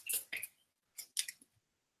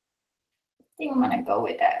think I'm gonna go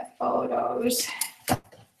with that photos.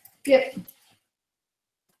 Yep.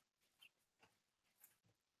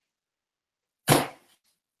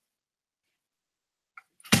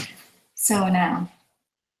 So now,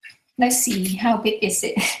 let's see how big is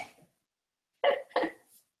it.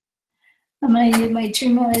 I'm gonna use my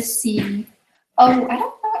trimmer. Let's see. Oh, I don't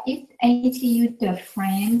know if I need to use the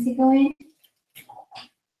frame to go in.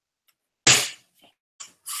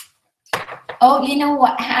 Oh, you know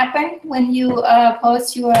what happened when you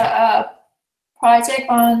post your project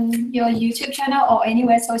on your YouTube channel or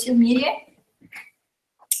anywhere social media?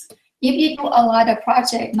 If you do a lot of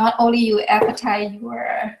project, not only you advertise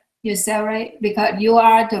yourself, right? Because you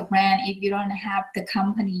are the brand. If you don't have the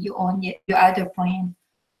company you own yet, you are the brand.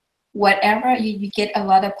 Whatever you get a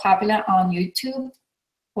lot of popular on YouTube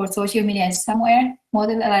or social media somewhere, more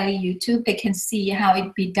than likely YouTube, they can see how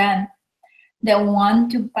it be done. They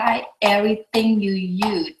want to buy everything you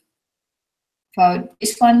use. For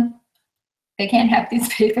this one, they can't have this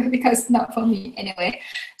paper because it's not for me anyway.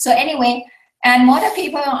 So anyway, and more the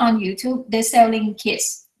people on YouTube, they're selling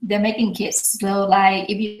kits. They're making kits. So like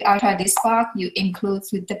if you try this box, you include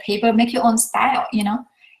with the paper, make your own style,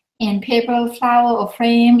 and paper, flower, or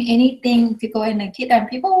frame, anything to go in the kit, and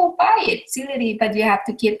people will buy it, seriously, but you have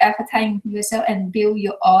to keep advertising yourself and build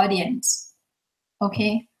your audience,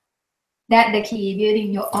 okay? That's the key,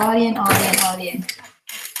 building your audience.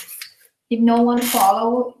 If no one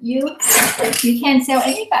follow you, you can't sell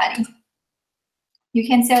anybody. You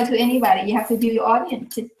can sell to anybody. You have to build your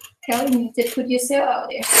audience. To tell you to put yourself out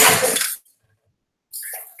there.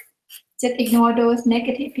 Just ignore those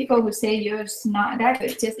negative people who say you're not that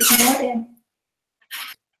good. Just ignore them.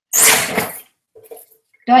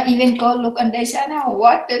 Don't even go look on their channel.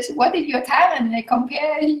 What is your talent? They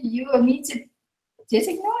compare you and me to just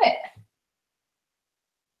ignore it.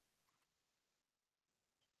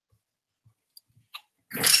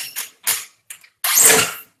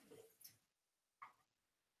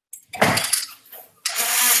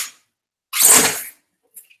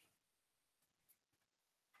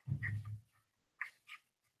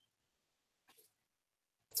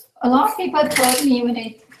 A lot of people told me when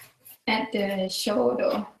I at the show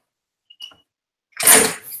though,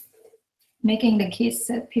 making the kits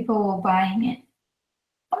that people were buying it.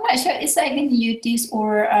 I'm not sure if I can use this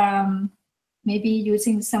or maybe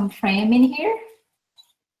using some frame in here.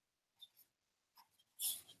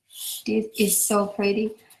 This is so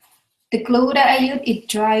pretty. The glue that I use, it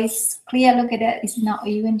dries clear. Look at that. It's not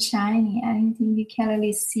even shiny. I don't think you can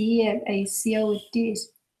really see it. I seal with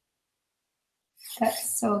this.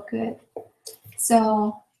 That's so good.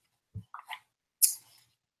 So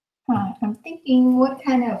I'm thinking what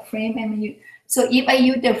kind of frame am I using? So if I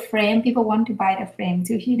use the frame, people want to buy the frame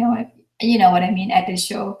too. You know what I mean at the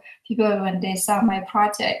show. People, when they saw my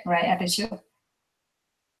project right at the show,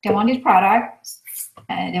 they want this product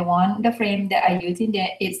and they want the frame that I use in there.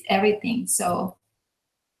 It's everything. So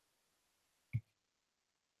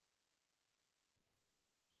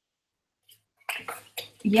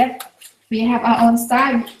yep, we have our own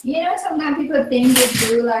style. You know, sometimes people think they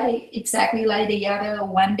do like exactly like the other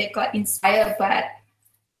one that got inspired, but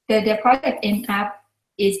the project end up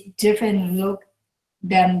is different look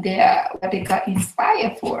than what they got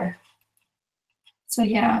inspired for. So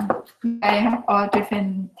yeah, I have all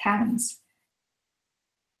different talents.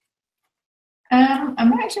 I'm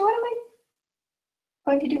not sure what am I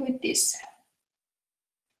going to do with this.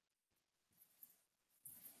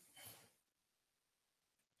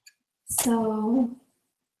 So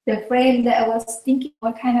the frame that I was thinking,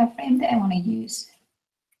 what kind of frame that I want to use.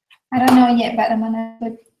 I don't know yet, but I'm gonna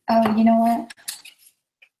put. Oh, you know what?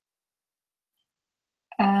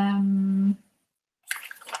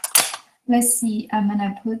 Let's see. I'm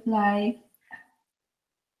gonna put like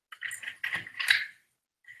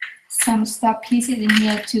some stuff pieces in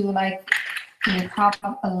here to like pop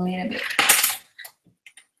up a little bit.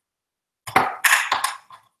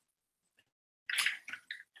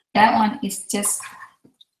 That one is just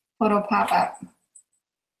photo pop up.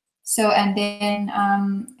 So and then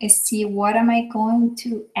let's see what am I going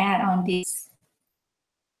to add on this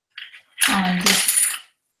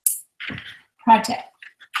project.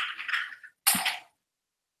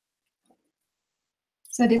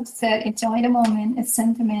 So this said, enjoy the moment, a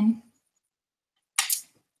sentiment,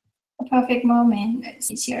 a perfect moment. Let's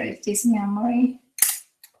see, share this memory.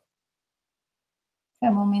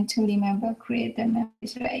 A moment to remember, create the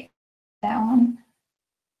memories, right? That one.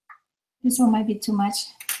 This one might be too much.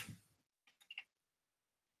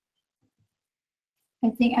 I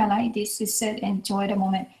think I like this. It said, enjoy the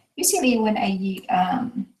moment. Usually when I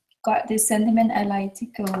got this sentiment, I like to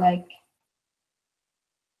go like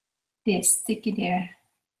this, stick it there.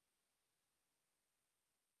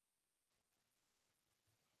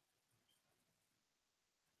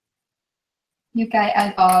 You guys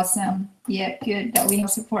are awesome. Yeah, good that we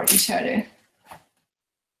support each other.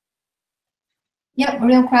 Yep,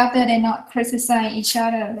 real crafter, they're not criticizing each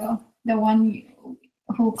other though. The one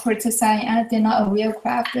who criticize us, they're not a real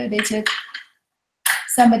crafter. They just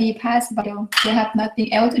somebody passed by, they have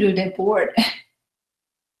nothing else to do, they're bored.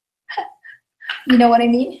 You know what I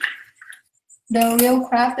mean? The real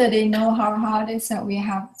crafter, they know how hard it is, so we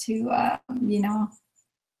have to, you know,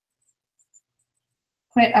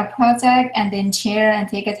 create a project and then share and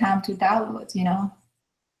take a time to download, you know.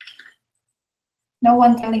 No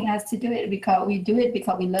one telling us to do it because we do it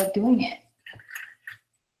because we love doing it.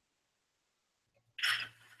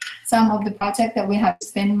 Some of the projects that we have to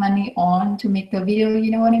spend money on to make the video,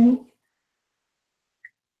 you know what I mean?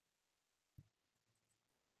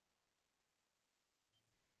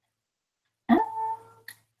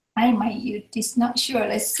 I might use this, not sure,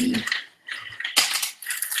 let's see.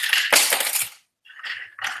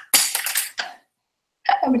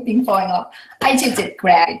 Everything falling off. I just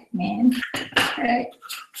grab it, man. Right.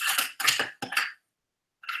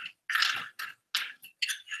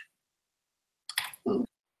 Ooh.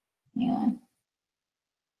 Yeah.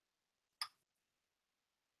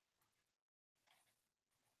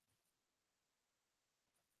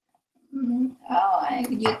 Oh, I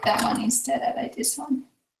use that one instead. I like this one.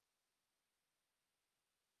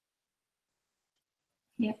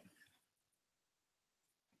 Yep.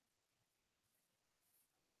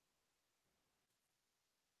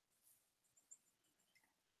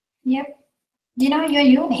 Yep. You know, you're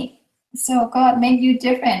unique. So God made you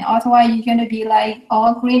different. Otherwise, you're going to be like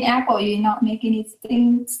all green apple. You're not making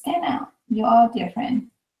anything stand out. You're all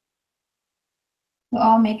different. We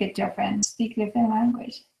all make a difference, speak different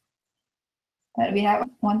language. But we have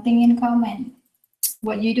one thing in common.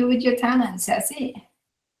 What you do with your talents, that's it.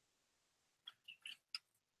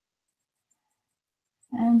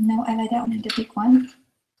 No, I like that one, the big one.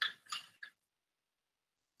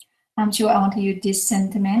 I'm sure I want to use this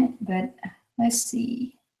sentiment, but let's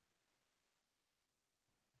see.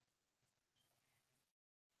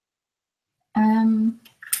 I don't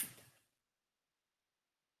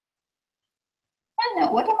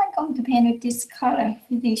know. What am I going to paint with this color?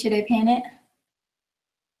 You think should I paint it?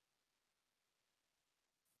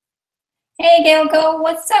 Hey, Gail, go.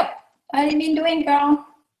 What's up? What have you been doing, girl?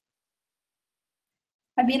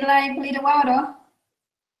 I've been like a little while though.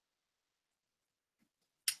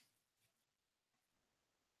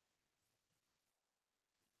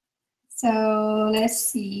 So let's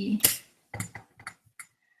see.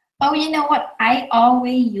 Oh, you know what? I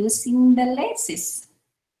always using the laces.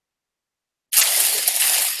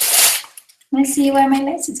 Let's see where my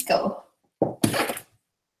laces go.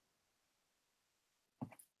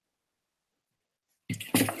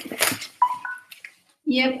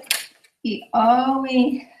 Yep, we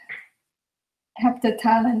always have the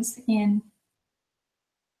talents in.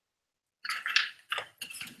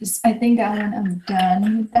 I think that one I'm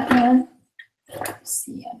done with that one. Let's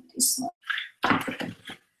see on this one.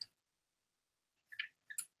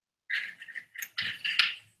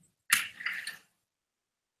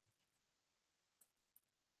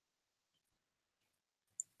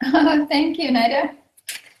 Oh, thank you, Nida.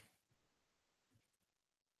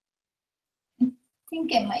 I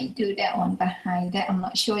think I might do that one behind that. I'm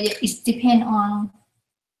not sure yet. It depends on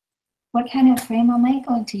what kind of frame am I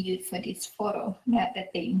going to use for this photo. That's the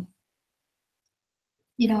thing.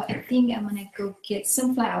 You know, I think I'm gonna go get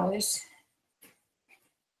some flowers.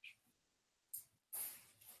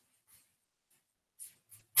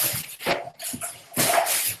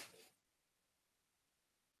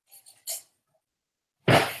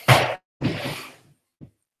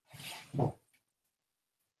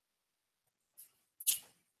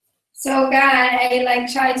 So guys, I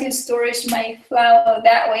like try to storage my flower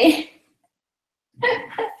that way.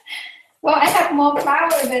 Well, I have more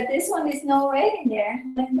flowers, but this one is not red in there.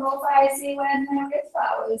 And hope I see when I get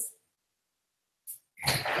flowers.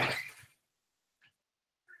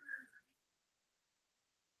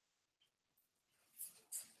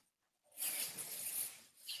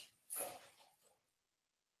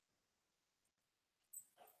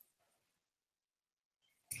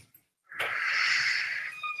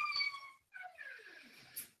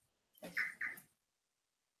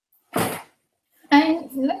 I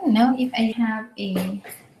don't know if I have a.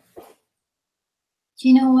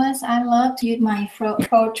 You know what? I love to use my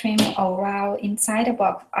floor trim around inside the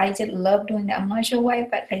box. I just love doing that. I'm not sure why,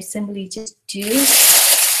 but I simply just do.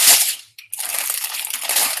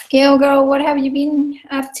 Gail, girl, what have you been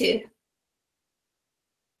up to?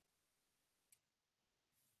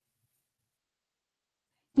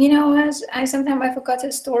 You know what? I sometimes forgot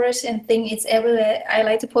to storage and think it's everywhere. I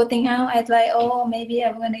like to pull things out. I'd like, oh, maybe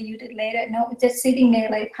I'm gonna use it later. No, it's just sitting there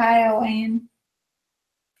like pile, and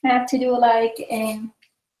I have to do like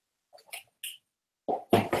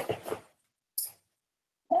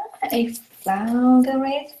I found a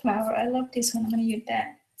red flower. I love this one. I'm gonna use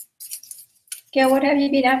that. Gail, what have you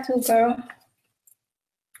been up to, girl?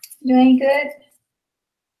 Doing good?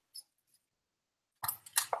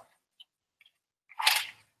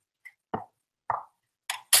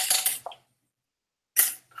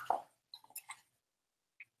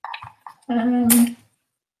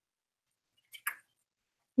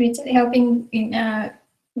 We're just helping in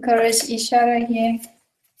encourage each other here.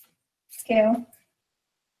 Gail.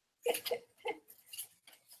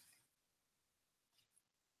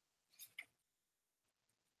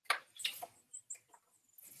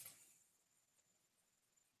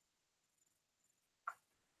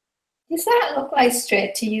 Does that look like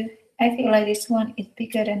straight to you? I feel like this one is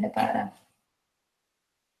bigger than the bottom.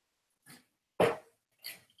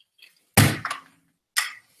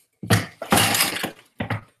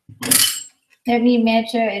 Let me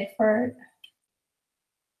measure it first.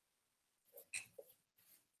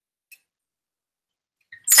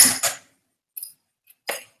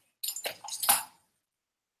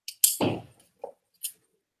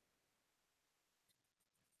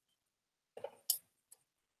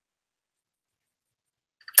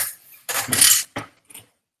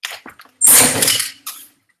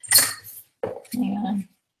 Hang on.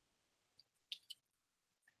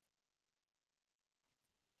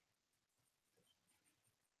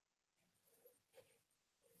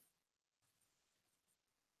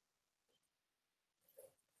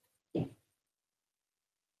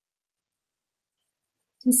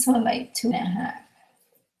 This one like 2.5.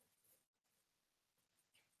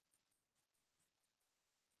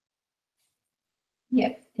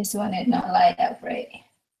 Yep, this one is not light up right.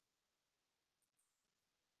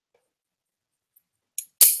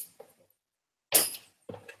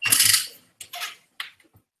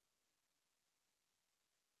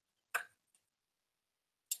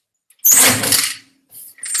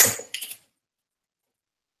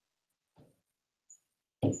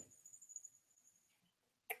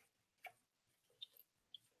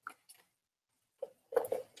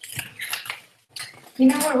 You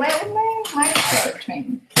know what? Where my pro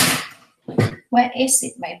trim? Where is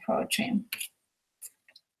it, my pro trim?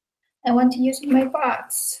 I want to use my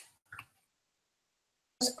box.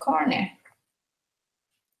 This corner.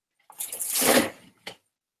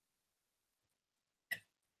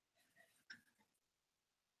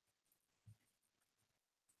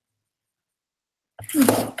 I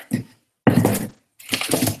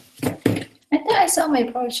thought I saw my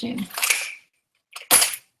pro trim.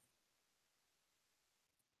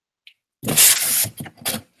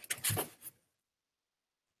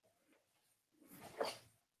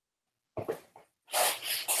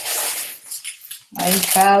 I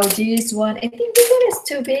found this one. I think this one is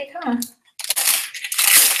too big, huh? I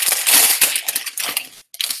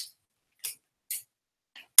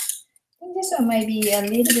think this one might be a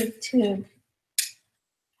little bit too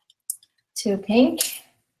pink.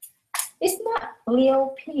 It's not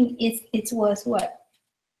real pink. It was what?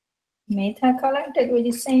 Meta color that we're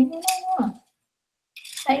just saying. I don't know.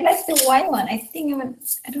 I like the white one. I think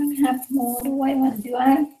I don't have more the white one, do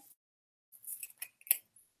I?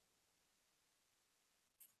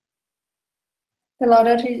 The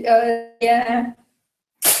lottery, yeah.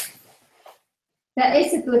 That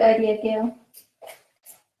is a good idea, Gail.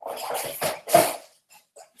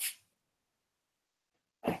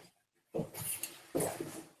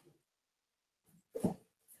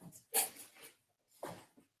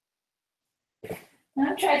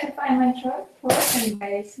 I'm trying to find my truck for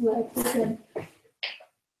guys who I put in.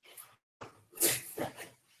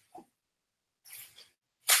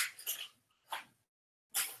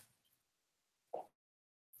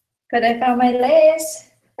 But I found my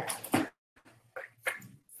lace.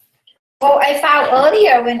 Oh, I found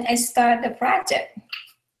earlier when I started the project.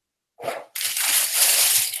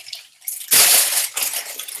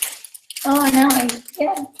 Oh no, I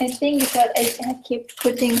think because I keep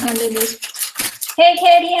putting under this. Hey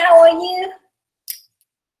Katie, how are you?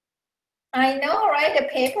 I know, right? The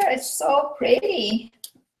paper is so pretty.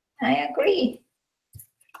 I agree.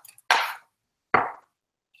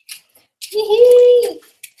 Hee,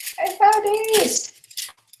 I found this.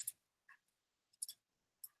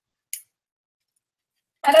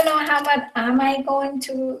 I don't know how much am I going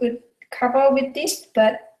to cover with this,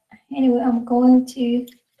 but anyway, I'm going to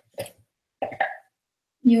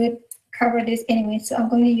cover this anyway. So I'm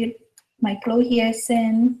going to use my glue here,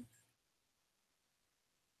 and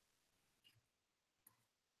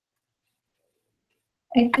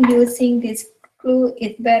I think using this glue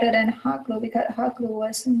is better than hot glue because hot glue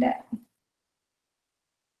wasn't that.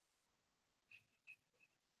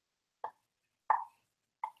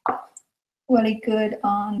 Really good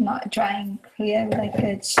on not drying clear, like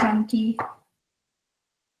a chunky.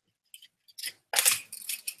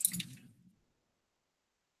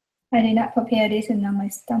 I did not prepare this and now my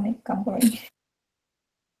stomach grumbling.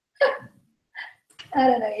 I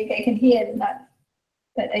don't know if I can hear it or not,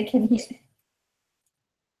 but I can hear it.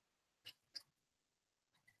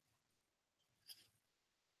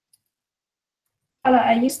 Hello,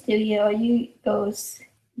 are you still here? Are you those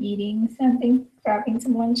eating something, grabbing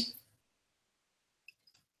some lunch?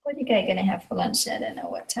 What are you guys gonna have for lunch? I don't know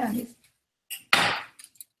what time it is.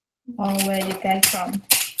 Or where you guys from?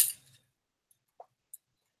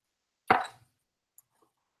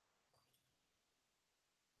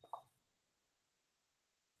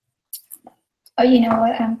 Oh, you know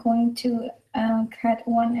what? I'm going to cut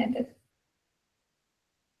one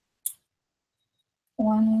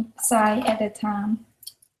side at a time.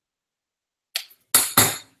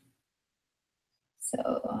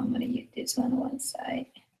 So I'm going to use this one side.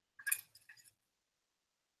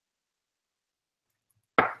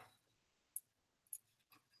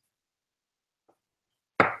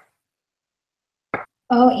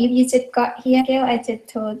 Oh, if you just got here, Gail, I just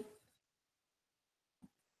told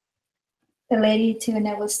the lady to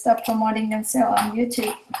never stop promoting themselves on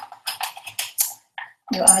YouTube.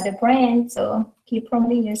 You are the brand, so keep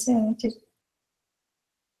promoting yourself. Just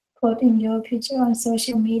putting your picture on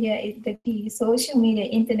social media is the key. Social media,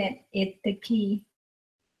 internet is the key.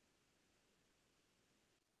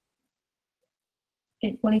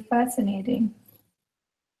 It's really fascinating.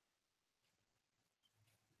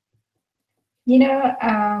 You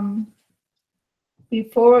know,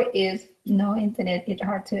 before is no internet, it's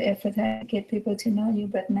hard to advertise, get people to know you,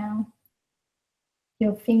 but now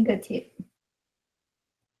your fingertip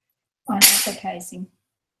on advertising.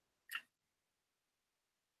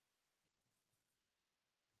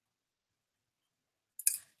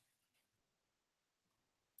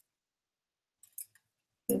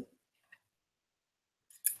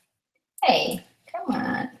 Hey, come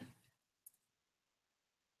on.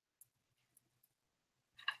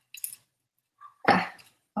 Ah.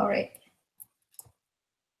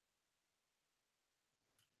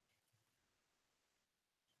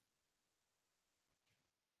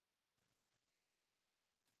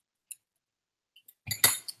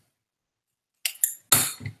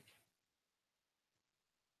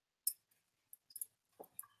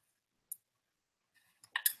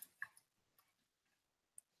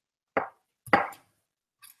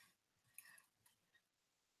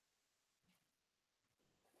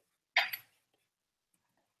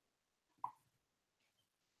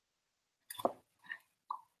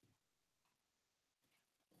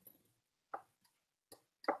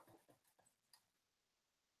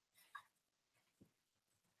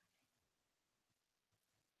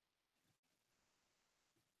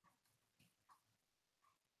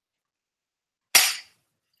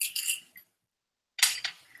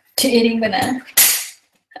 She eating banana.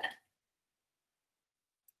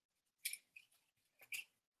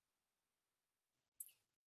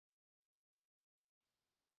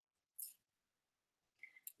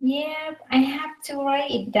 Yeah, I have to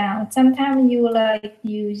write it down. Sometimes you like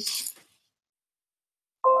use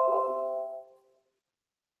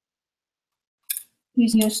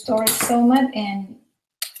your storage so much, and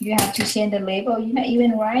you have to change the label. You're not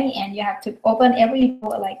even right, and you have to open every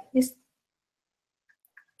door like this.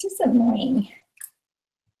 Just annoying.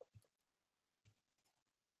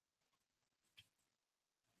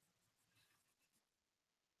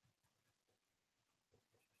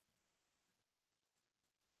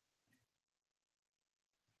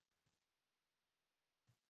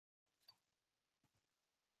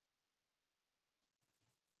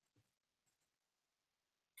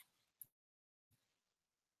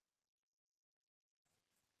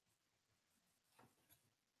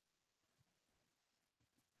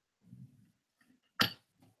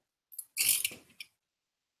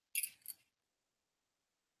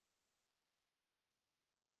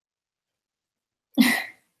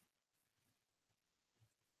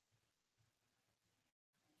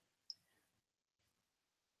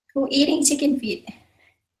 Who eating chicken feet?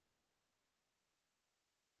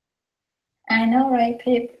 I know, right?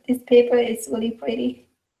 This paper is really pretty.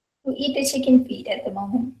 Who eat the chicken feet at the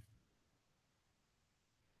moment?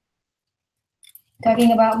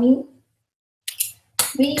 Talking about me?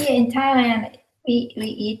 We in Thailand, we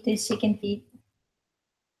eat the chicken feet.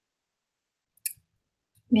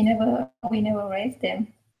 We never raise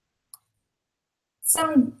them.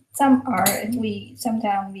 Some are we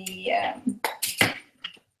sometimes we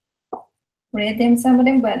raise them, some of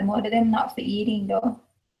them, but more of them not for eating though.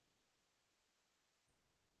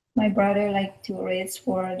 My brother like to raise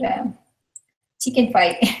for the chicken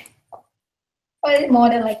fight. But more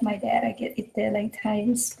than like my dad, I get it. They're like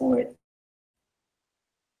Thai sport.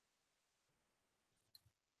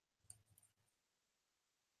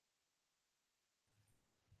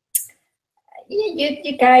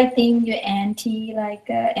 You guys think you're anti like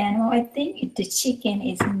animal. I think the chicken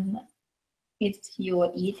is it's you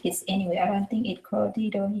will eat it anyway. I don't think it cruelty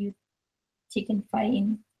don't use chicken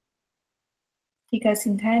fighting because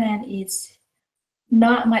in Thailand it's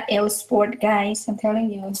not much else sport, guys. I'm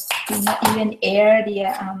telling you, do not even air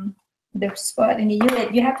the sport in the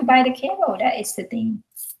US. You have to buy the cable. That is the thing.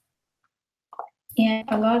 And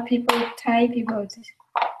a lot of people, Thai people,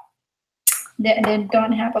 they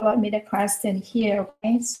don't have a lot of middle class than here.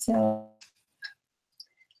 Okay, so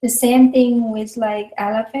the same thing with like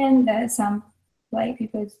elephant. That some like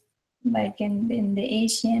people like in the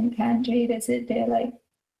Asian country, they're like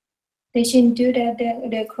they shouldn't do that.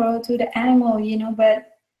 They're cruel to the animal, you know.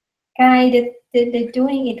 But guy that they're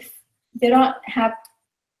doing it, they don't have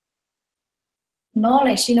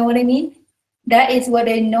knowledge. You know what I mean? That is what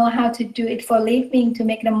they know how to do it for living to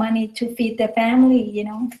make the money to feed their family. You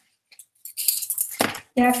know,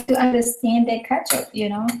 you have to understand their culture. You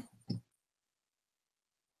know.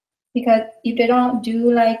 Because if they don't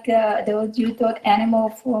do like those you thought animal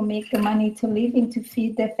for make the money to living to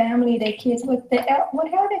feed their family, their kids, what hell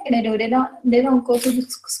are they gonna do? They don't go to the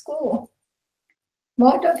school.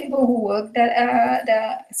 Most of the people who work at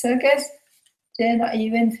the circus, they're not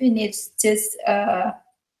even finished just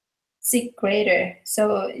sixth grader.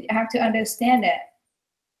 So you have to understand that.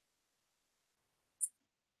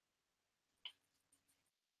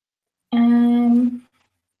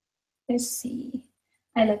 Let's see.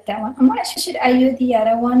 I like that one. I'm not sure should I use the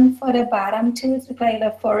other one for the bottom too, to play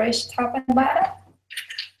the forest top and bottom.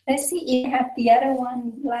 Let's see if I have the other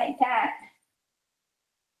one like that.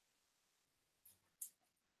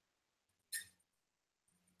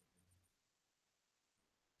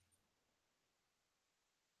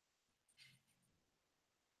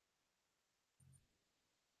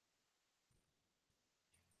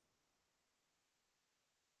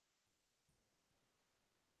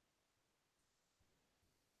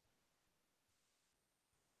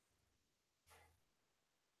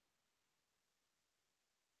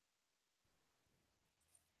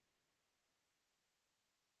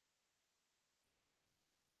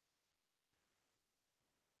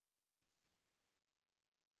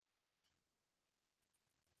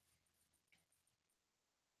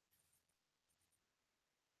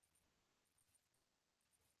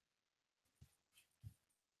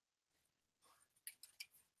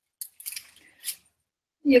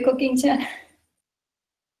 You're cooking, Chan.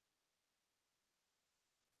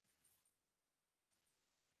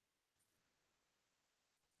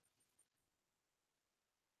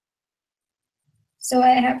 So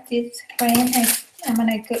I have this frame. I'm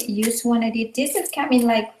gonna use one of these. This is coming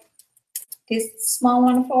like this small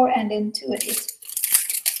one for, and then two of these.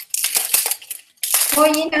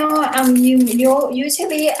 Well, you know,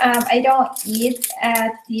 usually I don't eat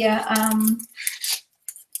at the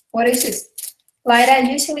what is this? Like I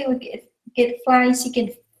usually would get fried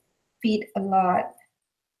chicken feet a lot.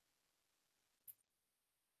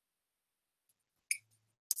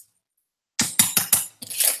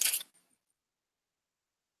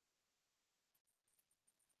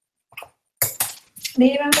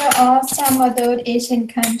 Remember, all some of those Asian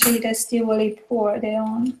countries are still really poor.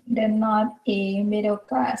 They're not a middle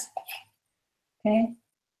class. Okay,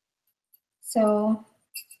 so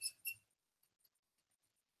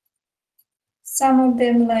some of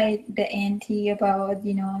them like the anti about,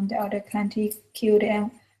 you know, the other country kill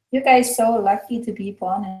them. You guys so lucky to be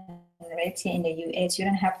born and raised here in the US. You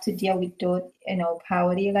don't have to deal with those, you know,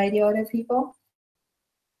 poverty like the other people,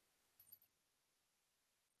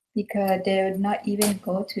 because they would not even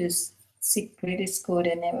go to secondary school.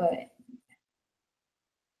 They never.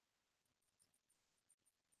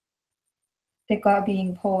 They got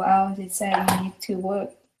being pulled out. They said you need to work.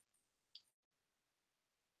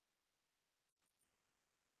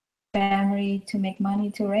 Family to make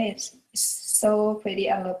money to raise. It's so pretty.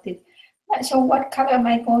 I loved it. Not sure what color am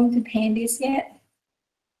I going to paint this yet.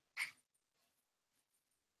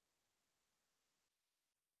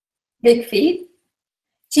 Big feet.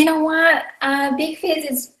 Do you know what? Big feet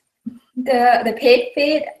is the pig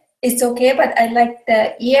feet. It's okay, but I like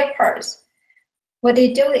the ear parts. What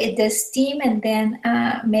they do is they steam and then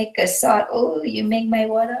make a sauce. Oh, you make my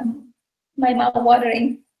mouth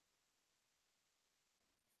watering.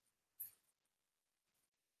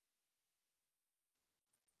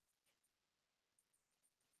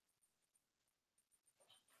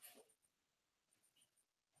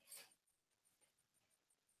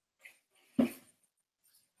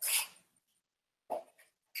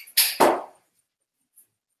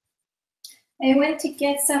 I went to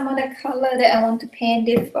get some of the color that I want to paint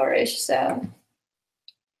it first. So,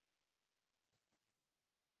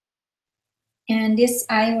 and this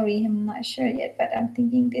ivory, I'm not sure yet, but I'm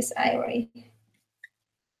thinking this ivory.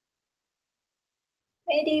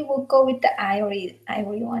 Maybe we'll go with the ivory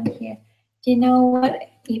one here. You know what?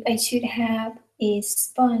 If I should have a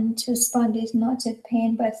sponge, a sponge is not just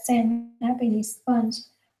paint, but same happening is sponge.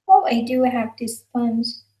 Oh, I do have this sponge,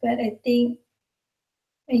 but I think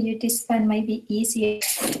this one might be easier.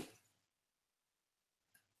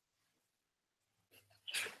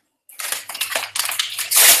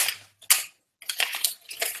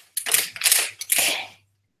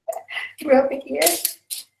 Rub it here.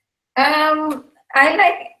 I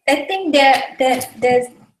think that there's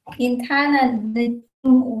in Thailand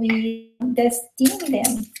they steam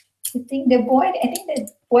them. I think they boil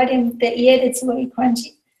them the ear it's very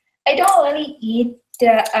crunchy. I don't really eat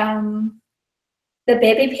the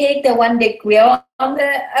baby pig, the one they grill on the,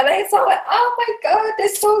 and I saw it, oh my god,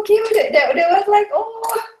 they're so cute. They was like,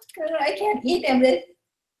 oh, I can't eat them.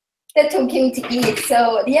 They're too cute to eat.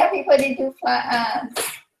 So yeah, people they do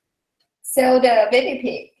sell the baby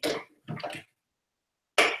pig.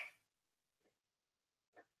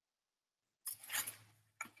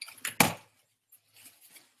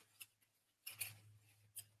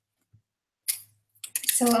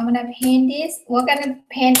 So I'm gonna paint this. We're gonna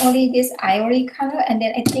paint only this ivory color, and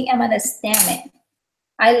then I think I'm gonna stamp it.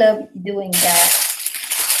 I love doing that.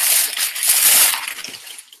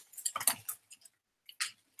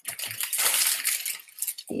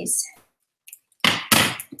 This.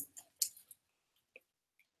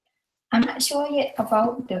 I'm not sure yet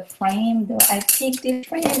about the frame though. I picked this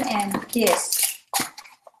frame and this.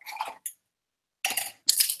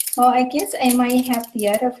 Well, I guess I might have the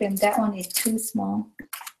other frame. That one is too small.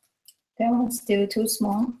 That one's still too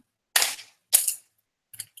small.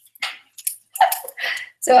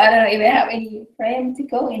 So I don't even have any frame to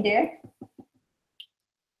go in there.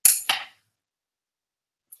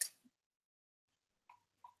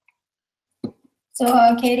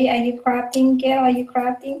 So Katie, are you crafting? Gail, are you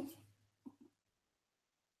crafting?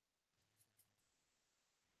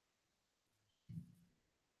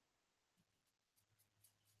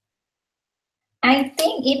 I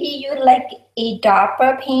think if you use like a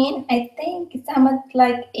darker paint, I think it's almost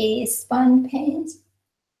like a sponge paint.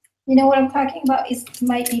 You know what I'm talking about? It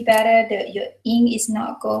might be better that your ink is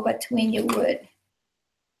not go between your wood.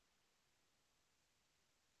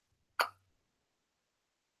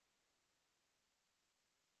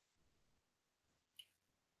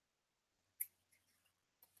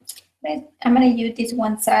 But I'm gonna use this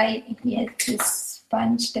one side here to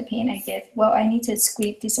sponge the paint, I guess. Well, I need to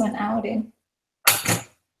squeeze this one out in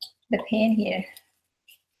the paint here.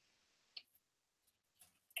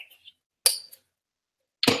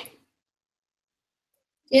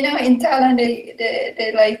 You know, in Thailand,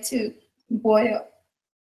 they like to boil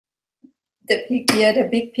the pig ear, the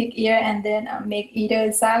big pig ear, and then make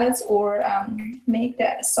either salads or make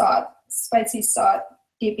that sauce, spicy sauce,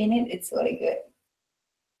 dip in it. It's really good.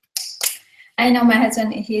 I know my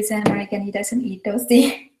husband, he's an American, he doesn't eat those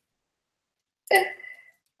things.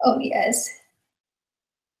 Oh, yes.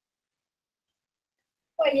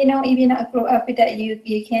 Well, you know, if you not grow up with that,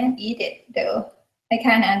 you can't eat it, though. I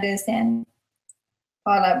can't understand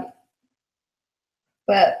all of it.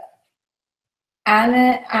 But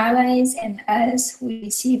allies and us, we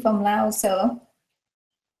see from Laos, so,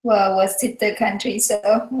 well, was sister country,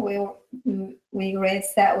 so we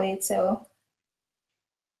raised that way, so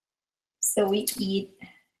we eat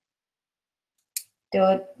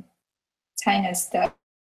those kind of stuff.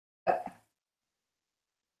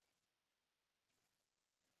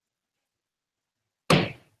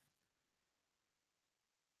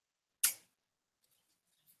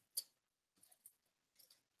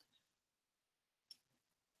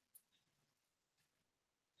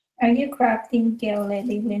 Are you crafting, Gail,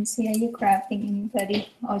 lately, Lindsay? Are you crafting, anybody,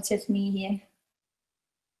 or just me here?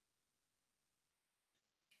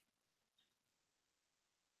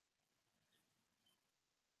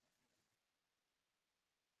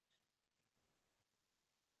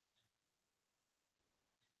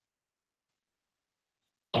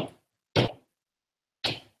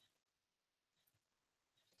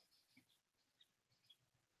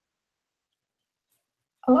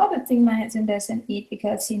 A lot of things my husband doesn't eat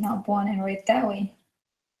because he's not born and raised that way.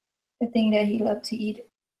 The thing that he loves to eat,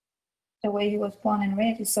 the way he was born and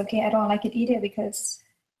raised, is okay. I don't like it either because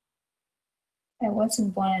I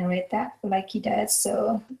wasn't born and raised that like he does,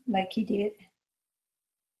 so like he did.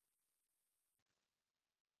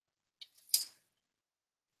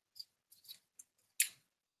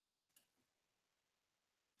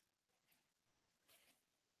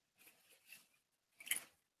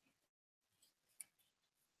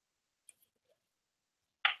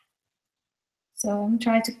 So I'm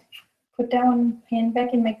trying to put that one pen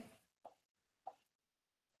back in my.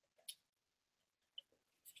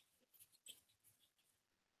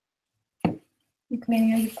 You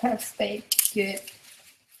clean your craft space. Good.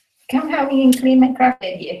 Come help me and clean my craft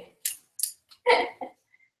bed here.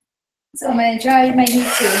 So I'm gonna try my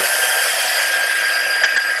heat too.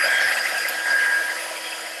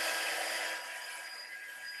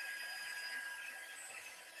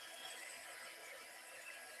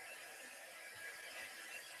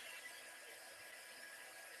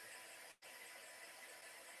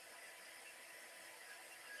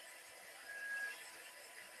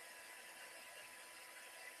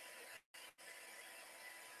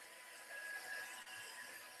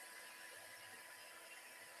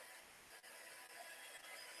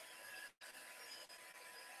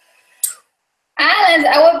 Alice,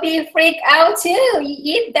 I would be freaked out too. You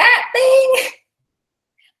eat that thing?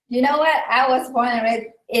 You know what? I was born and raised.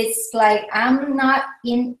 It's like I'm not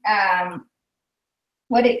in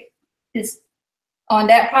what it is on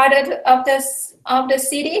that part of the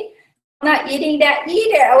city. I'm not eating that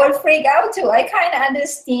either. I would freak out too. I kind of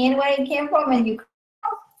understand where it came from, and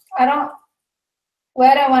I don't.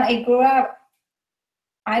 Where I grew up,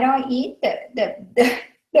 I don't eat the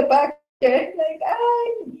burger. Like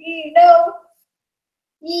you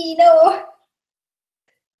know.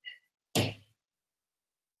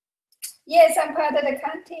 Yes, I'm part of the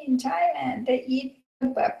country in Thailand. They eat,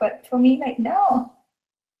 but for me, like no.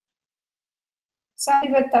 Some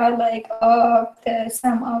people thought like, oh,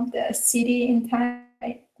 some of the city in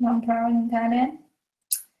Thailand, some province in Thailand,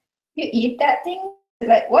 you eat that thing?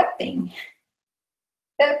 Like what thing?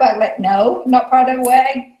 But like no, not part of where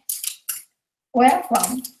I'm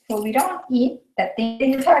from. So we don't eat that thing that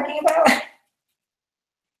you're talking about.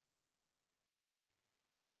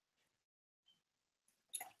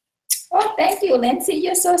 Oh, thank you, Lindsay.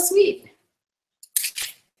 You're so sweet.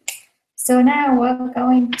 So now we're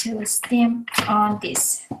going to stamp on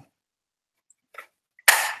this.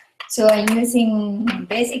 So I'm using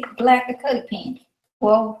basic black acrylic paint.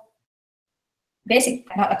 Well, basic,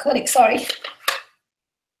 not acrylic, sorry.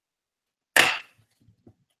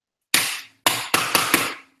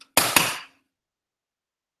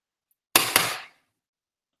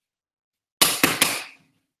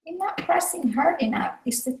 You're not pressing hard enough.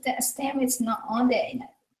 It's the stamp is not on there enough.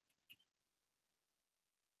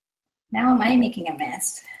 Now am I making a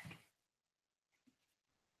mess?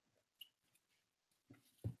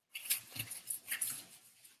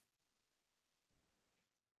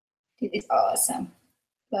 This is awesome.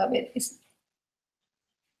 Love it.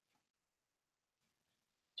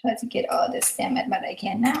 Try to get all the stem, but I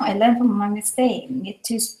can now. I learned from my mistake. Need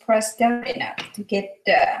to press down enough to get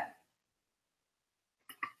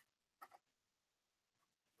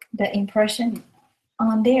the impression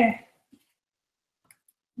on there.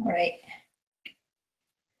 All right.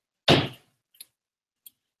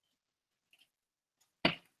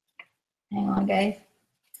 Hang on, guys.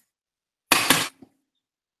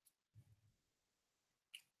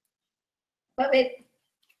 Love it.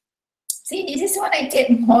 See, this one I get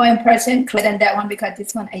more impression clear than that one because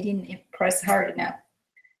this one I didn't impress hard enough.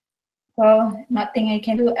 Well, nothing I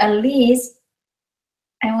can do. At least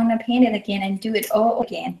I want to paint it again and do it all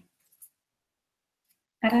again.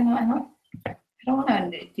 I don't know. I don't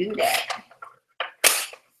want to do that.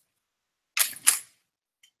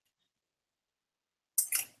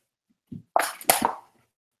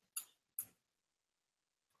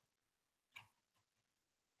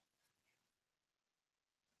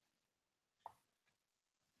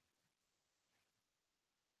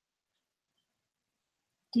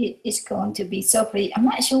 It's going to be so pretty. I'm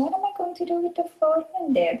not sure what am I going to do with the floor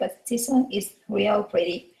in there, but this one is real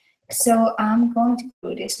pretty. So I'm going to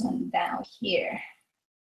put this one down here.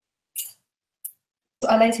 So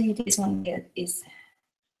I like to use this one is,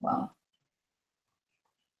 well,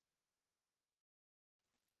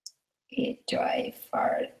 it dry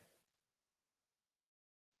far.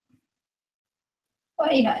 Well,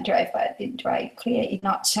 it's not dry far, it's dry clear. It's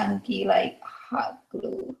not chunky like hot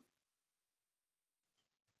glue.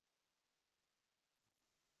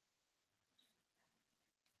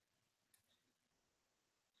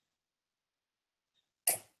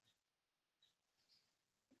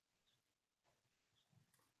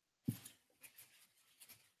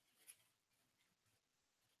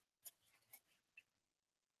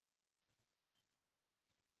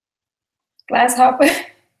 Grasshopper.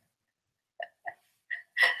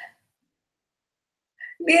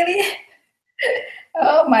 Really?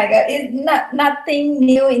 Oh my God! It's nothing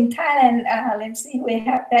new in Thailand. Let's see, we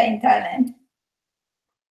have that in Thailand.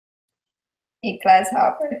 A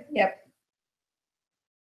grasshopper. Yep.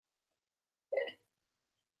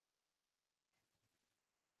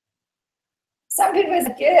 Some people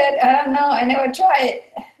say good. I don't know. I never tried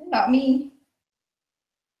it. Not me.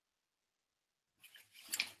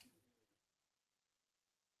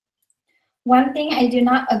 One thing I do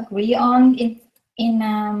not agree on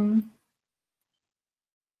I'm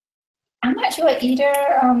not sure either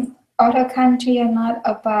other country or not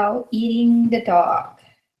about eating the dog.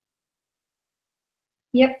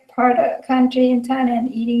 Yep, part of country in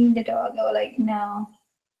Thailand eating the dog. Or like no.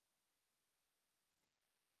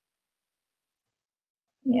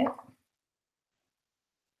 Yep.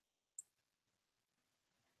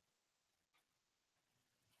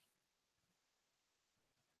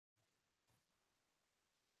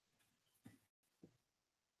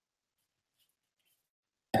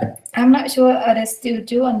 I'm not sure they still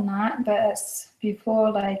do or not, but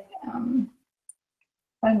before like I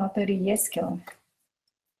don't know, 30 years ago.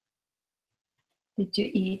 Did you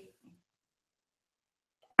eat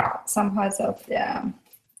some parts of the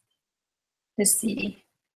city?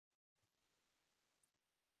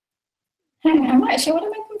 I'm not sure what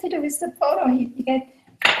am I going to do with the photo. You get,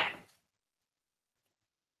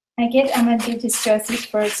 I guess I'm a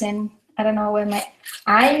distressed person. I don't know where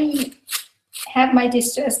I have my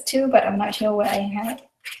distress too, but I'm not sure where I have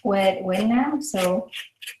where it went now. So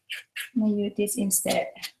I'm gonna use this instead.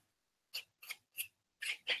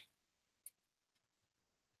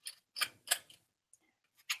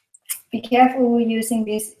 Be careful using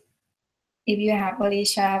this if you have really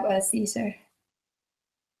sharp a scissor.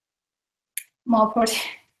 More protein.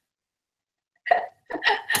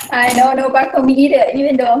 I know no bug for me either,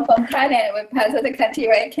 even though I'm from Thailand, when parts of the country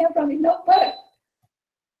where I came from, no bug.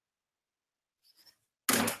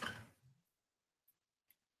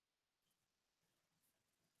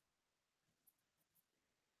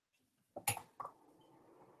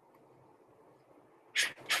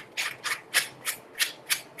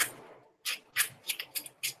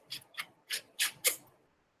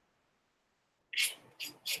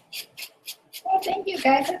 Well, thank you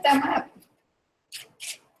guys for thumb up.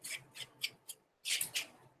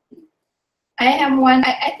 I have one.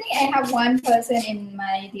 I think I have one person in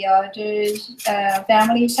the other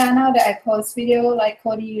family channel that I post video like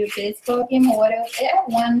Cody, you Facebook him or whatever. I have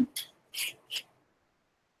one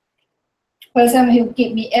person who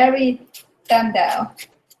give me every thumb down.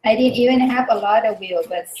 I didn't even have a lot of views,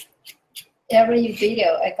 but every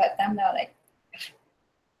video I got thumb down. Like,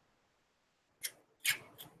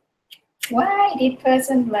 why this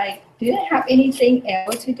person like? Do you have anything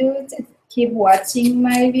else to do? Just keep watching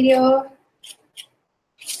my video.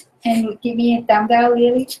 And give me a thumb down,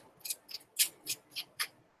 really.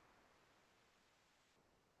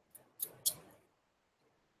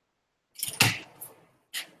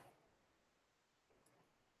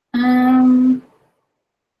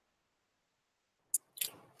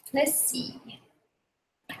 Let's see.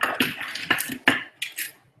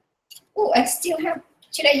 Oh, I still have.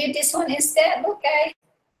 Should I use this one instead? Look, guys.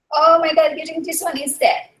 Oh my God, using this one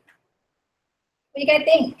instead. What do you guys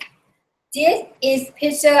think? This is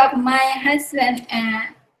picture of my husband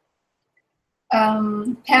and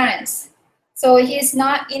parents. So he's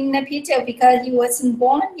not in the picture because he wasn't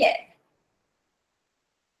born yet.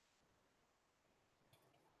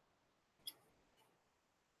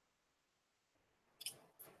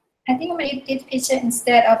 I think I'm gonna use this picture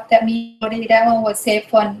instead of that me. That one was saved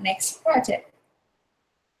for next project.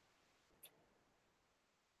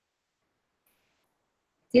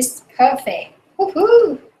 This is perfect.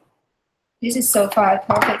 Woohoo! This is so far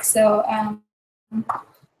perfect. So I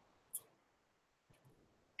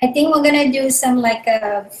think we're gonna do some like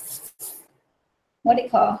a what do you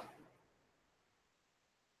call?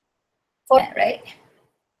 Format, right?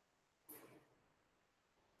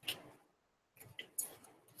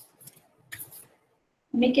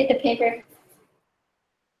 Let me get the paper.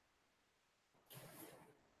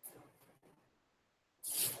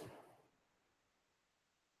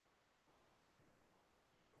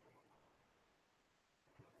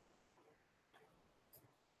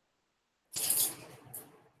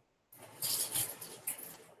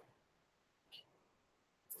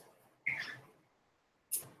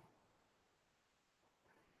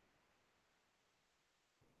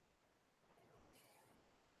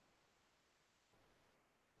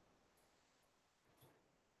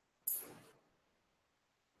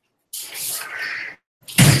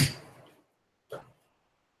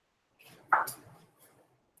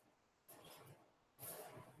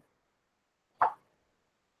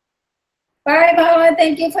 Bye, Paula.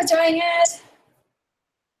 Thank you for joining us.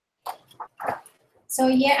 So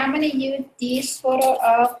yeah, I'm gonna use this photo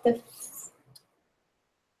of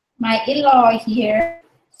my in-law here.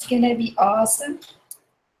 It's gonna be awesome.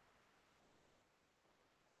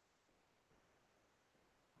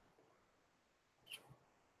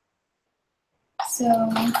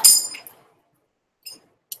 So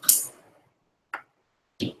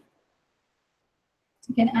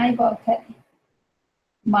you can eyeball cut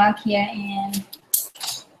mark here and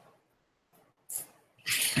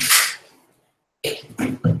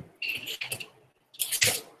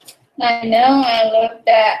I know, I love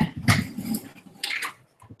that.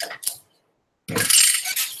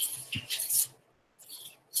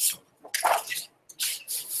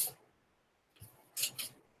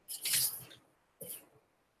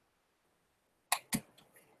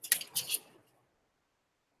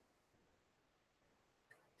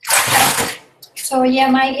 So yeah,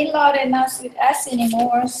 my in-law is not with us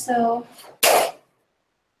anymore, so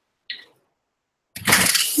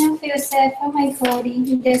I feel sad for my Cody.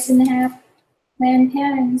 He doesn't have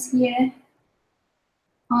grandparents here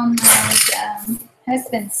on my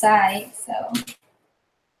husband's side, so.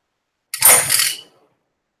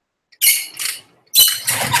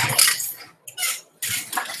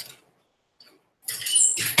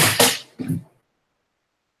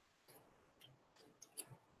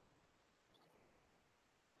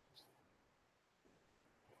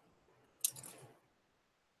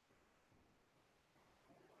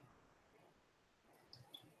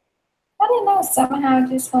 I don't know, somehow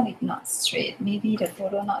this one is not straight. Maybe the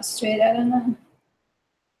photo not straight, I don't know.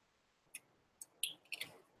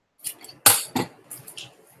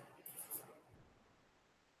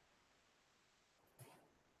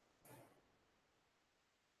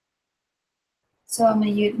 So I'm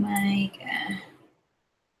gonna use my,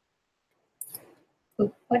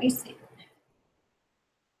 what is it?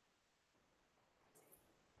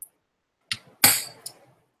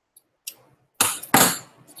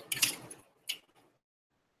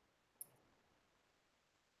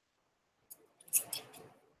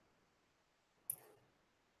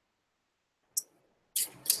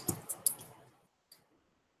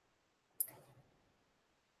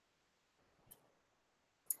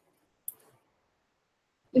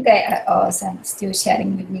 You guys are awesome, still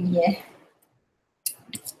chatting with me here.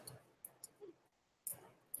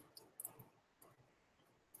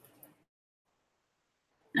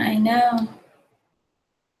 I know.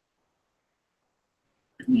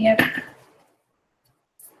 Yep.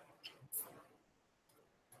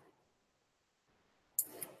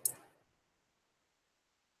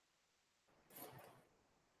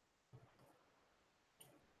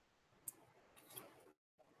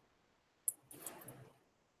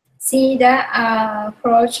 See that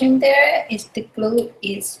approaching there is the glue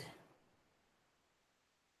is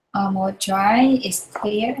more dry, it's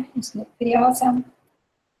clear, it's look pretty awesome.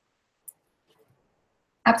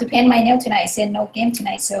 I have to paint my nail tonight. I said no game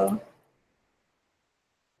tonight, so.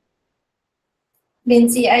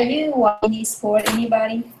 Lindsay, are you watching any sport,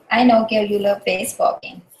 anybody? I know, girl, you love baseball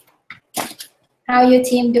game. How your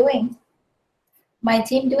team doing? My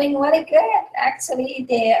team doing really good. Actually,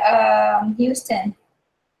 they're Houston.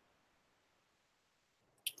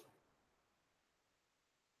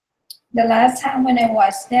 The last time when I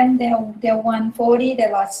watched them, they won 40,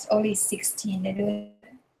 they lost only 16. They're doing.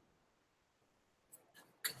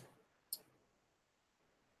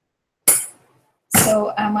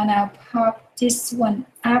 So I'm gonna pop this one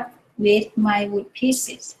up with my wood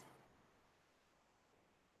pieces.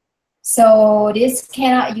 So this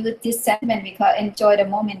cannot use this segment because enjoy the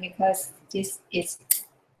moment because this is,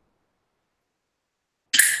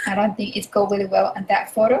 I don't think it go really well on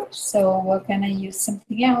that photo. So we're gonna use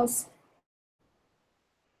something else.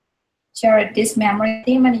 Share this memory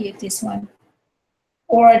theme, I'm gonna use this one.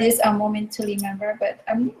 Or this a moment to remember, but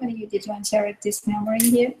I'm gonna use this one, share this memory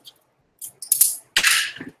here.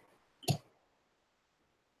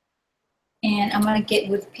 And I'm gonna get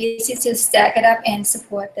wood pieces to stack it up and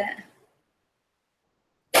support that.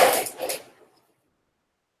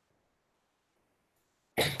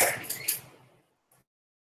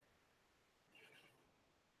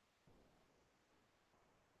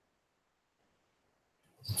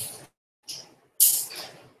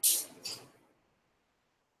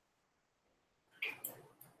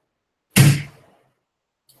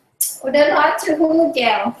 With a lot to who,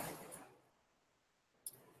 gal?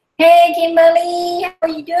 Hey, Kimberly, how are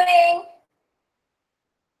you doing?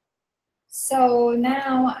 So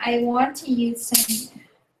now I want to use some.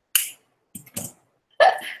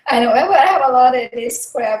 I know I have a lot of this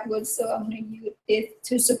scrap wood, so I'm gonna use it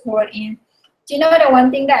to support in. Do you know the one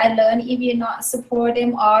thing that I learned? If you not support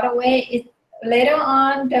them all the way, it later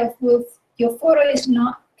on your photo is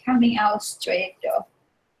not coming out straight though.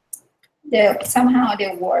 Somehow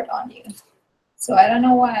they word on you. So I don't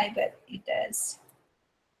know why, but it does.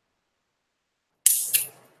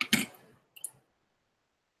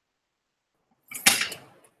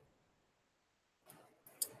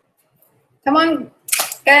 Come on,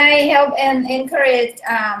 guys, help and encourage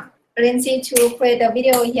Lindsay to create a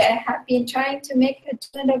video here. I have been trying to make a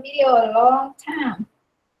video a long time.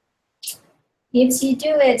 If she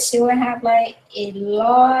do it, she will have like a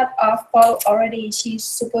lot of follow already. She's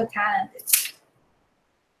super talented.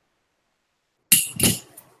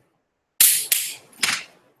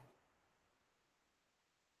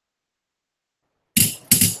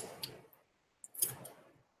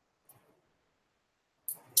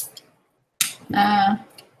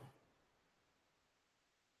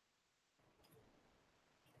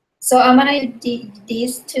 So I'm gonna use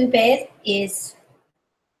these two base is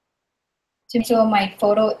to make sure my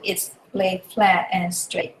photo is laid flat and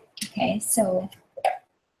straight. Okay, so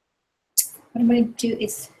what I'm gonna do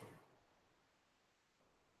is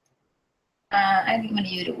I think I'm gonna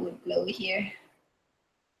use the wood glue here.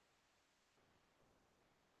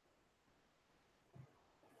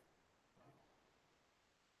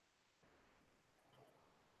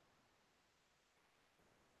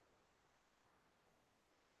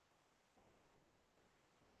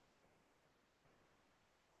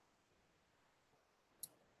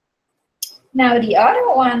 Now the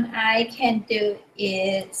other one I can do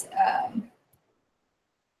is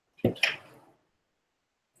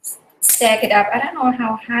stack it up. I don't know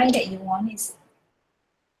how high that you want it.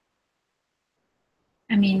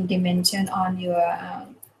 I mean dimension on your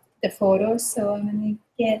the photo. So I'm gonna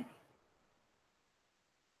get.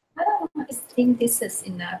 I don't know. I think this is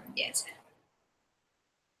enough. Yes.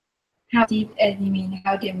 How deep? You mean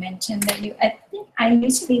how dimension that you? I think I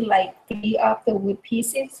usually like 3 of the wood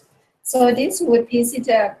pieces. So this wood pieces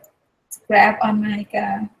are grab on my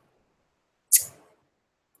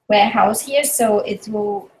warehouse here. So it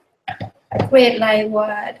will create like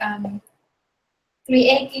what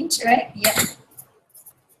 3/8 inch, right? Yeah.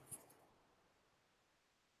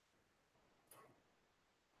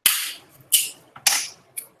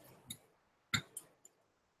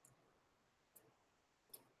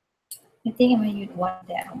 I think I'm gonna use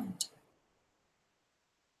that one.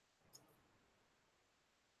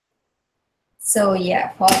 So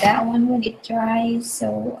yeah, for that one when it dries,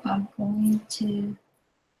 so I'm going to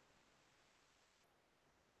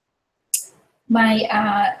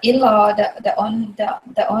my in-law,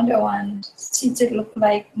 the older one, she just look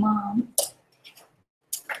like mom.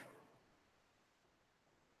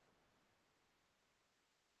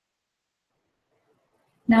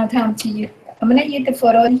 Now time to use. I'm gonna use the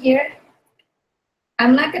photo here.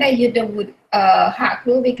 I'm not gonna use the wood hot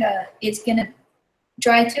glue because it's gonna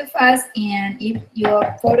dry too fast, and if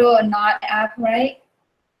your photo are not up right,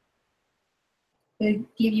 will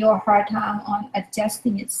give you a hard time on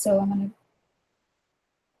adjusting it. So I'm gonna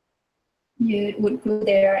use wood glue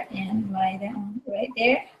there and lie down right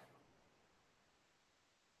there.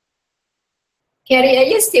 Cody, are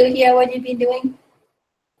you still here? What you've been doing?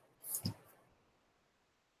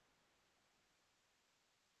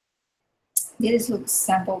 This looks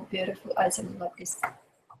sample beautiful. I just love this.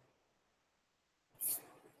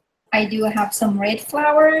 I do have some red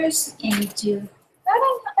flowers and do.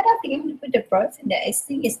 I don't think I'm gonna put the birds in there. I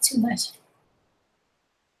think it's too much.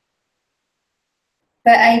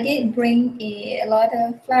 But I did bring a lot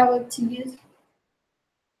of flower to use.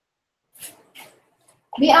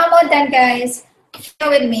 We are almost done, guys.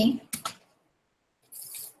 Bear with me.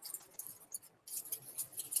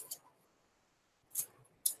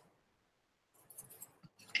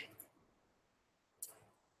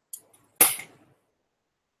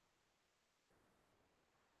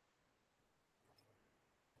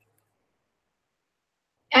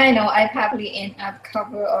 I know I probably end up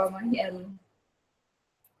cover all my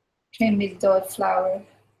trim with dot flower.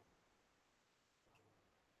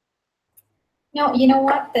 No, you know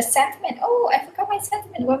what? The sentiment. Oh, I forgot my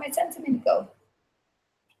sentiment. Where my sentiment go?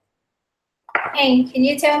 Hey, can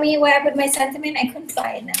you tell me where I put my sentiment? I couldn't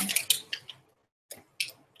find it now.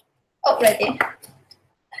 Oh, right there.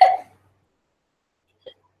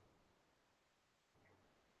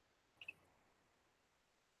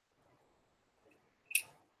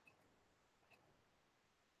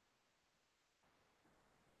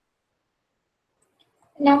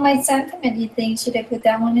 Now my sentiment, you think, should I put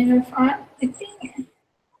that one in the front? I think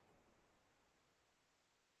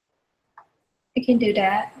I can do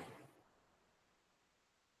that.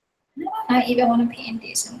 I even want to paint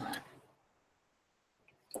this or not.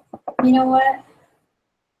 You know what?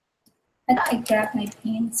 I thought I grabbed my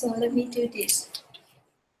pen, so let me do this.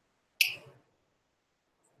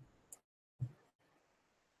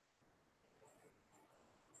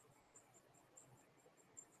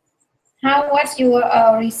 How was your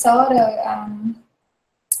result,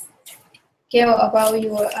 Gail, about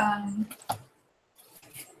your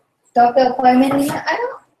doctor appointment? I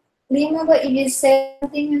don't remember if you said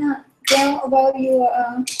something or not, Gail, about your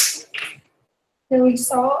the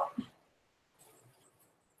result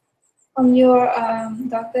from your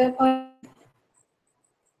doctor appointment.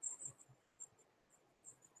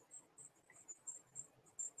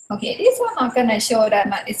 Okay, this one not gonna show that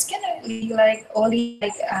much. It's gonna be like only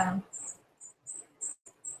like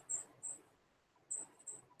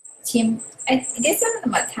this one is the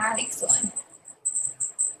metallics one.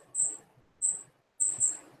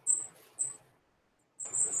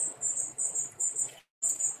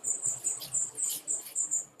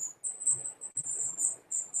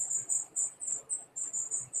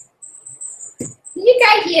 Did you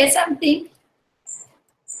guys hear something?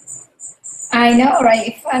 I know,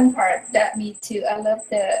 right? Fun part. That me too. I love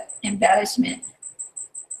the embellishment.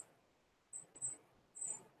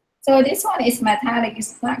 So this one is metallic.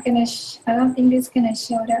 It's not gonna. I don't think it's gonna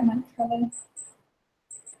show that much color.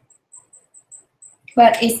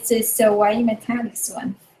 But it's just a white metallics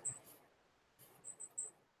one.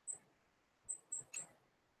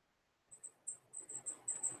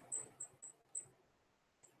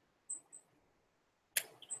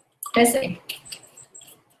 That's it.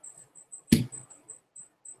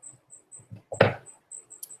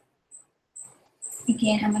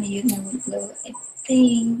 Again, I'm gonna use my wood glue. I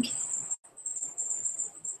think.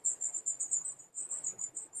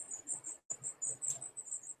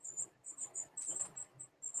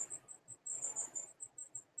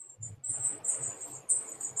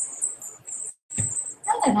 I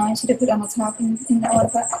don't know. I should have put on the top and in the other,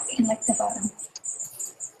 but I like the bottom.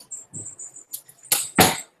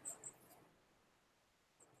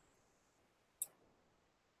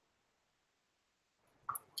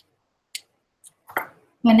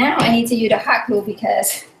 But now I need to use the hot glue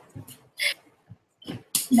because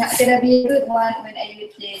not gonna be a good one when I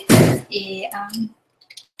use a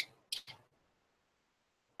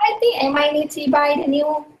I think I might need to buy the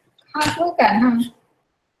new hot glue gun,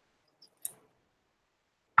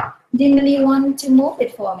 huh? Didn't really want to move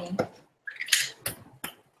it for me.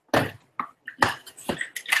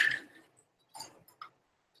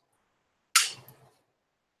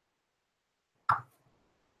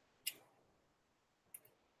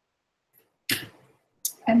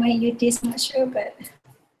 I might use this, not sure, but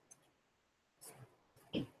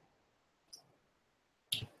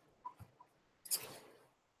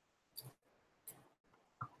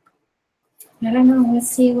I don't know. Let's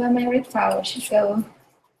see where my red flower should go.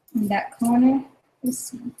 In that corner. Let's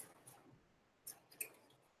see.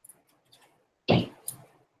 I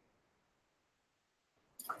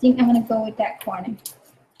think I'm gonna go with that corner.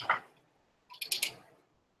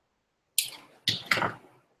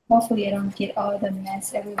 Hopefully I don't get all the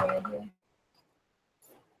mess everywhere here.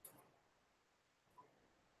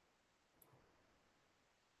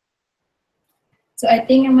 So I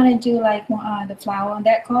think I'm gonna do like the flower on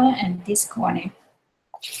that corner and this corner.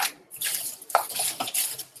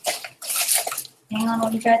 Hang on,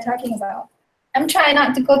 what are you guys talking about? I'm trying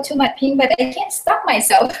not to go too much pink, but I can't stop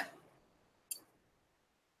myself.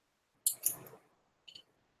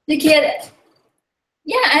 You get it?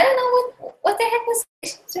 Yeah, I don't know what the heck was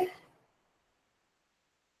it?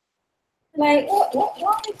 Like what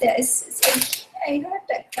with this? I heard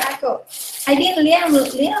that crackle. I didn't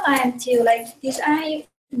realize until like this I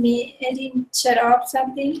didn't shut off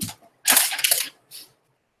something.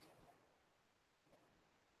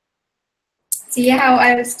 See how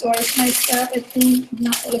I restore my stuff? I think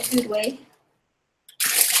not in a good way.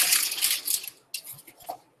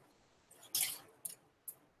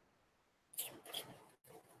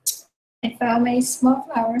 I found my small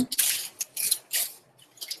flower.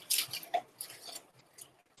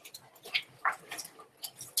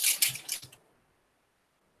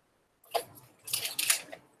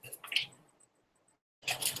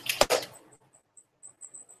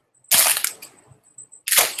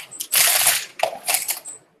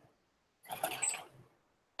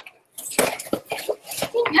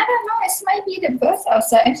 I don't know, it might be the birds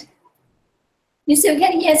outside. You still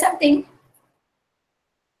can hear something?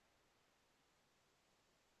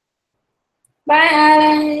 Bye,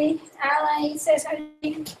 Ally. Ally says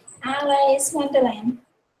something. Ally is Wonderland.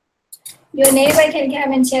 Your neighbor can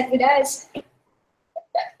come and chat with us.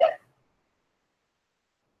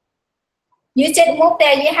 You just moved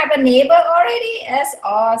there, you have a neighbor already? That's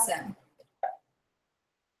awesome.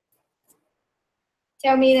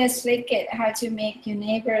 Tell me the secret how to make your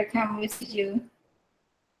neighbor come visit you.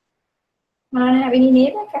 I don't have any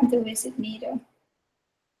neighbor come to visit me though.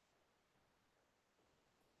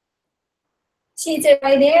 She's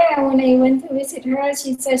right there. When I went to visit her,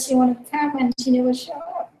 she said she wanted to come and she never showed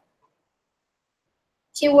up.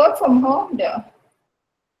 She worked from home though.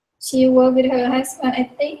 She worked with her husband. I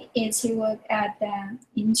think she worked at the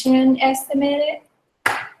insurance estimated.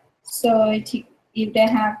 So if they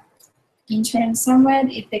have insurance somewhere,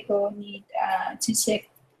 if they go need to check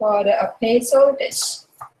for the appraisal,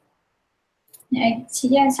 she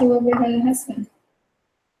worked with her husband.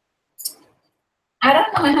 I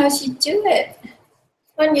don't know how she do it.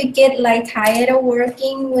 When you get like tired of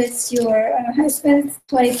working with your husband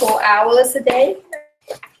 24 hours a day,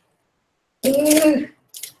 I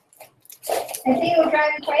think it'll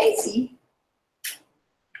drive you crazy.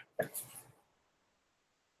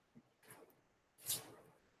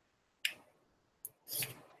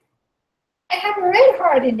 I have a red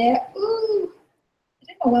heart in there. Ooh,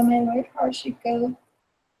 I don't know where my red heart should go.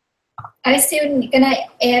 I still gonna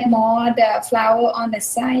add more the flower on the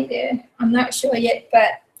side there. I'm not sure yet,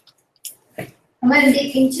 but I'm gonna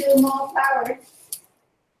dig into more flower.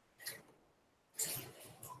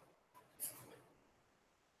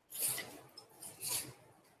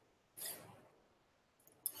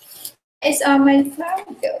 It's on my flower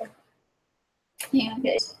though. Yeah,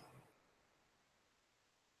 this.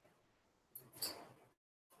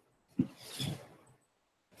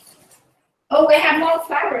 Oh, we have more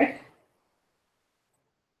flower.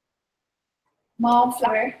 More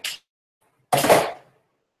flower.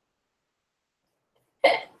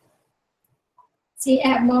 See, I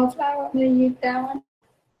have more flower. I'm gonna use that one.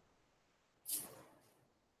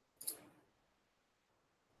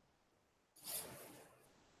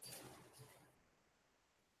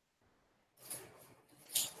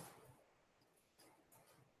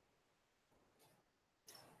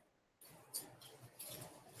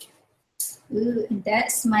 Ooh,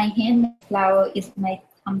 that's my handmade flower.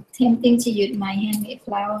 I'm tempting to use my handmade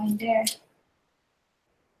flower in there.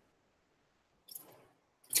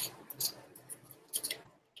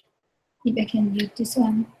 If I can use this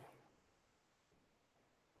one.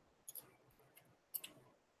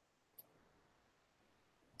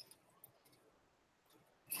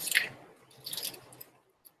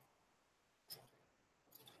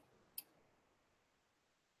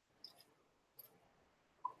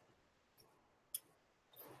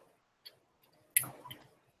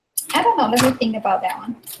 I don't know. Let me think about that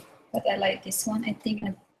one. But I like this one. I think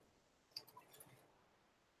I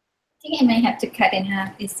might have to cut in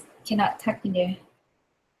half. It cannot tuck in there.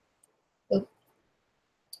 Oops.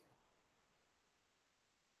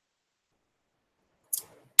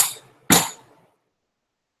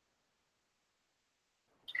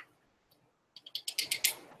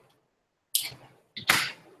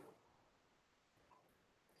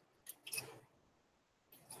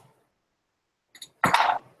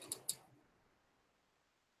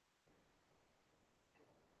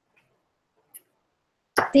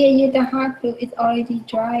 The hard glue is already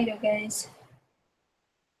dried, guys.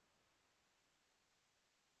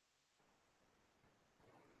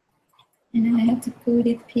 And I have to put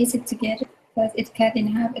it pieces together because it cut in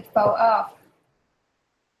half, it fall off.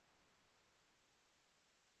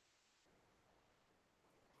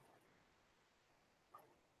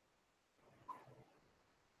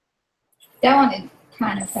 That one it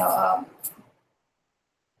kind of fell off.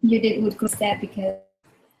 You did wood glue that because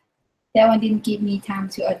that one didn't give me time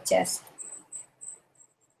to adjust.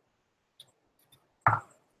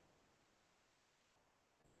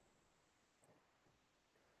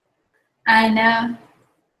 I know.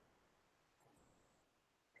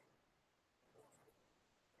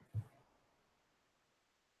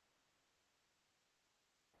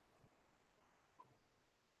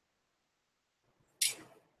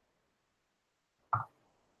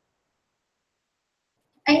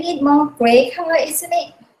 I need more gray color, isn't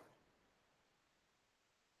it?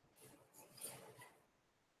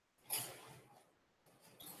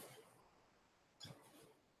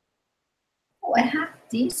 Oh, I have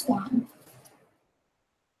this one.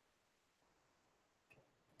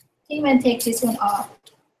 I think I'm gonna take this one off.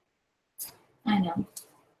 I know.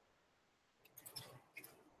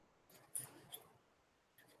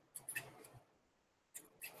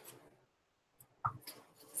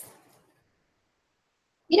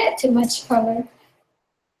 You had too much color.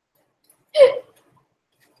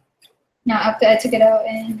 Now after I took it out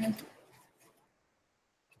and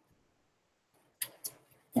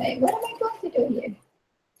like, what am I going to do here?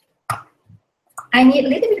 I need a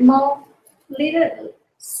little bit more, little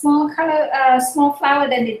small color, small flower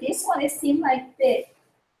than this one. It seems like big.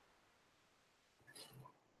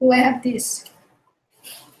 Do I have this?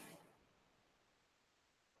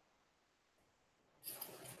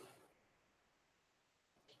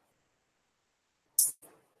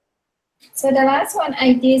 So the last one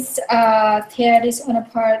I did tear this one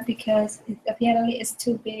apart because it apparently it's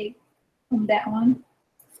too big from that one.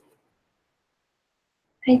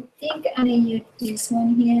 I think I'm gonna use this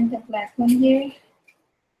one here and the black one here.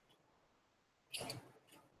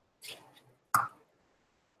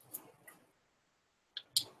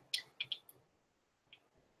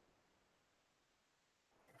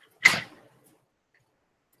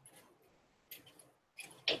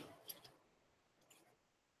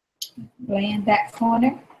 Blend that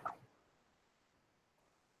corner.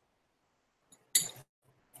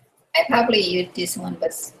 I probably use this one,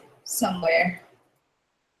 but somewhere.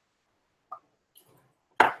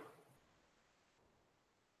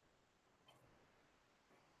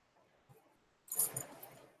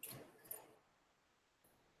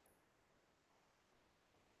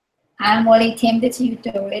 I'm really tempted to use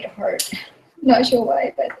the red heart. Not sure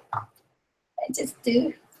why, but I just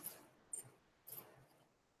do.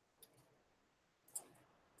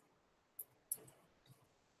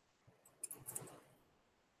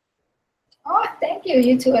 Oh, thank you.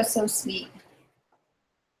 You two are so sweet.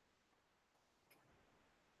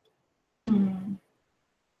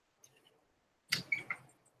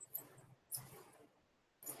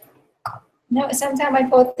 No, sometimes I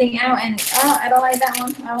pull thing out and oh, I don't like that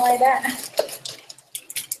one. I don't like that.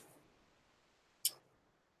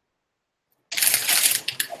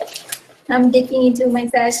 I'm digging into my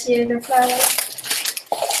stash here, the flowers.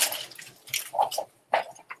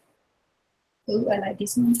 Ooh, I like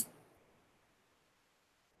this one.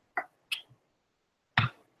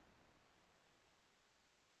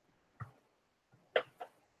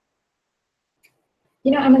 You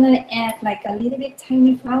know, I'm gonna add like a little bit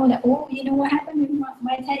tiny flower. Oh, you know what happened with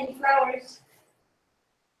my tiny flowers?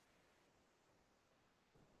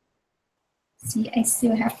 See, I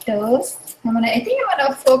still have those. I think I'm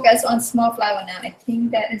gonna focus on small flower now. I think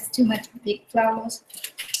that is too much big flowers.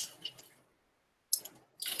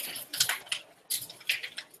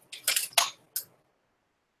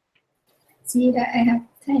 See that I have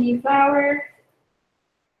tiny flower.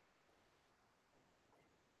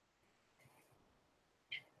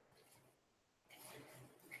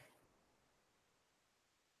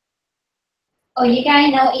 Oh, you guys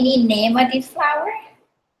know any name of this flower?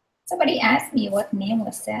 Somebody asked me what name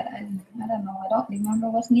was that, and I don't know. I don't remember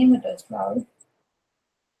what's name of those flowers.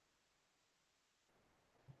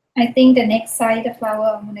 I think the next side of the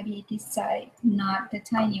flower I'm gonna be this side, not the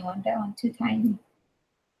tiny one. That one too tiny.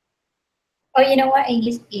 Oh, you know what? I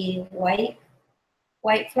use a white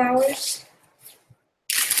flowers.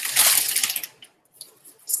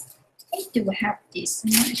 I do have this.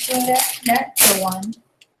 I'm not sure that's the one.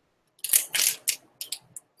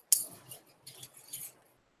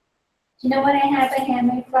 You know what? I have a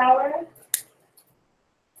handmade flower,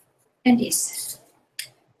 and this.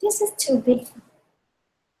 This is too big.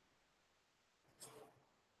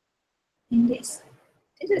 in this.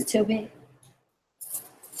 This is too big.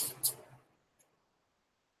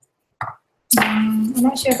 I'm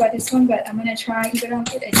not sure about this one, but I'm gonna try it around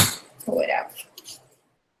it and pull it out.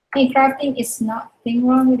 Hey, crafting is nothing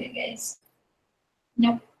wrong with it, guys.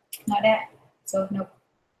 Nope, not that. So nope.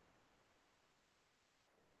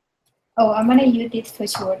 Oh, I'm gonna use this for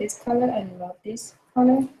sure. This color, I love this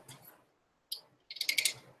color.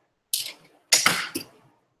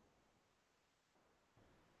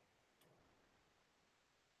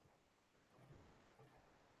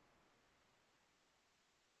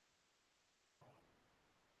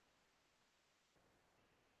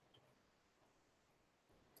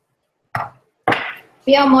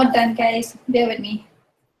 We are more done, guys. Bear with me.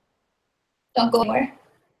 Don't go anywhere.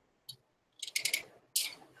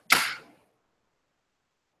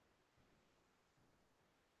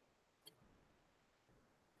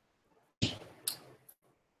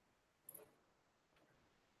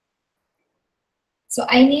 So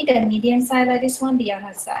I need a medium size like this one, the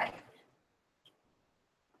other side.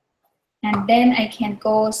 And then I can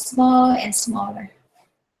go small and smaller.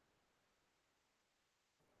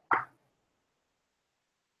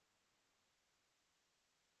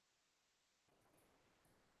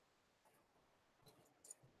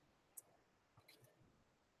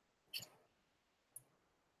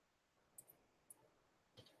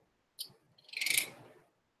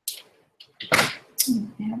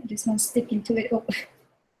 Yeah, this one stick into it. Oh.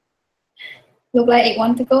 Look like it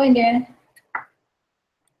wants to go in there.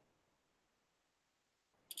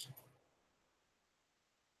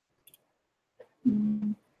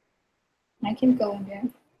 I can go in there.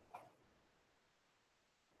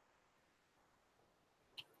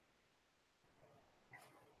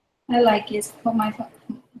 I like it. Hope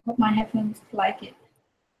my headphones like it.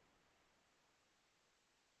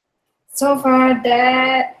 So far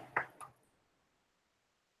that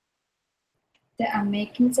I'm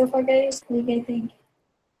making so far, guys. What do you guys think?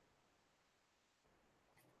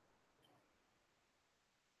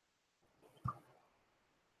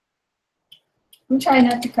 I'm trying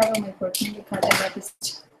not to cover my protein because I got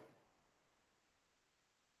this.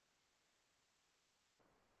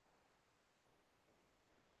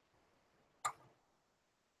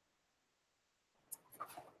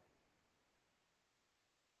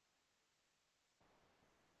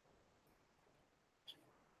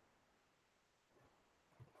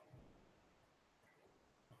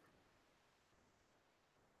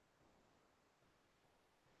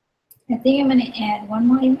 I think I'm gonna add one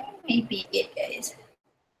more. Maybe it, guys.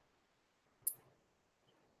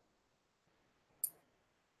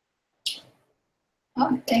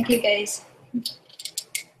 Oh, thank you, guys.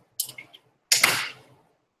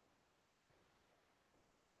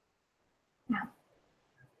 Ow.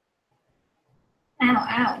 Ow,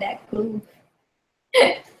 ow, that glue.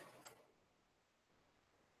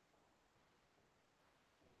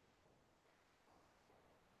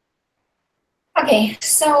 Okay,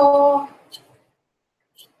 so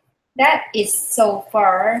that is so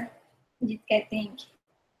far. What do you guys think?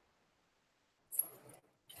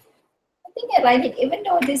 I think I like it, even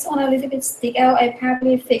though this one a little bit stick out. I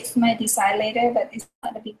probably fix my design later, but it's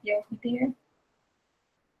not a big deal here.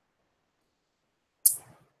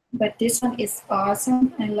 But this one is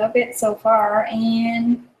awesome. I love it so far,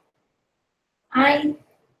 and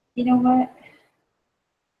you know what?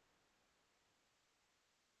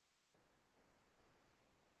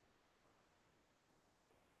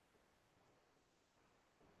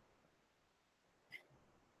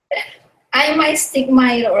 I might stick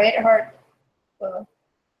my red heart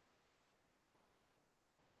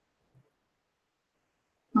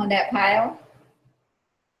on that pile.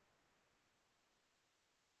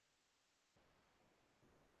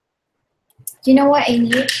 You know what I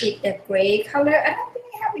need? It's a gray color. I don't think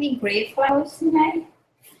I have any gray flowers tonight.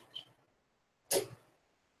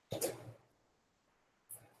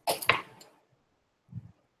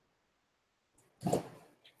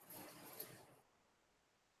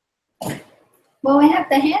 Well, I have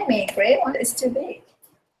the handmade gray one. It's too big.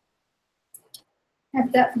 I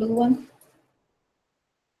have that blue one.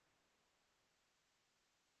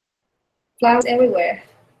 Flowers everywhere.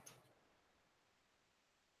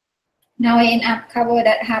 Now I end up cover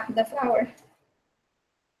that half the flower.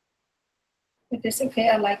 But it's okay.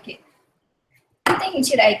 I like it. I think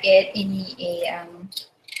should I get any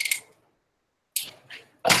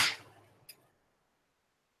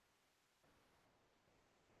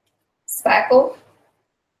sparkle?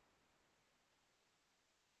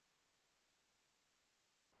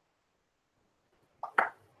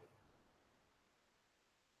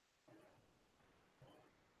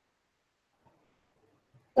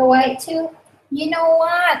 The white too? You know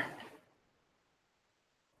what?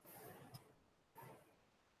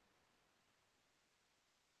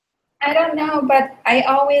 I don't know, but I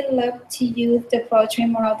always love to use the pro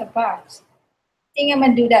trimmer out of the box. I think I'm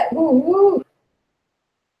gonna do that. Woo woo!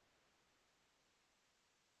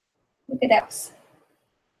 Look at that.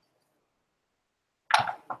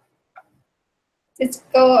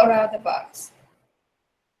 Just go around the box.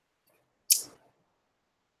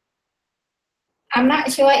 I'm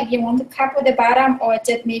not sure if you want to cover the bottom or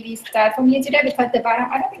just maybe start from here to there, because the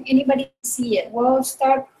bottom, I don't think anybody can see it. We'll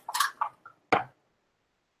start.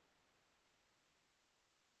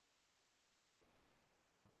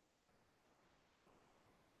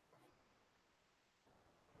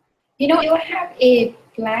 You know, you have a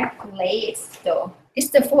black lace though.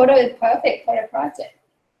 The photo is perfect for the project.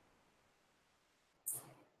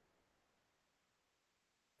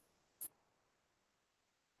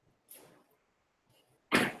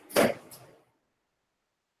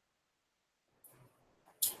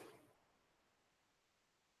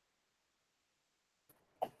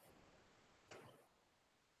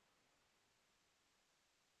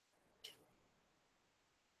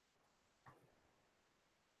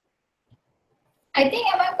 I think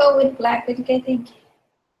I'm gonna go with black. What do you think?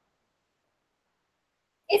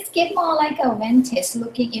 It's get more like a vintage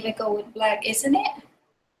looking if I go with black, isn't it?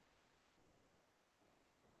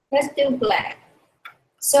 Let's do black.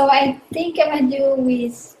 So I think I'm gonna do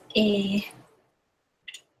with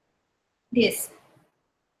this.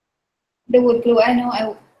 The wood glue. I know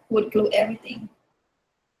I would glue everything.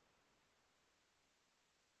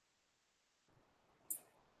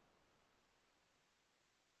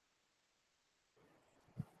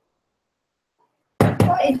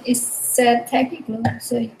 Oh, it's tacky glue,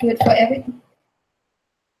 so it's good for everything.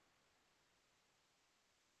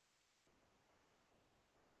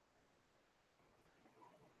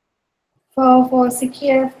 For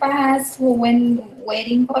secure fast, when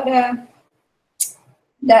waiting for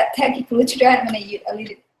that tacky glue to dry, I'm gonna use a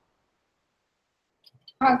little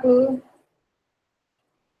hot glue.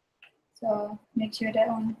 So make sure that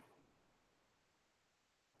one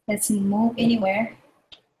doesn't move anywhere.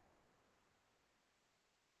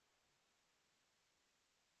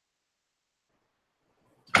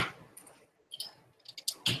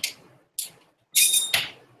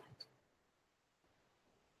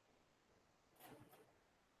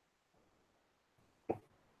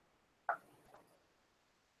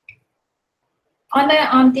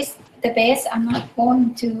 On the base, I'm not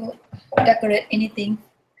going to decorate anything.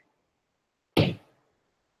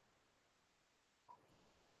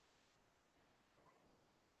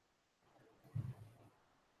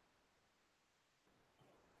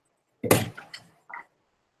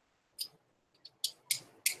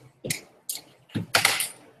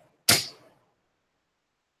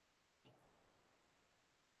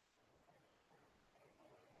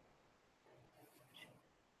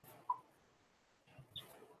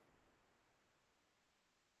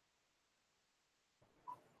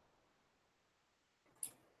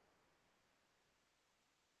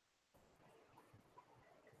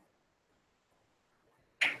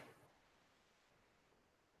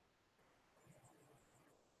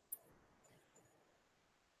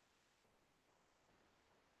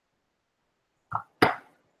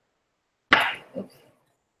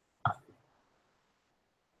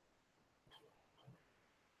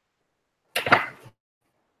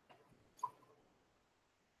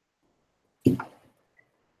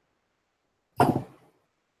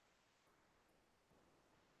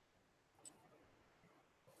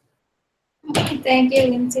 Thank you,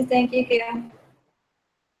 Lindsay. Thank you, Kira.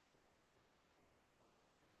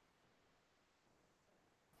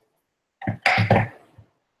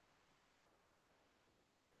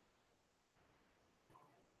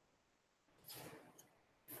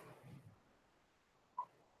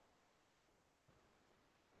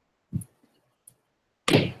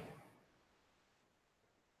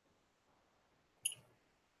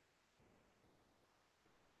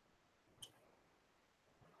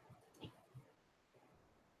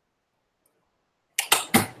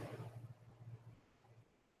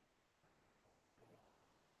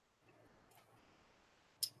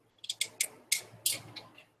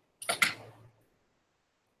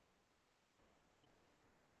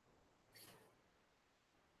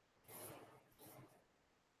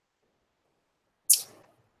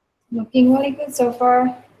 Looking really good so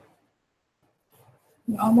far.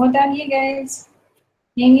 We're almost done here, guys.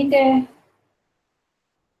 Hang in there.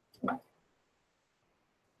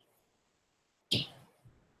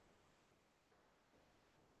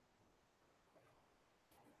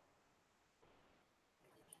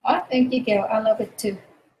 Oh, thank you, girl. I love it too.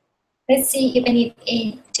 Let's see if I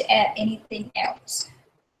need to add anything else.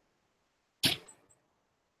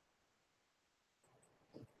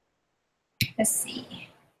 Let's see.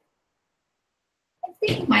 I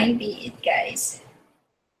think might be it, guys.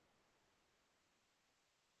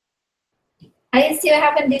 I still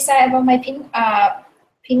haven't decided about my pink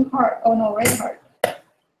heart. Oh no, red heart. I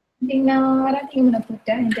think no, I don't think I'm gonna put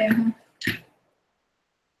that in there, huh?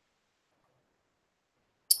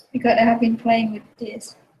 Because I have been playing with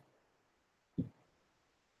this. I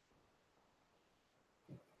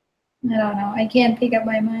don't know. I can't pick up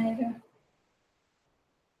my mind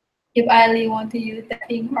if I really want to use the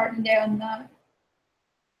pink heart in there or not.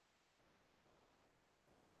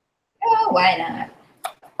 Oh, why not?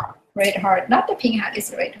 Red heart, not the pink heart.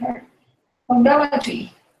 It's red heart from Dollar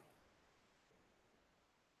Tree.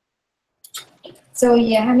 So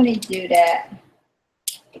yeah, I'm gonna do that.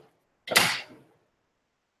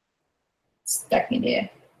 Stuck in there.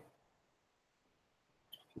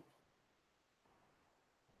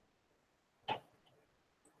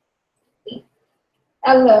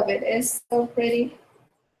 I love it. It's so pretty.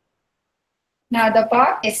 Now the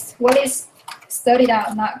box is what is studied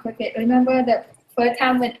out, not crooked. Remember the first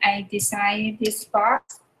time when I designed this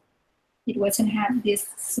box, it wasn't have this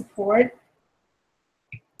support,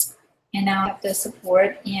 and now I have the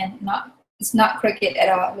support and it's not crooked at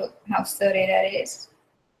all. Look how sturdy that is.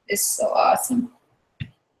 It's so awesome.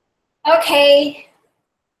 Okay,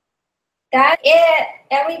 that's it,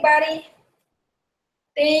 everybody.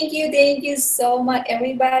 Thank you so much,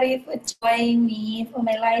 everybody, for joining me for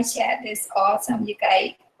my live chat. This awesome, you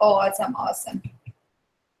guys. Awesome.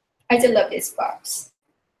 I just love this box.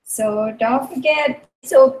 So don't forget.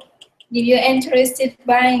 So if you're interested in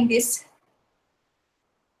buying this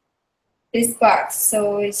box,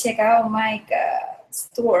 so check out my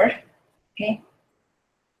store. Okay,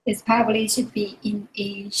 it probably should be in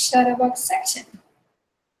a Shutterbox section.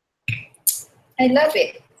 I love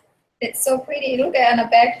it. It's so pretty. Look at on the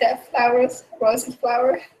back, the flowers, rosy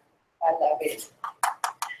flower. I love it.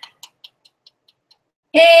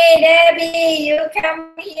 Hey, Debbie, you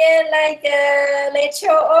come here like let's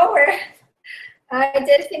show over. I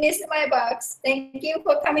just finished my box. Thank you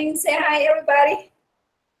for coming. Say hi, everybody.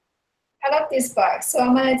 I love this box, so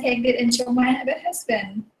I'm gonna take it and show my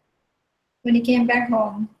husband when he came back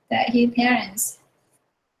home that his parents.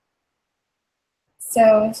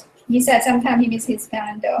 So he said sometimes he misses his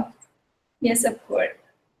parents though. Yes, of course.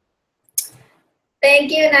 Thank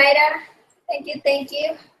you, Naida. Thank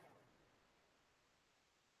you.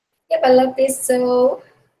 Yep, I love this. So,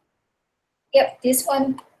 yep, this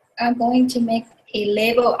one I'm going to make a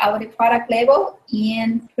label, our product label,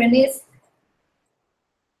 and print it.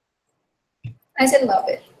 I just love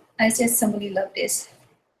it. I just simply love this.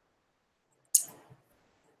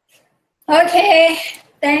 Okay,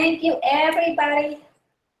 thank you, everybody.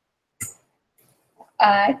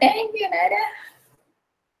 Thank you, Naida.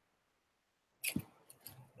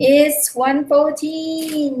 It's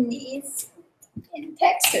 1:14. It's in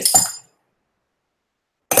Texas.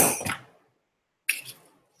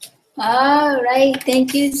 All right,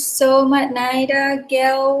 thank you so much, Naida,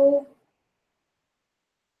 Gail,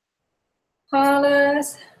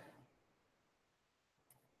 Paula's.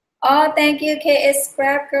 Oh, thank you, KS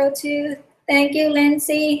Scrap Girl too. Thank you,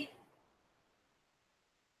 Lindsay.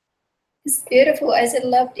 It's beautiful. I just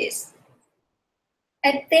love this.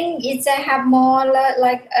 I think it's I have more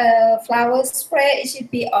like a flower spray. It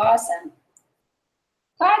should be awesome.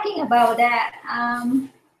 Talking about that,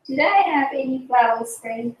 did I have any flower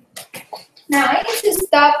spray? Now I need to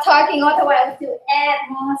stop talking, otherwise to add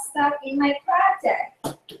more stuff in my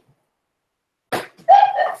project.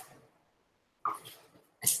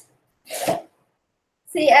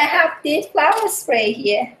 See, I have this flower spray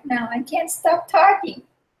here. Now I can't stop talking.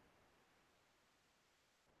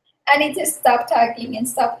 I need to stop talking and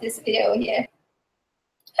stop this video here.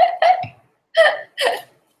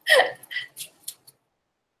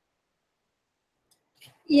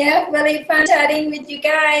 Yeah, really fun chatting with you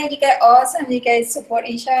guys. You guys awesome. You guys support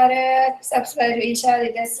each other, subscribe to each other.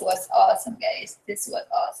 This was awesome, guys. This was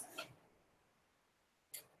awesome.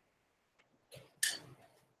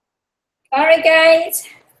 All right, guys.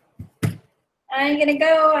 I'm gonna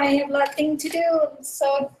go. I have a lot of things to do.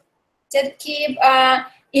 So just keep.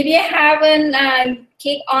 If you haven't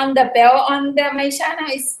click on the bell on my channel,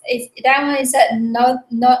 it's that one is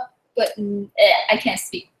I can't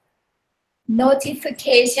speak.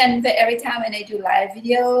 Notification for every time when I do live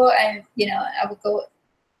video, and I will go.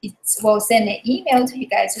 It will send an email to you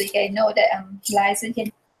guys so you guys know that I'm live, so you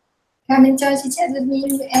can come and join the chat with me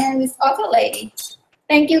and with other lady.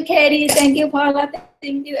 Thank you, Katie. Thank you, Paula.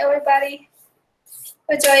 Thank you, everybody,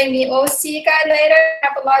 for joining me. We'll see you guys later.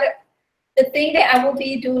 Have a lot of the thing that I will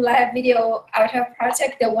be do live video out of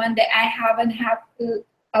project. The one that I haven't have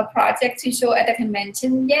a project to show at the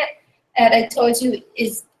convention yet. As I told you,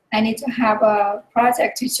 is I need to have a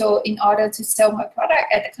project to show in order to sell my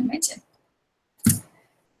product at the convention.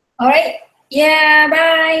 All right. Yeah,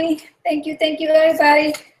 bye. Thank you,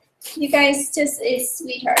 everybody. You guys just is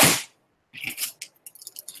sweetheart.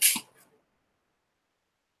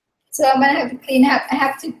 So I'm gonna have to clean up. I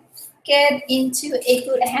have to get into a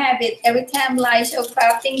good habit every time live show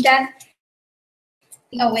crafting done.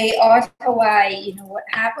 Away or Hawaii, you know what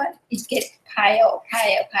happened? It gets pile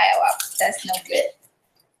up. That's no good.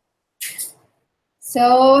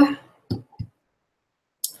 So,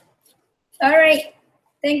 all right.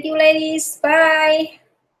 Thank you, ladies. Bye.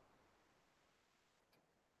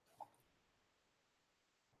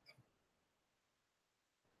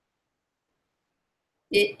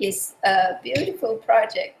 It is a beautiful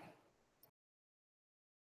project.